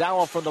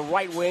Iguodala from the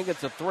right wing.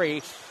 It's a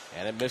three,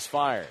 and it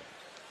misfired.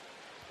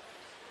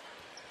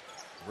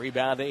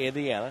 Rebound to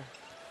Indiana.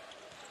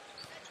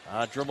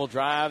 Dribble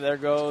drive. There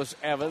goes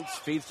Evans.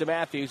 Feeds to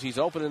Matthews. He's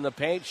open in the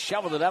paint.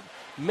 Shoveled it up.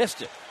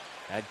 Missed it.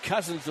 And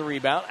Cousins the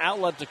rebound.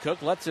 Outlet to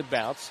Cook. Lets it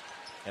bounce.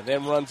 And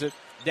then runs it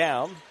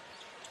down.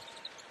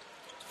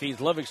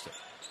 Feeds Livingston.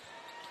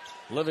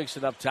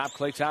 Livingston up top.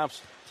 Klay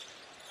Thompson.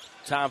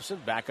 Thompson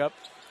back up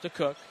to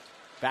Cook.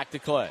 Back to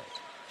Klay.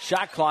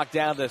 Shot clock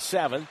down to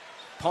 7.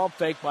 Pump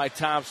fake by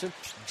Thompson.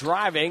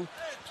 Driving.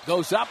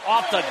 Goes up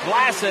off the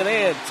glass and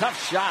in.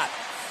 Tough shot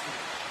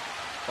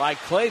by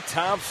Klay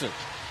Thompson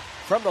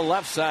from the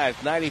left side,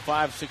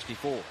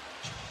 95-64.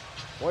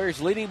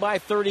 Warriors leading by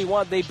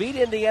 31. They beat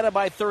Indiana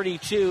by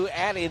 32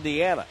 at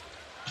Indiana,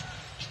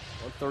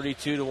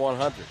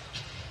 132-100.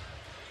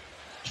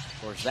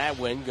 Of course, that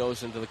win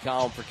goes into the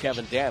column for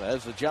Kevin Dana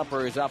as the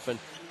jumper is up and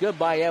good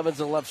by Evans,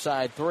 the left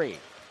side three.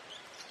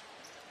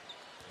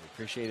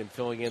 Appreciate him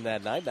filling in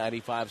that night.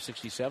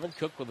 95-67.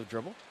 Cook with a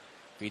dribble.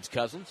 Feeds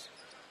Cousins.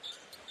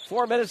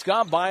 4 minutes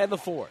gone by in the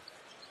fourth.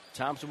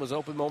 Thompson was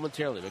open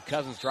momentarily, but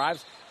Cousins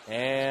drives,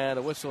 and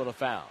a whistle and a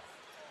foul.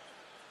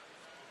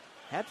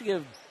 Have to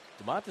give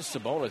Domantas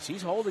Sabonis,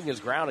 he's holding his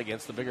ground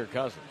against the bigger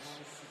Cousins.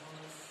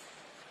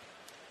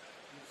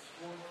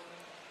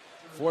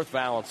 Fourth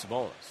foul on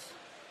Sabonis.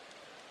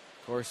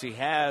 Of course, he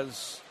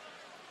has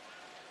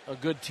a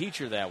good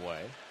teacher that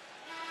way.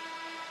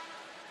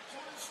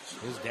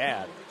 His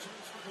dad.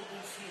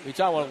 We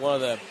talk about one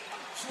of the,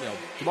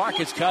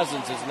 DeMarcus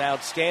Cousins is an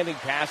outstanding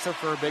passer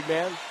for a big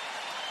man.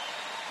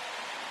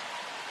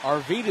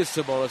 Arvydas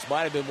Sabonis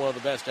might have been one of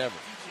the best ever.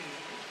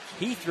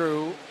 He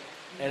threw,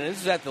 and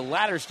this is at the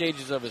latter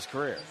stages of his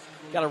career,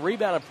 got a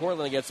rebound in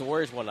Portland against the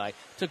Warriors one night,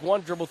 took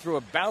one dribble through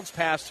a bounce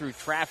pass through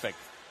traffic.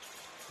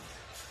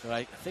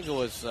 I think it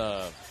was,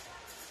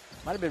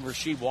 might have been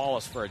Rasheed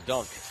Wallace for a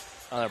dunk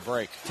on a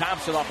break.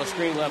 Thompson off a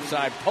screen left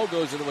side,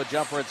 pogos into a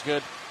jumper, it's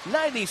good.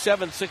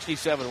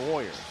 97-67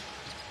 Warriors.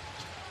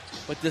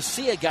 But to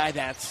see a guy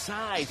that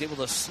size able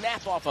to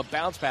snap off a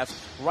bounce pass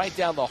right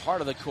down the heart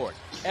of the court.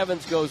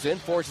 Evans goes in,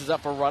 forces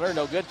up a runner,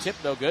 no good, tip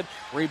no good.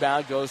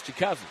 Rebound goes to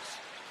Cousins.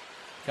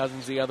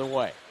 Cousins the other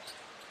way.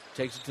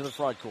 Takes it to the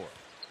front court.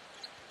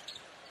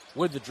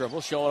 With the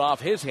dribble, showing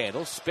off his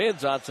handle,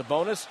 spins on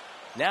Sabonis.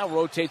 Now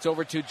rotates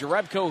over to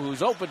Jerebko,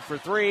 who's open for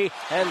three,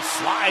 and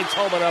slides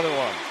home another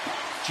one.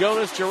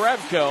 Jonas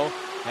Jerebko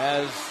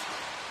has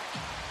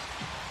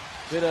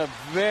been a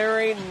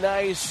very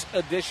nice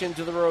addition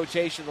to the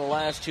rotation the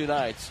last two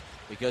nights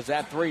because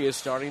that three is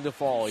starting to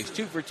fall. He's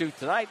 2 for 2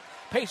 tonight.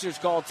 Pacers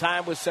call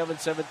time with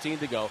 7:17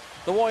 to go.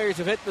 The Warriors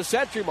have hit the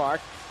century mark,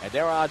 and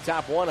they're on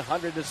top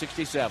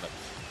 100-67.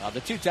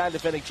 The two-time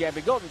defending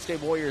champion Golden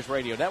State Warriors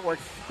Radio Network,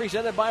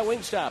 presented by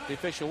Wingstop, the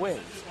official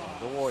wings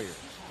of the Warriors.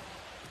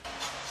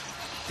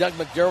 Doug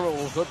McDermott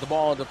will put the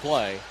ball into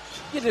play.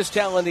 You just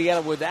tell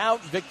Indiana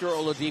without Victor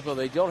Oladipo,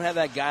 they don't have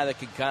that guy that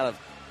can kind of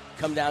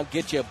come down,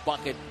 get you a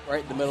bucket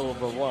right in the middle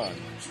of a run.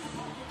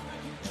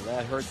 And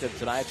that hurt them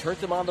tonight. It's hurt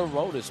them on the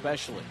road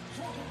especially.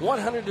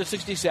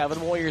 100-67,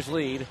 Warriors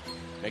lead.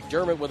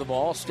 McDermott with the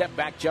ball. Step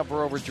back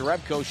jumper over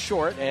Jerebko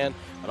short. And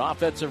an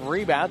offensive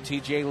rebound.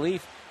 TJ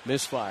Leaf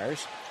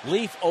misfires.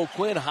 Leaf,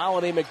 O'Quinn,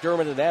 Holiday,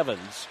 McDermott, and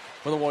Evans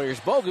for the Warriors.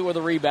 Bogut with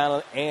a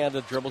rebound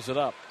and dribbles it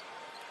up.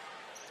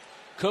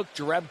 Cook,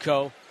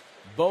 Jerebko,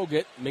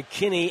 Bogut,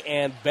 McKinney,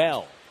 and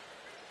Bell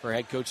for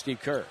head coach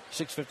Steve Kerr.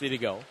 6:50 to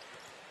go.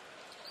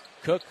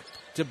 Cook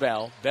to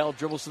Bell. Bell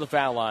dribbles to the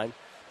foul line.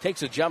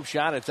 Takes a jump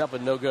shot. It's up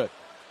and no good.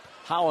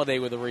 Holiday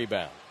with a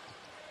rebound.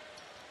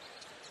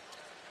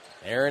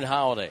 Aaron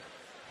Holiday,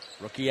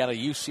 rookie out of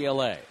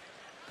UCLA.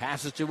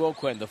 Passes to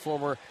O'Quinn, the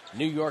former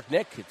New York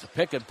Knick. It's a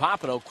pick and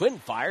pop, and O'Quinn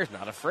fires.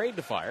 Not afraid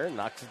to fire.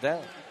 Knocks it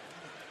down.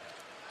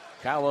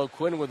 Kyle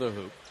O'Quinn with a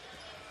hoop.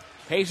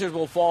 Pacers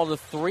will fall to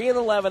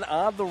 3-11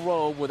 on the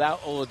road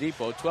without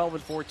Oladipo.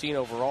 12-14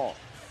 overall.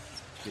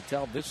 You can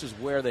tell this is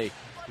where they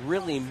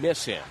really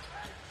miss him.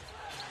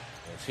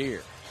 It's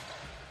here.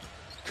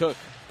 Cook,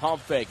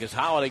 pump fake as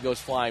Holiday goes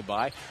flying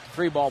by.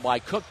 Free ball by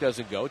Cook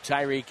doesn't go.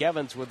 Tyreek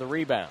Evans with the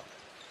rebound.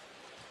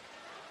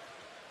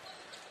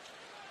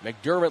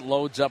 McDermott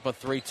loads up a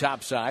three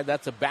top side.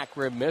 That's a back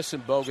rim miss,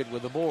 and Bogut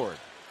with the board.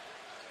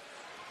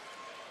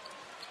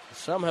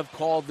 Some have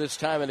called this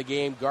time in the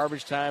game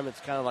garbage time. It's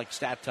kind of like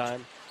stat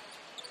time.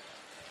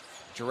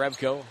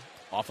 Jerebko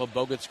off a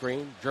Bogut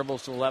screen.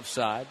 Dribbles to the left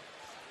side.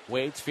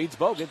 Waits, feeds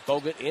Bogut.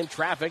 Bogut in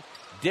traffic.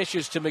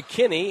 Dishes to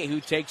McKinney, who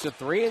takes a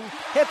three and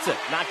hits it.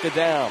 Knocked it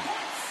down.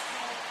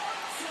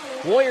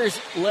 Warriors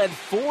led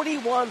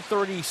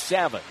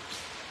 41-37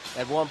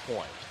 at one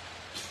point.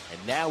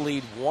 And now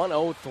lead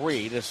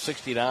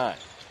 103-69.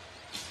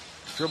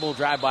 Dribble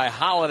drive by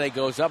Holiday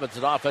goes up. It's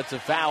an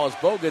offensive foul as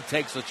Bogut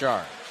takes the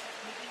charge.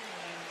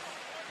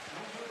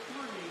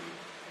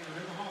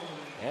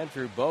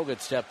 Andrew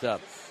Bogut stepped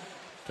up,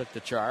 took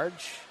the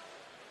charge,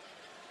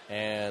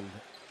 and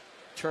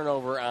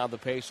turnover on the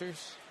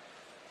Pacers.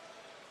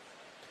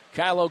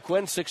 Kyle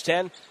O'Quinn,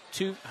 6'10",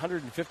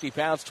 250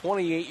 pounds,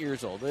 28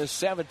 years old. In his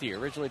 7th year,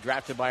 originally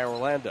drafted by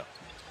Orlando.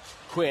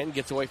 Quinn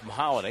gets away from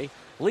Holiday,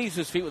 leaves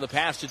his feet with a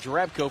pass to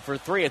Jerebko for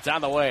three. It's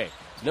on the way.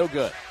 No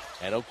good.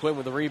 And O'Quinn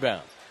with the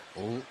rebound.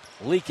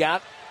 Leak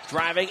out,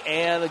 driving,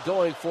 and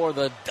going for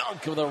the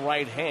dunk with the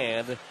right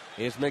hand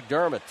is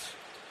McDermott.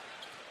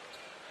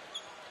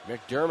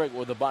 McDermott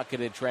with the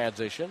bucket in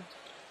transition.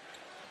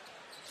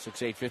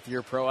 6'8",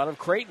 fifth-year pro out of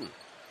Creighton.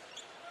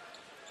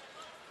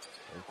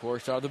 And of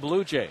course, are the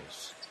Blue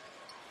Jays.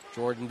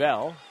 Jordan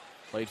Bell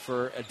played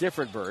for a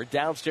different bird.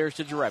 Downstairs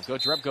to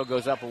Jerebko. Jerebko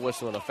goes up a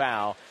whistle and a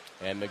foul.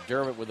 And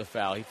McDermott with the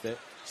foul. He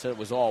said it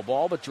was all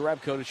ball, but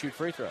Jerebko to shoot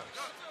free throws.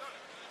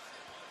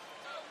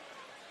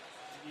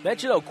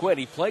 Mention O'Quinn.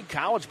 He played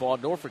college ball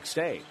at Norfolk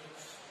State.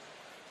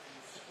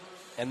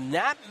 And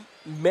not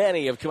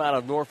many have come out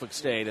of Norfolk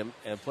State and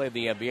played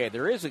the NBA.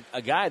 There is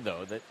a guy,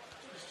 though, that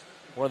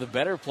one of the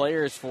better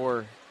players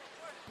for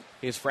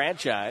his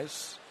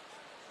franchise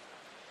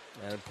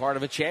and part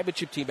of a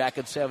championship team back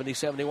in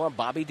 70-71,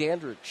 Bobby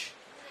Dandridge.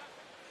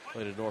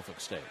 Played at Norfolk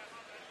State.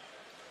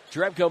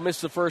 Jerebko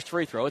missed the first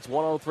free throw. It's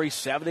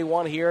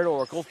 103-71 here at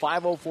Oracle.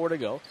 5:04 to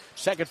go.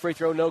 Second free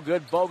throw, no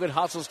good. Bogut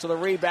hustles to the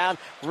rebound.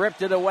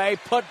 Ripped it away.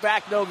 Put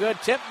back, no good.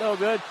 Tip, no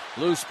good.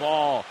 Loose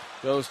ball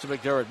goes to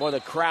McDermott. Boy, the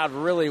crowd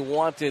really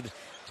wanted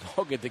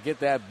Bogut to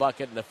get that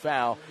bucket and the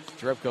foul.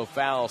 Jerebko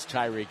fouls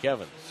Tyreke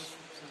Evans.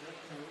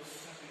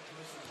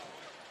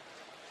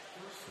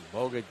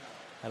 Bogut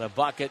had a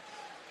bucket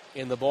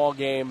in the ball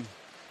game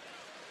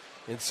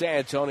in San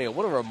Antonio.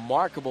 What a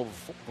remarkable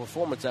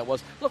performance that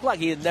was. Looked like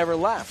he had never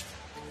left.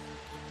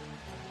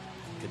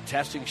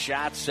 Contesting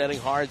shots, setting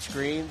hard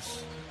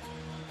screens.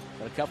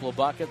 Got a couple of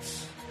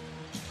buckets.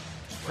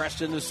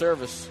 Pressed into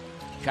service.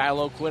 Kyle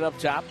O'Quinn up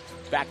top.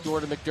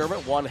 Backdoor to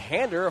McDermott.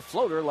 One-hander, a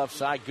floater, left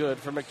side, good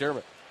for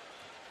McDermott.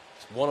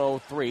 It's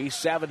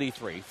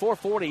 103-73.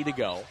 4:40 to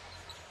go.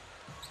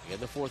 In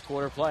the fourth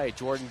quarter play,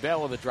 Jordan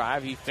Bell with a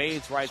drive. He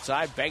fades right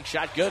side. Bank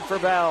shot, good for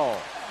Bell.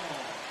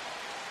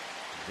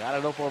 Got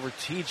it up over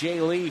T.J.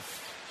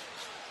 Leaf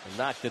and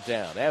knocked it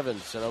down.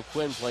 Evans and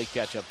O'Quinn play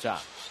catch up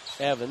top.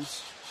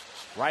 Evans,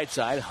 right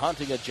side,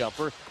 hunting a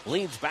jumper,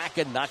 leans back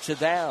and knocks it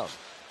down.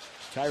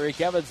 Tyreke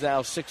Evans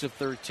now 6 of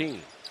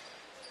 13.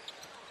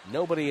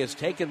 Nobody has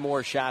taken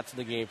more shots in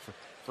the game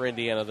for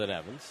Indiana than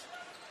Evans.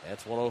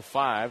 That's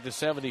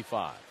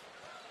 105-75.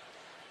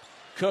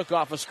 Cook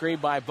off a screen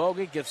by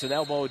Bogut, gets an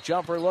elbow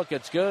jumper look,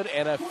 it's good,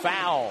 and a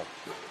foul.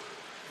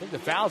 I think the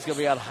foul's going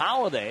to be on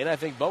Holiday, and I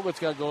think Bogut's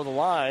going to go to the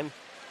line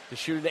to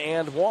shoot an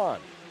and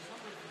one.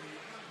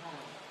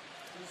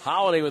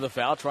 Holiday with a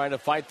foul, trying to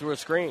fight through a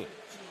screen.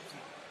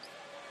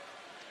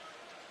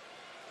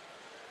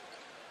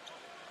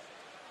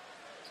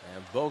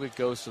 And Bogut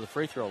goes to the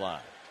free throw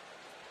line.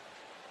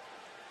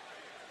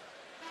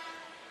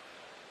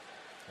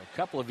 A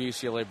couple of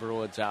UCLA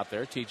Bruins out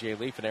there, T.J.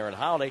 Leaf and Aaron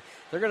Holiday.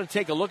 They're going to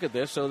take a look at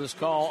this, so this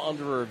call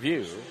under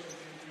review.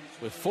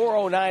 With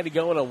 4:09 to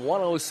go in a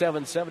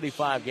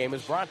 107-75 game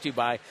is brought to you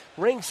by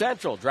Ring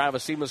Central. Drive a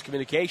seamless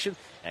communication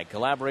and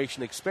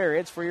collaboration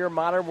experience for your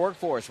modern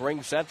workforce.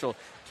 Ring Central,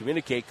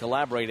 communicate,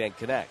 collaborate, and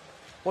connect.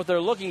 What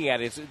they're looking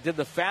at is, did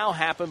the foul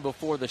happen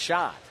before the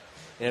shot?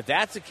 And if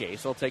that's the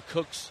case, they'll take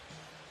Cook's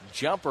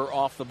jumper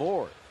off the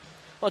board.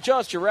 Well,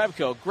 Jonas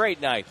Jerebko,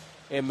 great night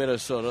in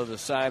Minnesota, the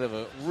sign of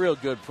a real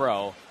good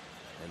pro,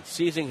 and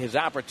seizing his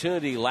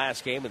opportunity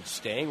last game and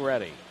staying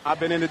ready. I've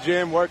been in the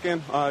gym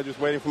working, just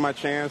waiting for my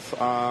chance.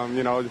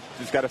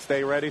 Just got to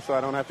stay ready so I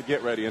don't have to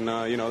get ready. And,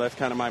 that's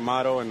kind of my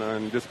motto,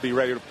 and just be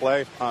ready to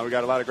play. We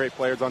got a lot of great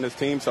players on this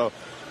team, so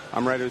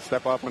I'm ready to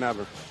step up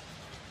whenever.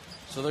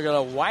 So they're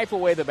going to wipe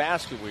away the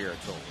basket, we are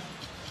told.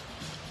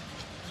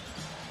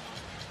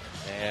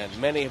 And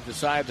many have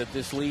decided that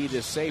this lead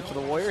is safe for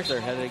the Warriors. They're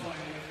heading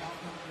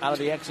out of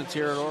the exits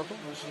here at Oracle.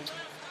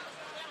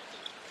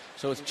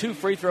 So it's 2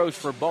 free throws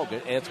for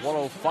Bogut, and it's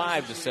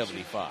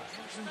 105-75.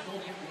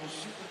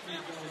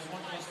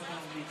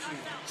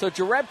 So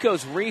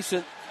Jerebko's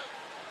recent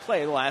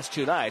play the last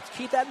 2 nights,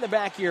 keep that in the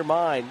back of your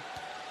mind,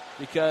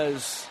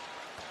 because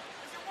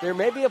there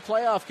may be a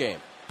playoff game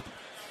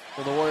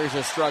where the Warriors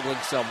are struggling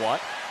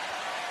somewhat,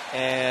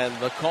 and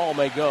the call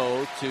may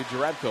go to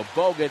Jerebko.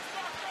 Bogut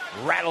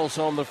rattles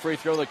home the free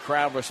throw. The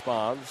crowd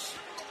responds.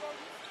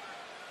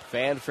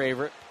 Fan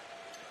favorite.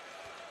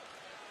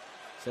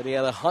 Said he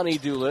had a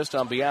honey-do list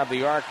on Beyond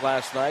the Arc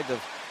last night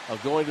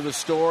of going to the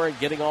store and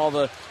getting all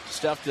the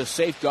stuff to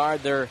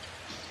safeguard their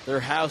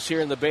house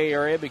here in the Bay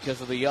Area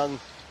because of the young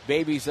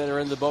babies that are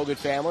in the Bogut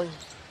family.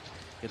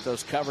 Get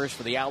those covers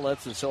for the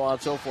outlets and so on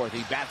and so forth.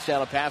 He bats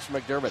down a pass from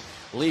McDermott.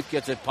 Leaf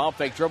gets it, pump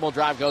fake, dribble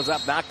drive, goes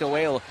up, knocked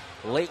away, a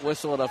late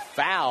whistle and a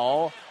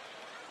foul.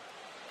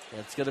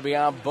 It's going to be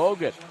on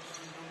Bogut.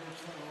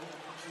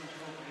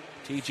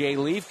 T.J.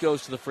 Leaf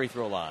goes to the free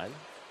throw line.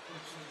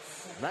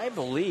 And I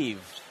believe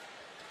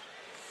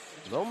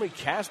Nomi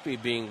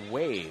Caspi being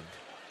waived.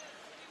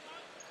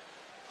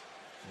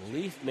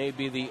 Leaf may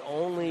be the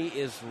only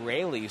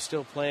Israeli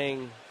still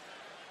playing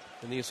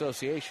in the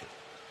association.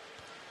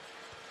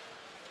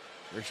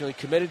 Originally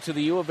committed to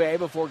the U of A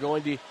before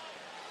going to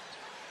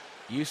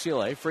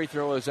UCLA. Free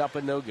throw is up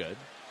and no good.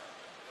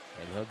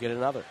 And he'll get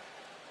another.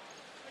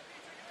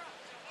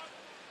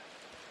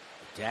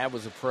 Dad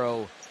was a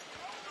pro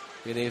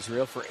in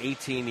Israel for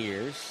 18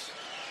 years.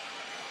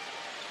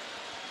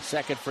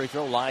 Second free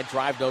throw, line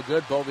drive, no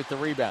good. Bogut the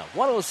rebound.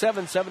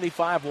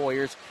 107-75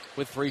 Warriors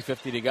with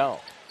 3:50 to go.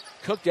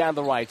 Cook down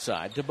the right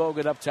side to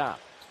Bogut up top.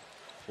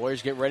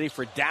 Warriors get ready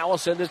for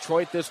Dallas and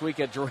Detroit this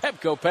weekend.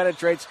 Jerebko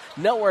penetrates,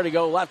 nowhere to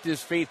go, left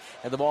his feet,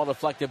 and the ball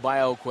deflected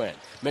by O'Quinn.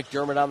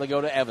 McDermott on the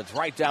go to Evans.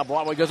 Right down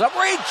Broadway, goes up,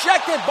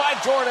 rejected by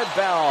Jordan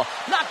Bell.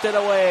 Knocked it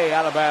away,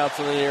 out of bounds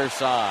to the near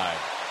side.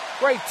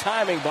 Great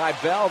timing by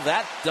Bell.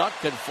 That duck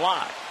could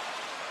fly.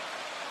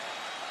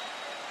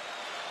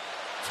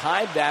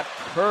 Timed that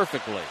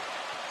perfectly.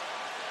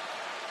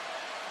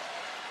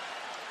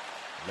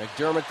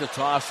 McDermott to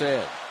toss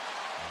in.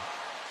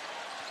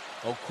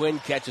 O'Quinn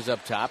catches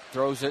up top,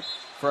 throws it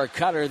for a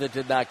cutter that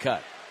did not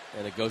cut,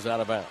 and it goes out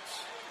of bounds.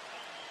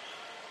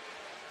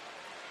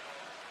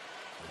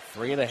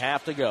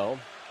 3.5 to go.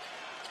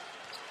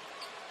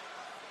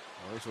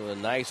 Warriors with a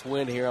nice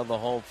win here on the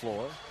home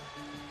floor.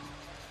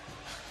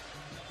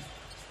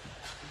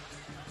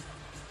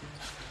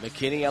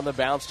 McKinney on the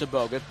bounce to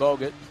Bogut.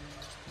 Bogut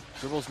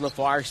dribbles on the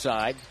far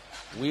side.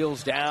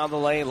 Wheels down the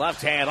lane.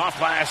 Left hand off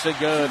glass and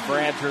good for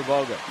Andrew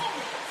Bogut.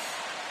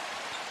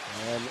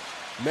 And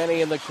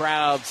many in the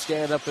crowd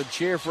stand up and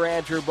cheer for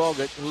Andrew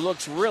Bogut, who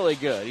looks really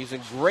good. He's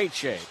in great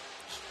shape.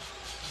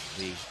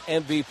 The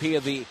MVP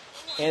of the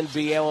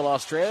NBL in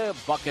Australia.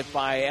 Bucket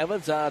by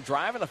Evans on a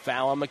drive and a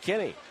foul on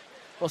McKinney.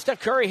 Well,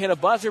 Steph Curry hit a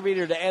buzzer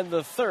beater to end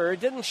the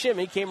third. Didn't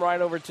shimmy. Came right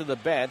over to the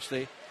bench.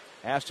 They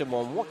asked him,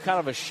 well, what kind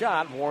of a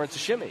shot warrants a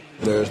shimmy?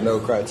 There's no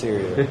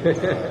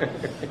criteria.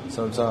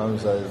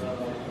 Sometimes I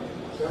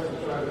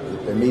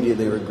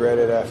immediately regret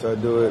it after I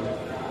do it.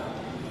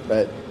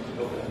 That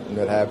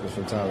happens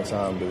from time to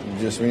time. But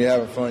just when you're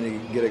having fun, you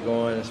get it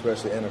going,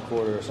 especially in a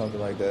quarter or something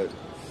like that.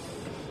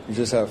 You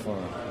just have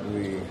fun.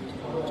 We've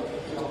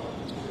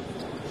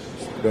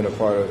been a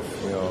part of,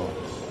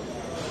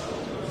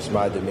 just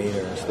my demeanor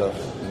and stuff,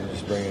 and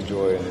just bringing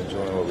joy and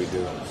enjoying what we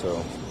do.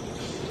 So,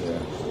 yeah.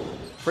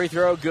 Free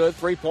throw good.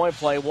 3-point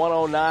play.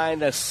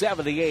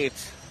 109-78.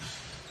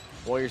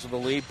 Warriors in the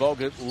lead.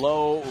 Bogut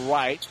low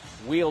right.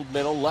 Wheeled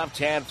middle. Left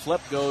hand flip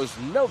goes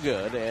no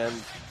good. And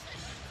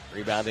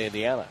rebound to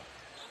Indiana.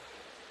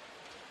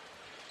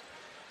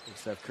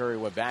 Steph Curry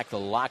went back to the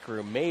locker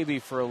room maybe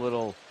for a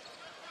little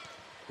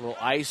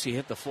ice. He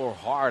hit the floor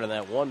hard on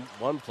that one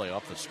play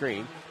off the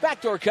screen.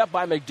 Backdoor cut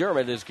by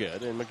McDermott is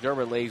good. And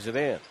McDermott lays it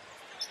in.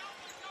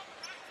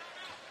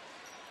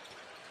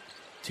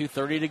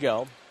 2:30 to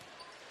go.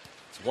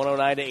 It's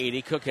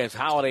 109-80. Cook has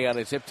Holiday on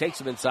his hip,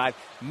 takes him inside,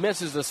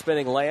 misses the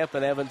spinning layup,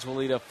 and Evans will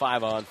lead a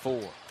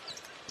 5-on-4.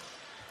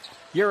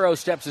 Euro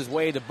steps his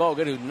way to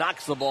Bogut, who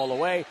knocks the ball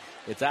away.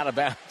 It's out of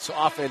bounds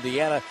off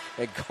Indiana,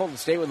 and Golden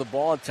State with the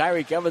ball, and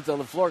Tyreek Evans on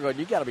the floor going,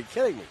 you got to be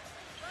kidding me.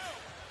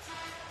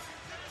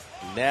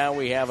 Now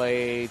we have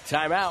a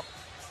timeout.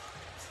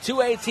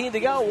 2:18 to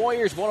go.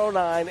 Warriors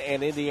 109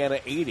 and Indiana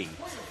 80.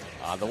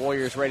 On the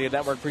Warriors Radio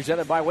Network,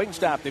 presented by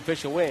Wingstop, the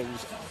official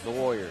wings, the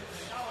Warriors.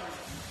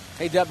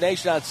 Hey, Dub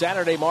Nation, on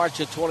Saturday, March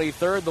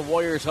 23rd, the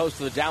Warriors host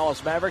the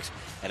Dallas Mavericks.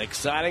 An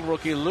exciting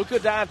rookie, Luka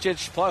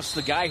Doncic, plus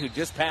the guy who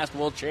just passed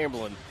Will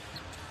Chamberlain,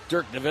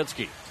 Dirk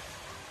Nowitzki.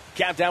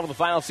 Countdown with the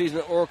final season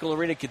at Oracle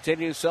Arena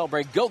continues.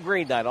 Celebrate Go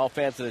Green Night. All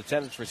fans in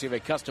attendance receive a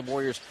custom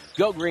Warriors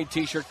Go Green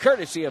t-shirt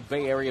courtesy of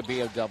Bay Area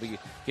BMW.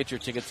 Get your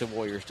tickets at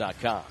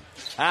Warriors.com.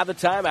 At the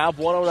timeout,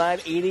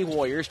 109-80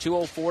 Warriors,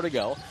 2:04 to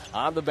go.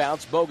 On the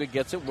bounce, Bogut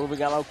gets it,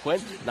 moving on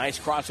O'Quinn. Nice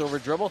crossover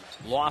dribble.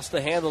 Lost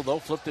the handle, though.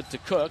 Flipped it to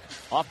Cook.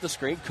 Off the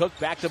screen, Cook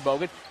back to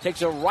Bogut.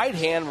 Takes a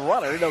right-hand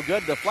runner. No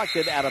good.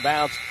 Deflected out of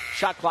bounds.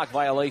 Shot clock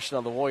violation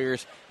on the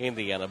Warriors.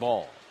 Indiana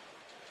ball.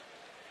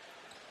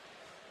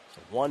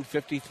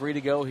 1:53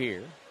 to go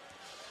here.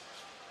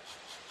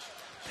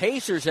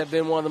 Pacers have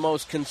been one of the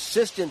most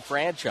consistent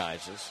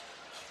franchises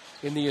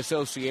in the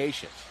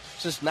association.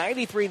 Since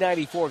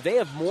 93-94, they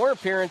have more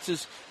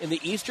appearances in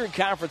the Eastern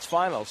Conference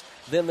Finals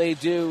than they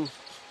do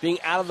being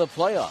out of the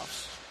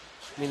playoffs.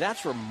 I mean,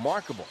 that's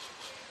remarkable.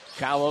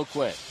 Kyle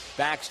O'Quinn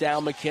backs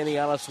down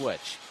McKinney on a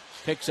switch.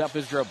 Picks up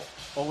his dribble.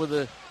 Over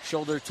the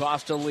shoulder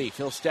toss to Leaf.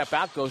 He'll step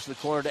out, goes to the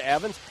corner to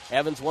Evans.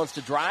 Evans wants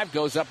to drive,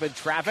 goes up in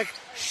traffic.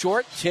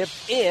 Short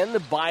tipped in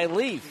by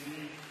Leaf.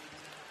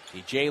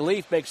 DJ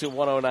Leaf makes it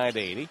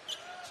 109-80.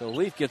 So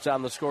Leaf gets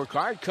on the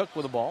scorecard. Cook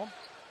with the ball.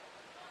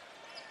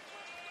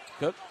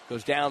 Cook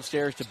goes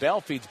downstairs to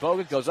Bell, feeds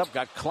Bogut, goes up,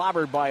 got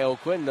clobbered by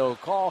O'Quinn, no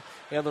call,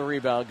 and the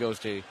rebound goes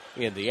to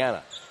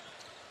Indiana.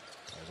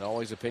 As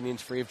always,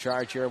 opinions free of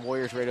charge here on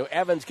Warriors Radio.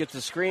 Evans gets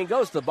the screen,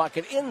 goes to the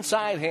bucket,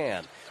 inside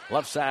hand,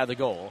 left side of the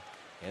goal,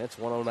 and it's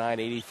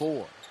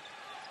 109-84.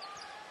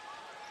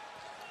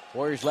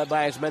 Warriors led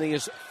by as many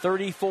as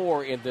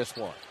 34 in this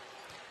one.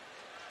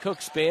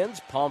 Cook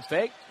spins, pump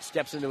fake,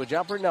 steps into a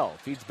jumper, no,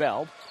 feeds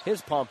Bell.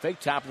 His pump fake,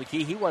 top of the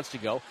key, he wants to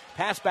go.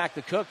 Pass back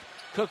to Cook.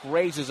 Cook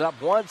raises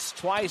up once,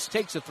 twice,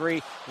 takes a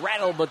three,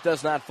 rattled but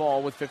does not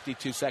fall with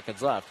 52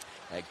 seconds left.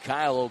 And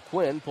Kyle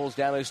O'Quinn pulls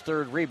down his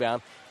third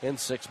rebound in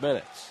 6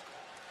 minutes.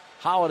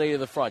 Holiday to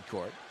the front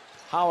court.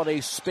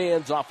 Holiday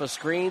spins off a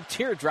screen,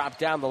 teardrop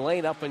down the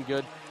lane, up and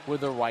good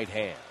with the right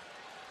hand.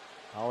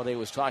 Holiday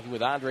was talking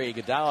with Andre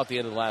Iguodala at the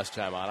end of the last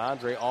time on.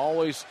 Andre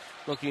always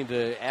looking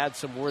to add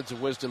some words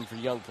of wisdom for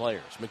young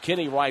players.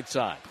 McKinney right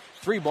side.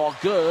 Three ball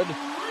good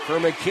for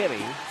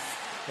McKinney.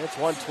 It's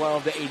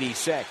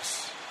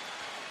 112-86.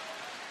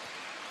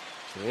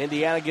 So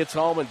Indiana gets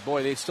home, and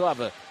boy, they still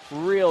have a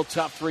real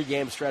tough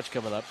three-game stretch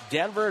coming up.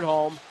 Denver at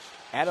home,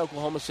 at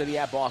Oklahoma City,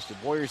 at Boston.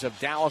 Warriors have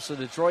Dallas and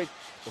Detroit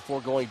before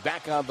going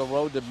back on the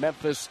road to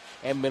Memphis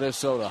and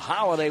Minnesota.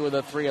 Holiday with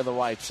a three on the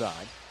right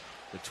side.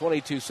 With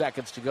 22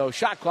 seconds to go.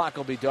 Shot clock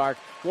will be dark.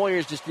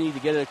 Warriors just need to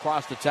get it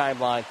across the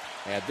timeline,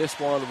 and this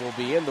one will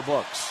be in the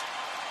books.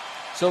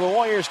 So the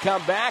Warriors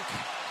come back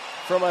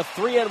from a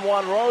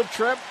 3-1 road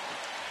trip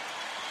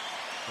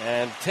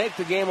and take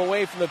the game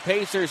away from the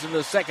Pacers in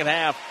the second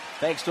half,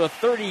 thanks to a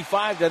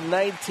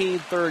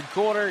 35-19 third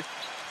quarter,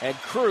 and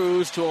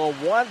cruise to a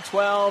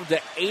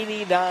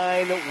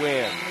 112-89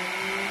 win.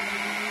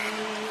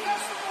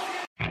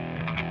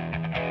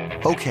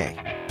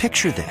 Okay,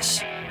 picture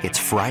this. It's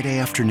Friday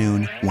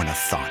afternoon when a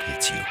thought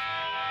hits you.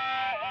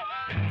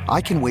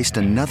 I can waste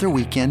another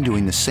weekend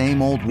doing the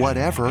same old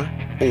whatever,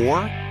 or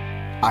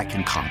I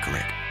can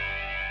conquer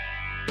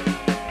it.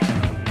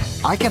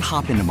 I can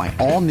hop into my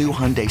all-new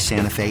Hyundai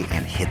Santa Fe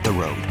and hit the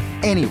road.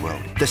 Any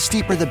road. The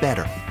steeper, the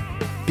better.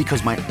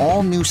 Because my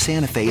all-new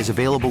Santa Fe is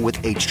available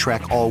with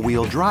H-Track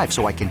all-wheel drive,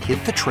 so I can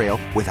hit the trail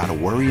without a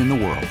worry in the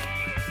world.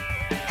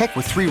 Heck,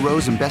 with 3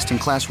 rows and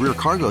best-in-class rear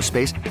cargo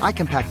space, I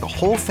can pack the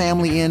whole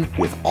family in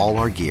with all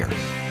our gear.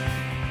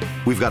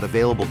 We've got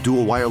available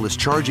dual wireless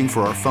charging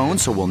for our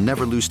phones, so we'll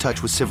never lose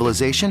touch with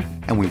civilization,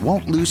 and we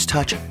won't lose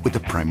touch with the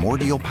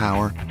primordial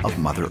power of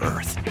Mother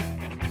Earth.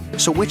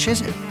 So which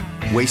is it?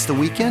 Waste the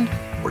weekend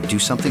or do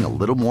something a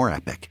little more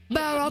epic?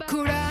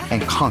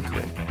 And conquer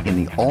it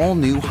in the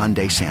all-new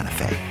Hyundai Santa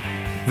Fe.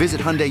 Visit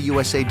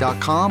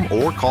HyundaiUSA.com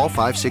or call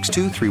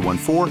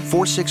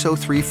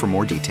 562-314-4603 for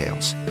more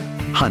details.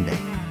 Hyundai,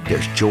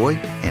 there's joy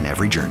in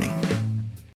every journey.